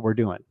part of what we're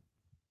doing.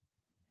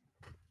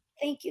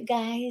 Thank you,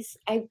 guys.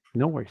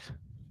 No worries.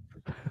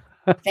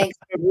 Thanks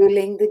for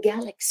ruling the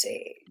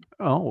galaxy.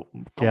 Oh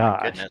my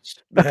gosh,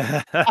 goodness.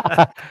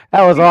 that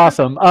was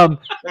awesome. To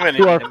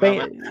our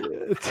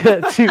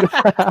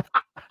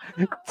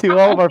to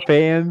all of our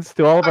fans,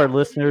 to all of our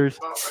listeners,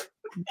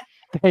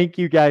 thank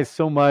you guys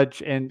so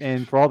much,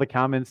 and for all the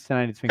comments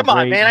tonight. It's been Come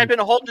great. on, man! I've been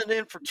holding it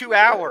in for 2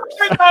 hours.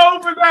 I know,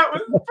 but that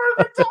was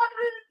perfect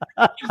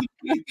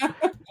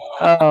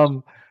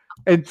timing.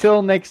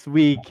 Until next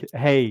week,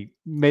 hey,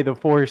 may the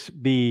Force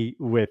be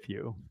with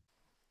you.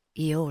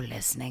 You're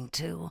listening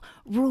to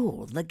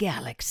Rule the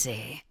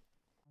Galaxy.